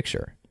Best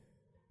Picture.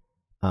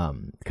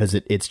 Because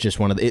it's just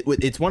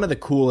it's one of the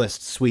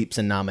coolest sweeps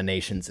and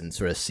nominations and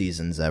sort of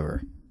seasons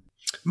ever.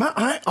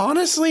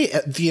 Honestly,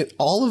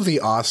 all of the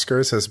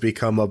Oscars has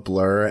become a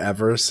blur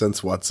ever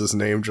since what's his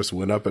name just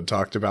went up and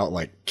talked about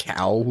like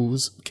cow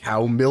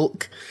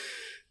milk.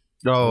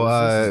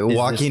 Oh, Is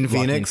Joaquin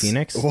this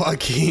Phoenix.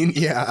 Joaquin,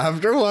 yeah.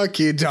 After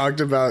Joaquin talked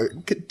about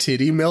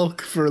titty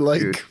milk for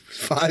like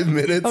 5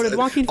 minutes, Oh, did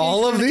Joaquin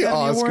all of Phoenix the win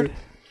an Academy Oscars,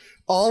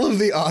 all of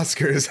the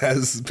Oscars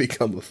has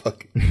become a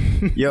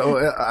fucking.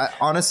 Yo,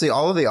 honestly,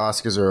 all of the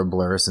Oscars are a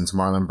blur since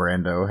Marlon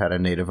Brando had a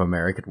Native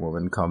American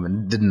woman come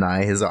and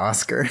deny his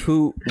Oscar.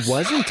 Who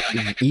wasn't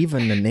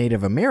even a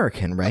Native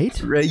American, right?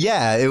 Right,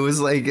 yeah, it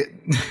was like,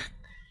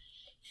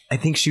 I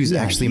think she was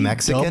actually he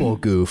Mexican. Double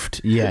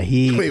goofed. Yeah,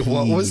 Wait,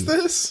 what was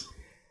this?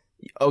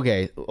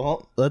 Okay,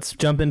 well, let's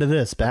jump into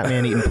this.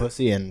 Batman eating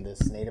pussy and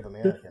this Native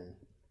American.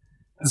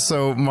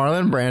 So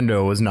Marlon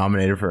Brando was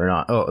nominated for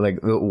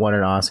won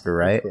an Oscar,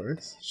 right?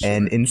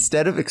 And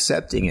instead of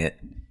accepting it,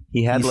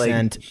 he had He like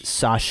sent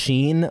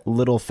Sasheen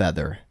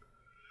Littlefeather,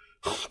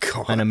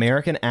 God. an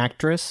American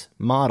actress,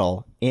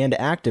 model, and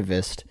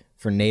activist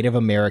for Native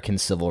American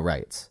civil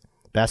rights.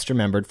 Best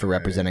remembered for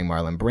representing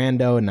Marlon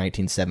Brando in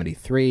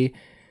 1973.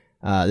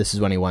 This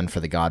is when he won for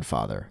The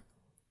Godfather.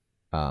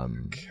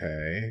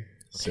 Okay,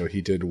 so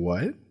he did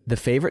what? The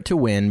favorite to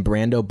win,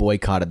 Brando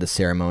boycotted the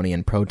ceremony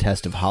in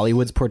protest of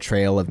Hollywood's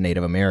portrayal of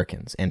Native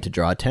Americans and to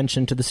draw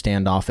attention to the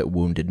standoff at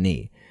Wounded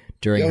Knee.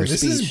 During her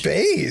This speech, is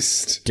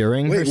based.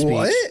 During her Wait, speech,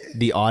 what?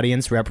 the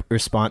audience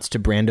response to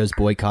Brando's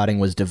boycotting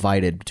was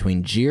divided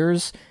between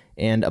jeers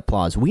and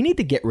applause. We need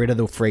to get rid of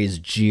the phrase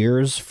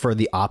jeers for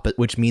the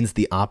which means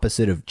the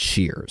opposite of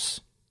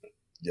cheers.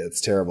 Yeah,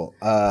 it's terrible.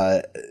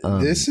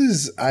 This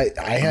is I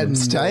had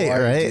it's no tight,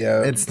 right?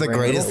 idea. It's the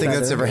greatest thing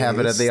that's ever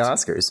happened at the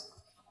Oscars.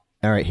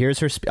 All right, here's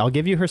her. I'll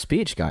give you her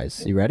speech,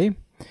 guys. You ready?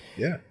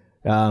 Yeah.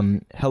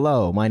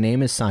 Hello, my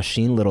name is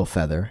Sasheen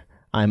Littlefeather.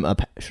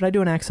 Should I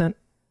do an accent?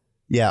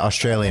 Yeah,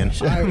 Australian.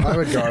 I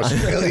would go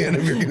Australian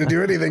if you're going to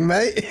do anything,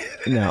 mate.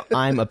 No,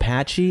 I'm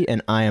Apache,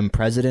 and I am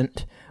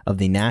president of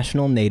the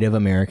National Native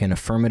American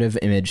Affirmative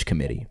Image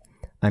Committee.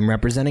 I'm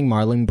representing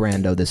Marlon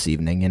Brando this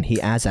evening, and he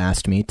has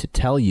asked me to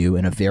tell you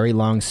in a very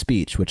long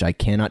speech, which I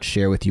cannot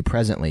share with you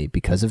presently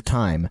because of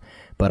time,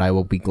 but I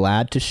will be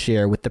glad to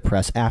share with the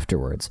press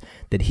afterwards,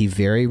 that he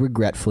very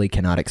regretfully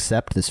cannot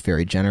accept this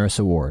very generous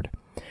award.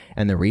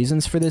 And the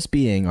reasons for this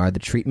being are the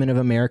treatment of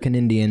American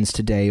Indians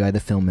today by the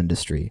film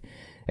industry.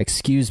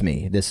 Excuse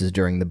me, this is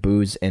during the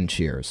boos and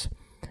cheers.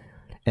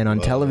 And on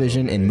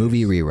television in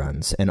movie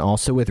reruns, and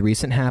also with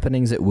recent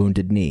happenings at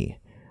Wounded Knee.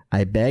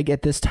 I beg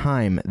at this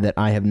time that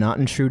I have not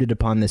intruded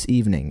upon this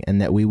evening,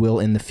 and that we will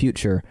in the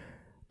future,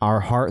 our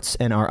hearts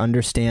and our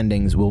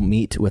understandings will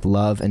meet with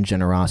love and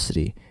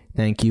generosity.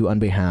 Thank you on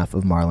behalf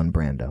of Marlon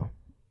Brando.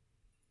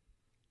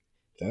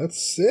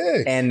 That's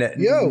sick. And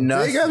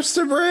big ups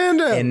to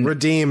Brando. and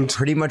Redeemed.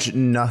 Pretty much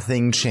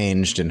nothing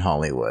changed in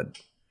Hollywood.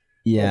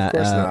 Yeah, Of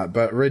course not,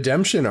 but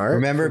redemption art.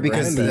 Remember, for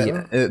because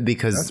Brando.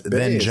 because That's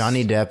then base.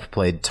 Johnny Depp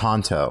played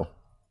Tonto.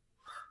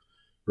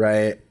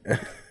 Right.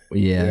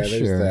 yeah, There's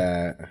sure.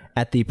 that.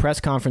 At the press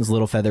conference,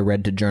 Littlefeather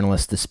read to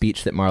journalists the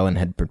speech that Marlon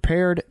had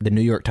prepared. The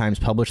New York Times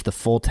published the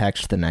full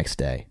text the next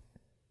day.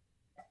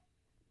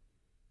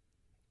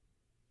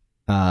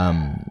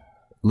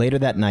 Later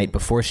that night,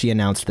 before she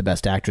announced the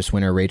Best Actress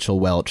winner, Rachel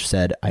Welch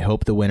said, "I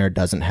hope the winner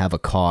doesn't have a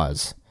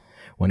cause."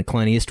 When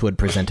Clint Eastwood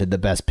presented the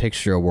Best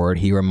Picture award,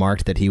 he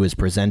remarked that he was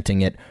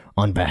presenting it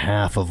on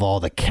behalf of all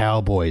the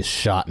cowboys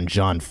shot in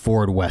John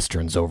Ford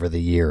westerns over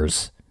the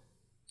years.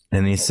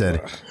 And he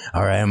said,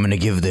 all right, I'm going to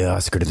give the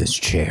Oscar to this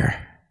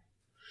chair.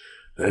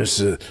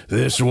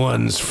 This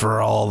one's for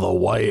all the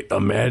white,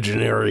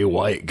 imaginary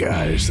white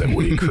guys that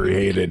we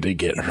created to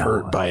get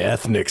hurt by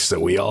ethnics that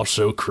we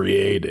also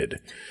created.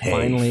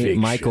 Finally,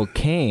 Fiction. Michael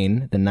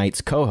Caine, the night's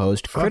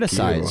co-host,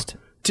 criticized.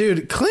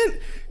 Dude, Clint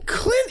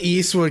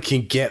Eastwood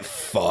can get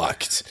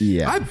fucked.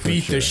 Yeah, I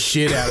beat the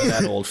shit out of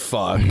that old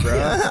fuck,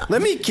 bro.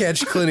 Let me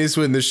catch Clint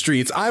Eastwood in the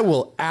streets.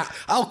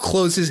 I'll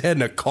close his head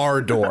in a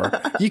car door.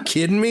 You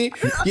kidding me?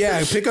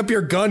 Yeah, pick up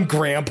your gun,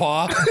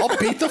 Grandpa. I'll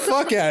beat the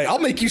fuck out of it. I'll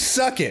make you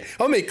suck it.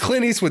 I'll make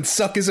Clint Eastwood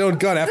suck his own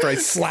gun after I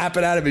slap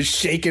it out of his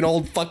shaking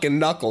old fucking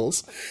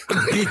knuckles.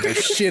 Beat the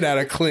shit out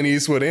of Clint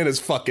Eastwood and his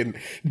fucking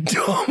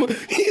dumb.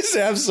 He used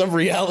to have some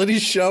reality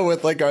show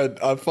with like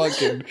a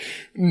fucking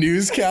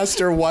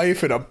newscaster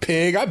wife and a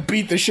pig. I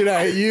beat the shit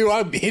out of you.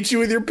 I'll hit you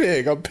with your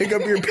pig. I'll pick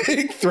up your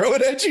pig, throw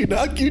it at you,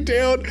 knock you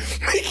down,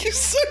 make you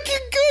suck your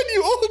gun,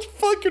 you old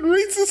fucking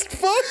racist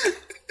fuck.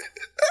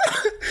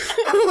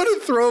 I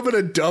want to throw him in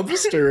a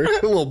dumpster,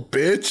 little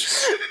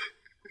bitch.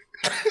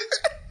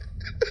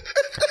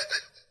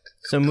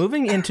 So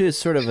moving into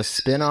sort of a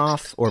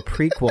spin-off or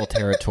prequel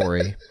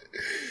territory,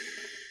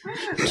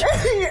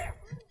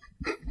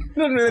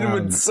 It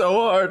went so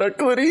hard on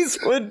Clint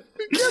Eastwood,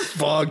 Get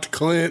fucked,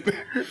 Clint.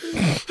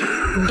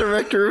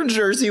 director of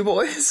Jersey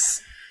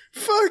Boys.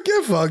 Fuck,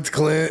 get fucked,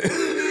 Clint.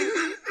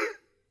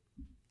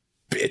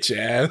 Bitch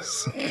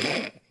ass.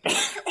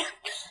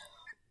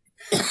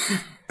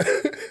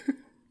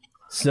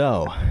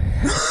 So,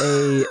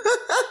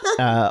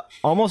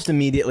 almost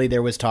immediately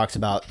there was talks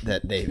about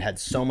that they had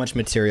so much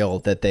material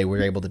that they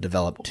were able to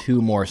develop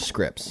two more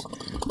scripts.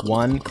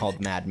 One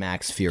called Mad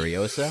Max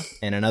Furiosa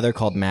and another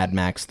called Mad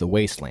Max The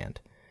Wasteland.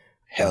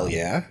 Hell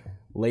yeah.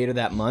 Later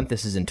that month,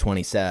 this is in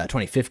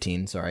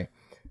 2015,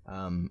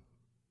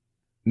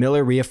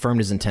 Miller reaffirmed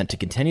his intent to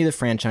continue the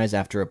franchise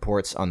after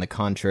reports on the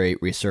contrary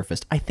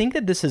resurfaced. I think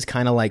that this is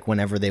kind of like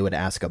whenever they would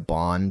ask a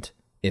Bond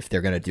if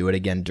they're going to do it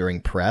again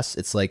during press.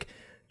 It's like,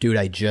 dude,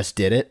 I just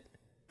did it.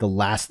 The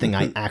last thing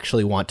I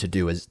actually want to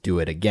do is do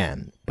it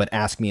again. But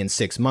ask me in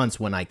 6 months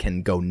when I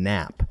can go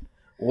nap.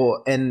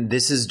 Well, and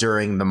this is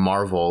during the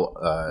Marvel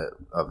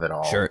of it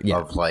all. Sure, yeah.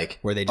 Of like,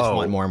 Where they just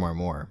want more and more and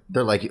more.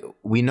 They're like,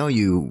 we know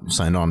you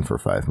signed on for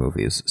 5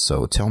 movies,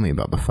 so tell me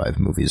about the 5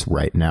 movies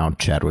right now,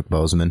 Chadwick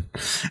Boseman.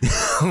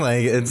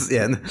 Like, it's,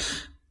 yeah.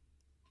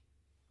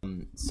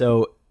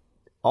 So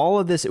all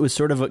of this, it was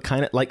sort of a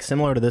kind of like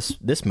similar to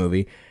this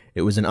movie.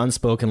 It was an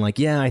unspoken like,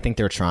 yeah, I think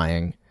they're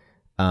trying.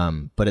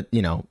 But it,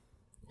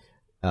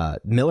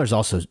 Miller's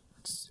also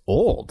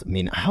old. I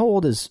mean, how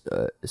old is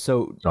Oh,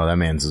 that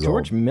man's as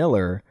George old.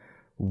 Miller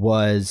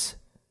was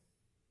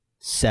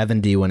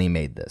 70 when he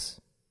made this.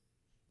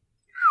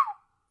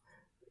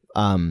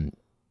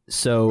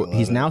 So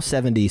he's now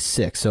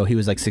 76. So he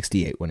was like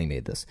 68 when he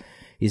made this.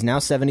 He's now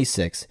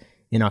 76.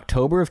 In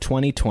October of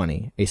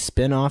 2020, a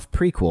spin-off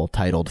prequel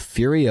titled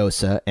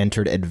Furiosa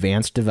entered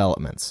advanced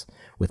developments,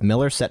 with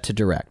Miller set to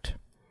direct.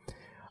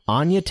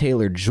 Anya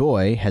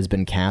Taylor-Joy has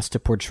been cast to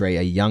portray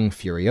a young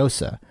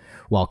Furiosa,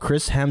 while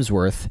Chris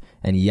Hemsworth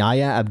and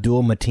Yahya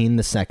Abdul-Mateen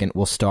II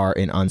will star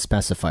in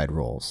unspecified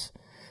roles.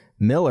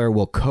 Miller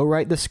will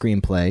co-write the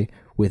screenplay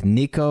with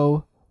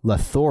Nico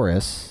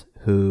Lathoris,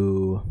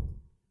 who...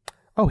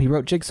 Oh, he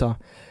wrote Jigsaw.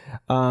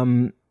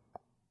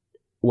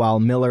 While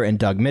Miller and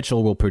Doug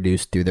Mitchell will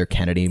produce through their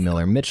Kennedy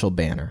Miller Mitchell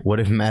banner. What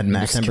if Mad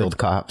Max December- killed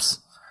cops?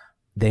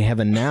 they have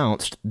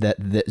announced that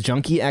the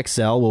Junkie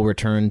XL will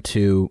return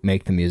to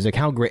make the music.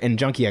 How great! And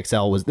Junkie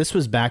XL was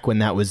back when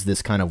that was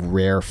this kind of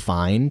rare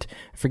find.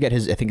 I forget I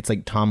think it's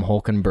like Tom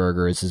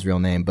Holkenberger is his real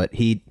name, but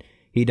he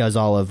does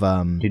all of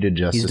He did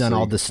Justice he's done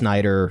all League. the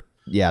Snyder,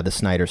 the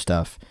Snyder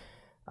stuff.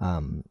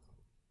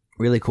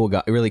 Really cool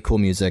guy, really cool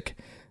music.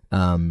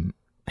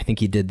 I think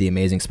he did the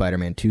Amazing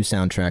Spider-Man 2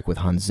 soundtrack with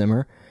Hans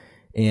Zimmer,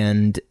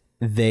 and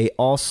they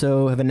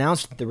also have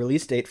announced that the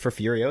release date for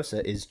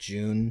Furiosa is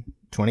June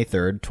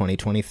 23rd,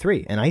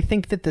 2023. And I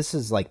think that this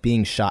is like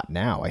being shot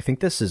now. I think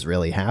this is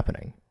really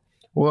happening.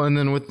 Well, and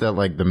then with the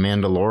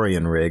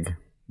Mandalorian rig,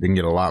 they can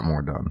get a lot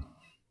more done.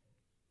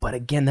 But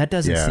again, that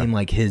doesn't seem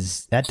like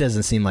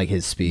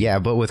his speed. Yeah,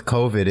 but with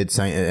COVID, it's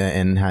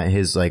and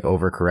his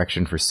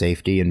overcorrection for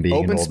safety and being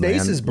Open an old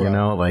spaces, man,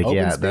 bro. you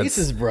know, Open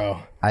spaces,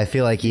 bro. I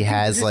feel like he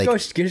has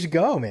just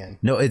go, man.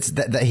 No, it's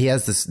that he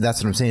has this.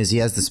 That's what I'm saying is he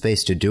has the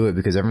space to do it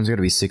because everyone's going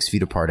to be 6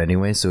 feet apart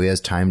anyway, so he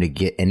has time to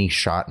get any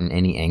shot in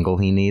any angle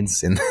he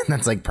needs, and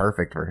that's like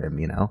perfect for him,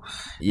 you know.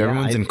 Yeah,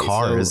 Everyone's in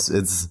cars. so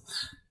It's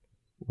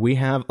we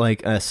have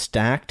like a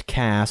stacked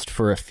cast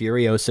for a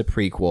Furiosa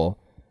prequel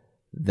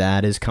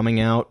that is coming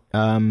out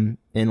in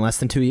less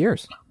than 2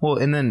 years. well,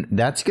 and then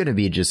that's going to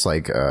be just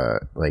like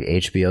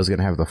HBO's going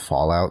to have the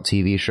Fallout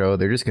TV show.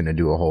 They're just going to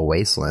do a whole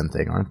Wasteland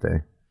thing, aren't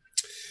they?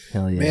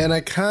 Hell yeah. Man,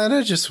 I kind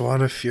of just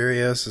want a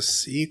Furiosa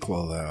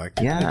sequel, though. I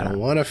kind of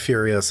want a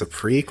Furiosa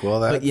prequel.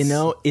 But you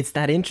know, it's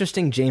that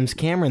interesting James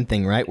Cameron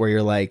thing, right? Where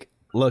you're like,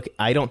 look,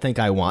 I don't think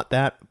I want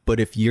that,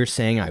 but if you're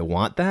saying I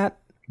want that,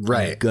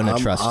 I'm gonna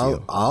trust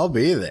you. I'll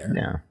be there.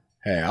 Yeah.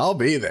 Hey, I'll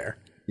be there.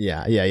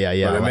 Yeah. But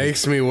it like,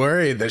 makes me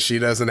worried that she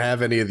doesn't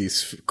have any of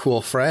these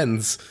cool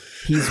friends.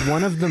 he's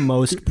one of the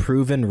most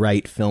proven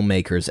right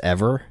filmmakers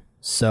ever.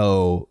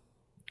 So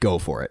go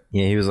for it.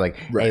 Yeah, he was like,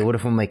 "Hey, what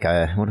if we make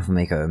a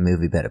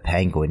movie about a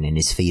penguin and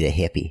his feet are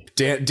hippie?"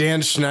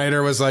 Dan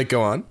Schneider was like,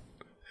 "Go on.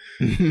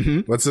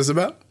 What's this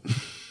about?"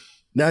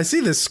 Now I see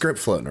this script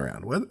floating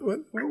around.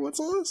 What's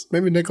all this?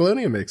 Maybe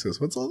Nickelodeon makes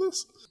this. What's all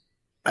this?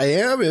 I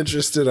am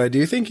interested. I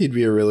do think he'd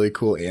be a really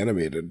cool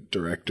animated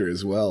director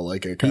as well.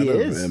 Like I kind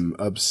of am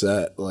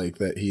upset like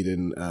that he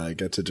didn't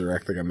get to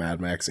direct like a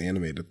Mad Max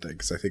animated thing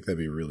because I think that'd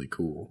be really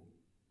cool.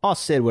 I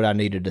said what I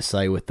needed to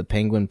say with the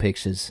penguin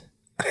pictures.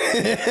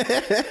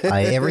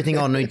 Everything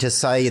I need to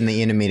say in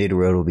the animated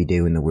world will be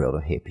doing in the world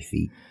of happy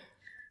feet.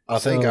 I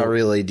think I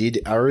really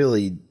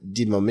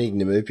did my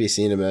magnum opus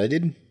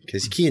animated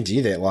because you can't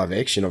do that live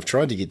action. I've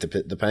tried to get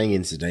the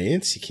penguins to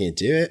dance. You can't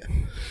do it.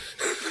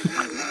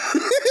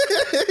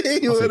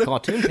 Also,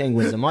 cartoon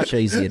penguins are much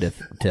easier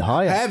to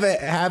hire.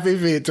 Happy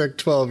Feet took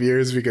 12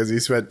 years because he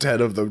spent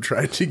 10 of them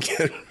trying to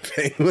get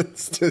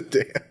penguins to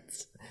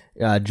dance.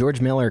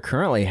 George Miller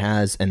currently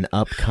has an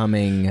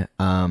upcoming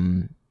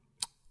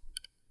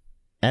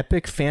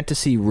epic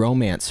fantasy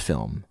romance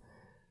film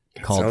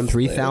called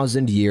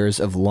 3,000 Years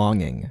of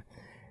Longing.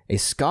 A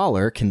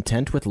scholar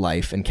content with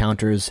life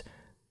encounters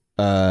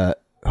I'm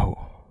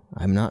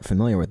not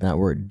familiar with that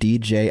word.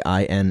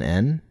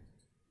 DJINN?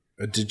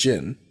 A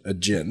djinn. A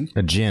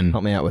djinn.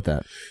 Help me out with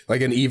that.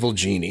 Like an evil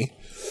genie.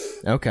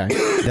 Okay.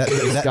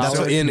 That's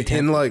So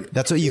what,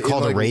 that's what you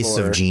call the race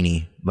of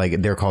genie.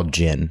 Like they're called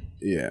jinn.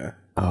 Yeah.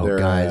 Oh, they're,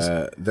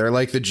 guys. They're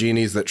like the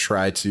genies that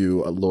try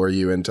to lure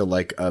you into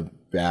like a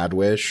bad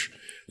wish.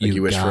 Like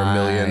you wish for $1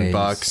 million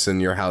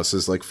and your house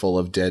is like full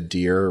of dead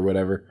deer or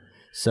whatever.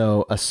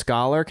 So a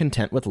scholar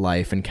content with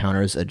life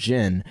encounters a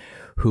jinn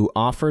who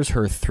offers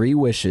her 3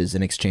 wishes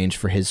in exchange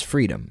for his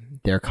freedom.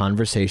 Their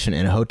conversation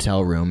in a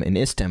hotel room in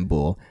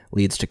Istanbul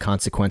leads to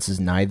consequences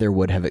neither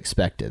would have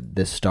expected.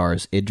 This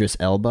stars Idris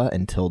Elba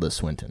and Tilda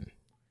Swinton.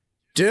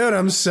 Dude,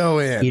 I'm so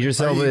in.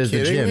 Idris Are Elba you is the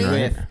kidding jinn,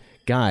 me? right?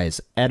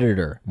 Guys,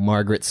 editor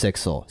Margaret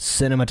Sixel,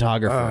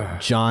 cinematographer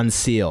John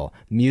Seal,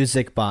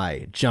 music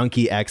by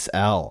Junkie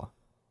XL.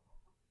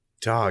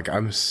 Dog,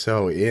 I'm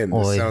so in.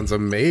 This Oi. sounds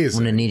I'm amazing.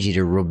 gonna need you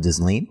to rub this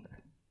lamp.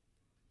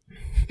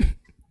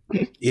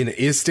 In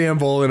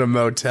Istanbul in a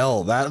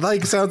motel. That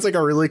like sounds like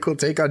a really cool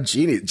take on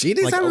genies.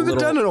 Genies Like a haven't been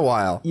little- done in a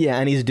while. Yeah,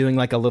 and he's doing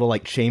like a little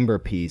like chamber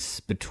piece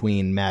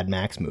between Mad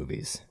Max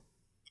movies.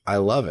 I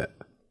love it.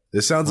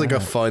 This sounds like a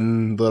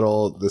fun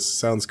little. This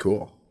sounds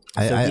cool.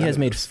 So he has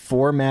made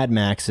 4 Mad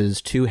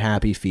Maxes, 2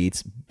 Happy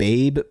Feets,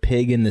 Babe,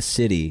 Pig in the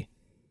City,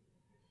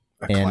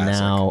 and Classic.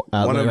 now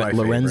One of my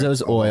Lorenzo's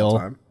favorites of all Oil,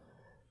 time.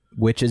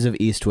 Witches of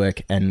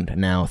Eastwick, and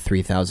now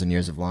 3,000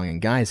 Years of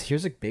Longing. Guys,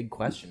 here's a big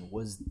question: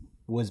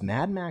 Was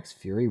Mad Max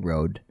Fury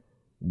Road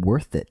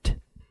worth it?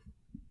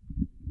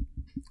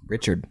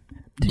 Richard,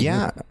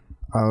 Yeah,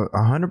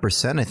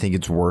 100%. I think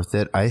it's worth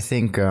it. I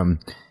think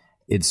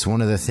it's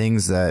one of the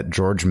things that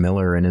George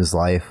Miller in his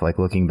life, like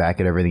looking back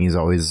at everything he's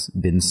always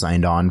been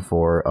signed on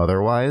for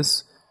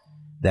otherwise,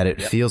 that it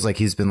feels like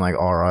he's been like,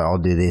 all right, I'll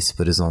do this,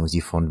 but as long as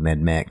you fund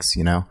Mad Max,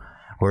 you know?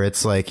 Where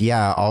it's like,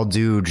 yeah, I'll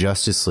do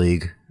Justice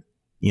League,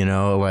 you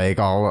know, like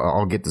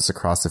I'll get this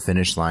across the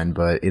finish line,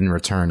 but in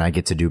return, I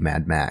get to do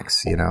Mad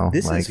Max, you know?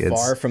 this like, is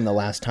far from the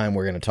last time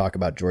we're going to talk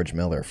about George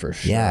Miller for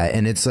sure. Yeah,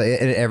 and it's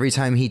like and every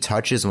time he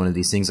touches one of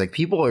these things, like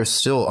people are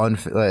still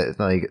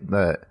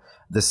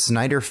the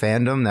Snyder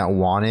fandom that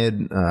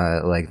wanted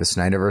like the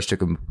Snyderverse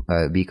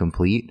to be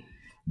complete,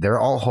 they're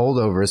all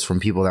holdovers from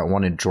people that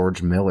wanted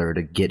George Miller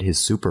to get his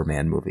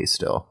Superman movie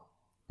still.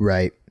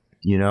 Right.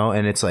 You know,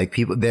 and it's like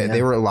people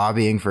they were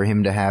lobbying for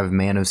him to have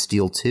Man of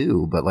Steel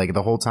 2, but like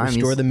the whole time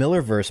Restore the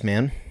Millerverse,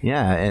 man.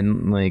 Yeah,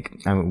 and like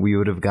we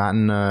would have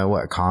gotten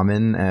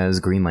Common as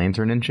Green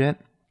Lantern and shit.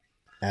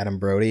 Adam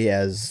Brody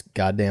as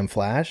goddamn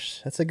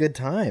Flash. That's a good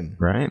time.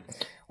 Right.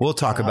 We'll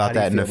talk about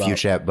that in a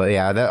future, but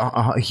yeah,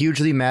 that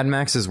hugely Mad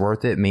Max is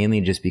worth it,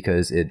 mainly just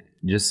because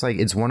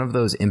it's one of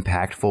those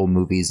impactful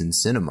movies in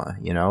cinema,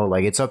 you know?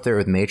 Like it's up there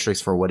with Matrix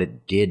for what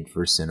it did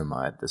for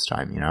cinema at this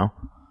time, you know?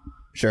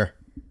 Sure.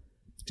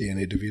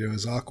 Danny DeVito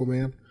as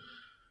Aquaman.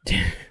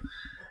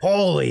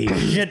 Holy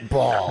shit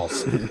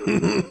balls.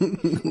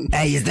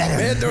 Hey, is that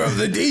Panther of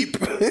the Deep.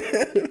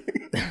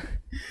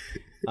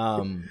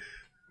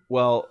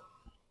 Well,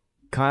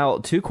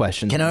 Kyle, 2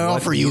 questions. Can I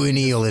offer you an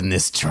eel in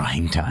this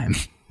trying time?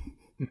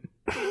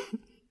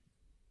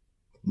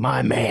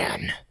 My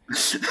man.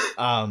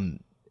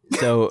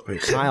 So,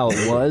 Kyle,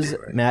 was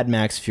Mad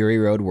Max Fury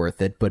Road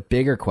worth it? But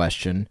bigger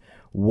question,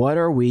 what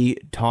are we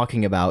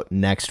talking about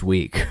next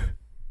week?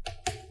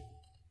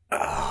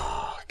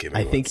 Give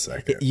me one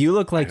second. You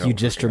look like you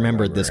just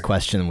remembered this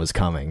question was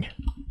coming.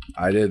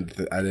 I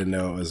didn't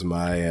know it was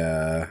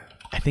my.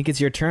 I think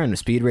it's your turn.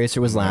 Speed Racer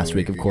was last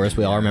week, of course.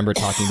 We all remember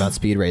talking about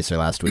Speed Racer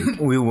last week.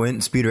 We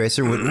went Speed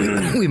Racer.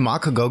 We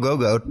mock a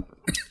go.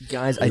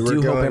 Guys, I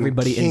do hope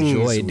everybody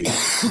enjoyed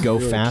Go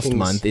Fast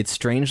Month. It's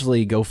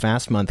strangely Go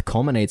Fast Month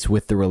culminates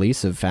with the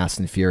release of Fast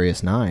and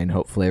Furious 9.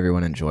 Hopefully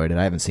everyone enjoyed it.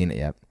 I haven't seen it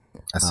yet.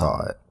 I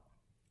saw it.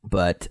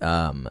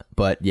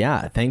 But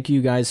yeah, thank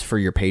you guys for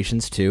your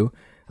patience too.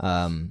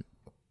 And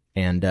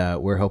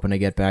we're hoping to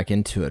get back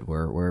into it.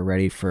 We're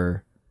ready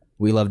for.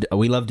 We love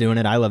doing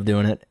it. I love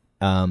doing it.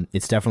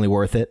 It's definitely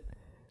worth it.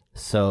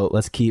 So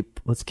let's keep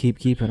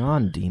keeping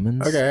on,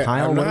 demons. Okay,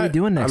 Kyle, what are we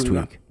doing next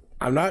week?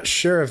 I'm not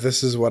sure if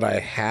this is what I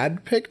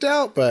had picked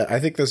out, but I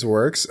think this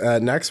works.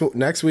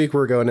 Next week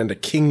we're going into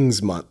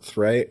King's Month,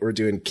 right? We're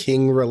doing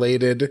King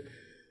related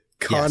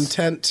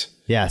content.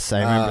 Yes, I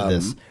remember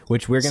this,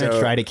 which we're going to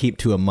try to keep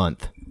to a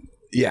month.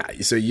 Yeah,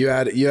 so you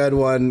had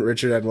one,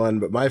 Richard had one,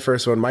 but my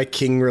first one, my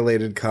King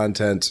related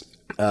content,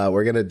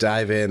 we're going to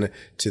dive in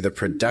to the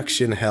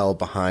production hell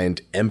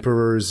behind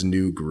Emperor's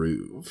New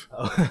Groove.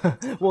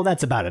 Well,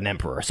 that's about an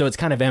emperor. So it's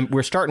kind of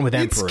we're starting with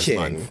Emperor's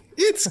Month.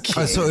 It's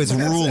King. So it's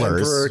That's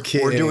rulers. Emperor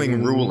King. We're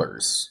doing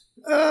rulers.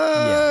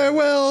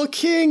 Well,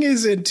 King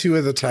is in 2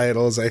 of the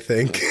titles, I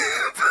think.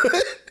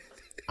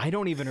 I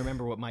don't even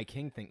remember what my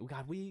King thing.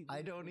 God,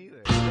 I don't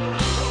either.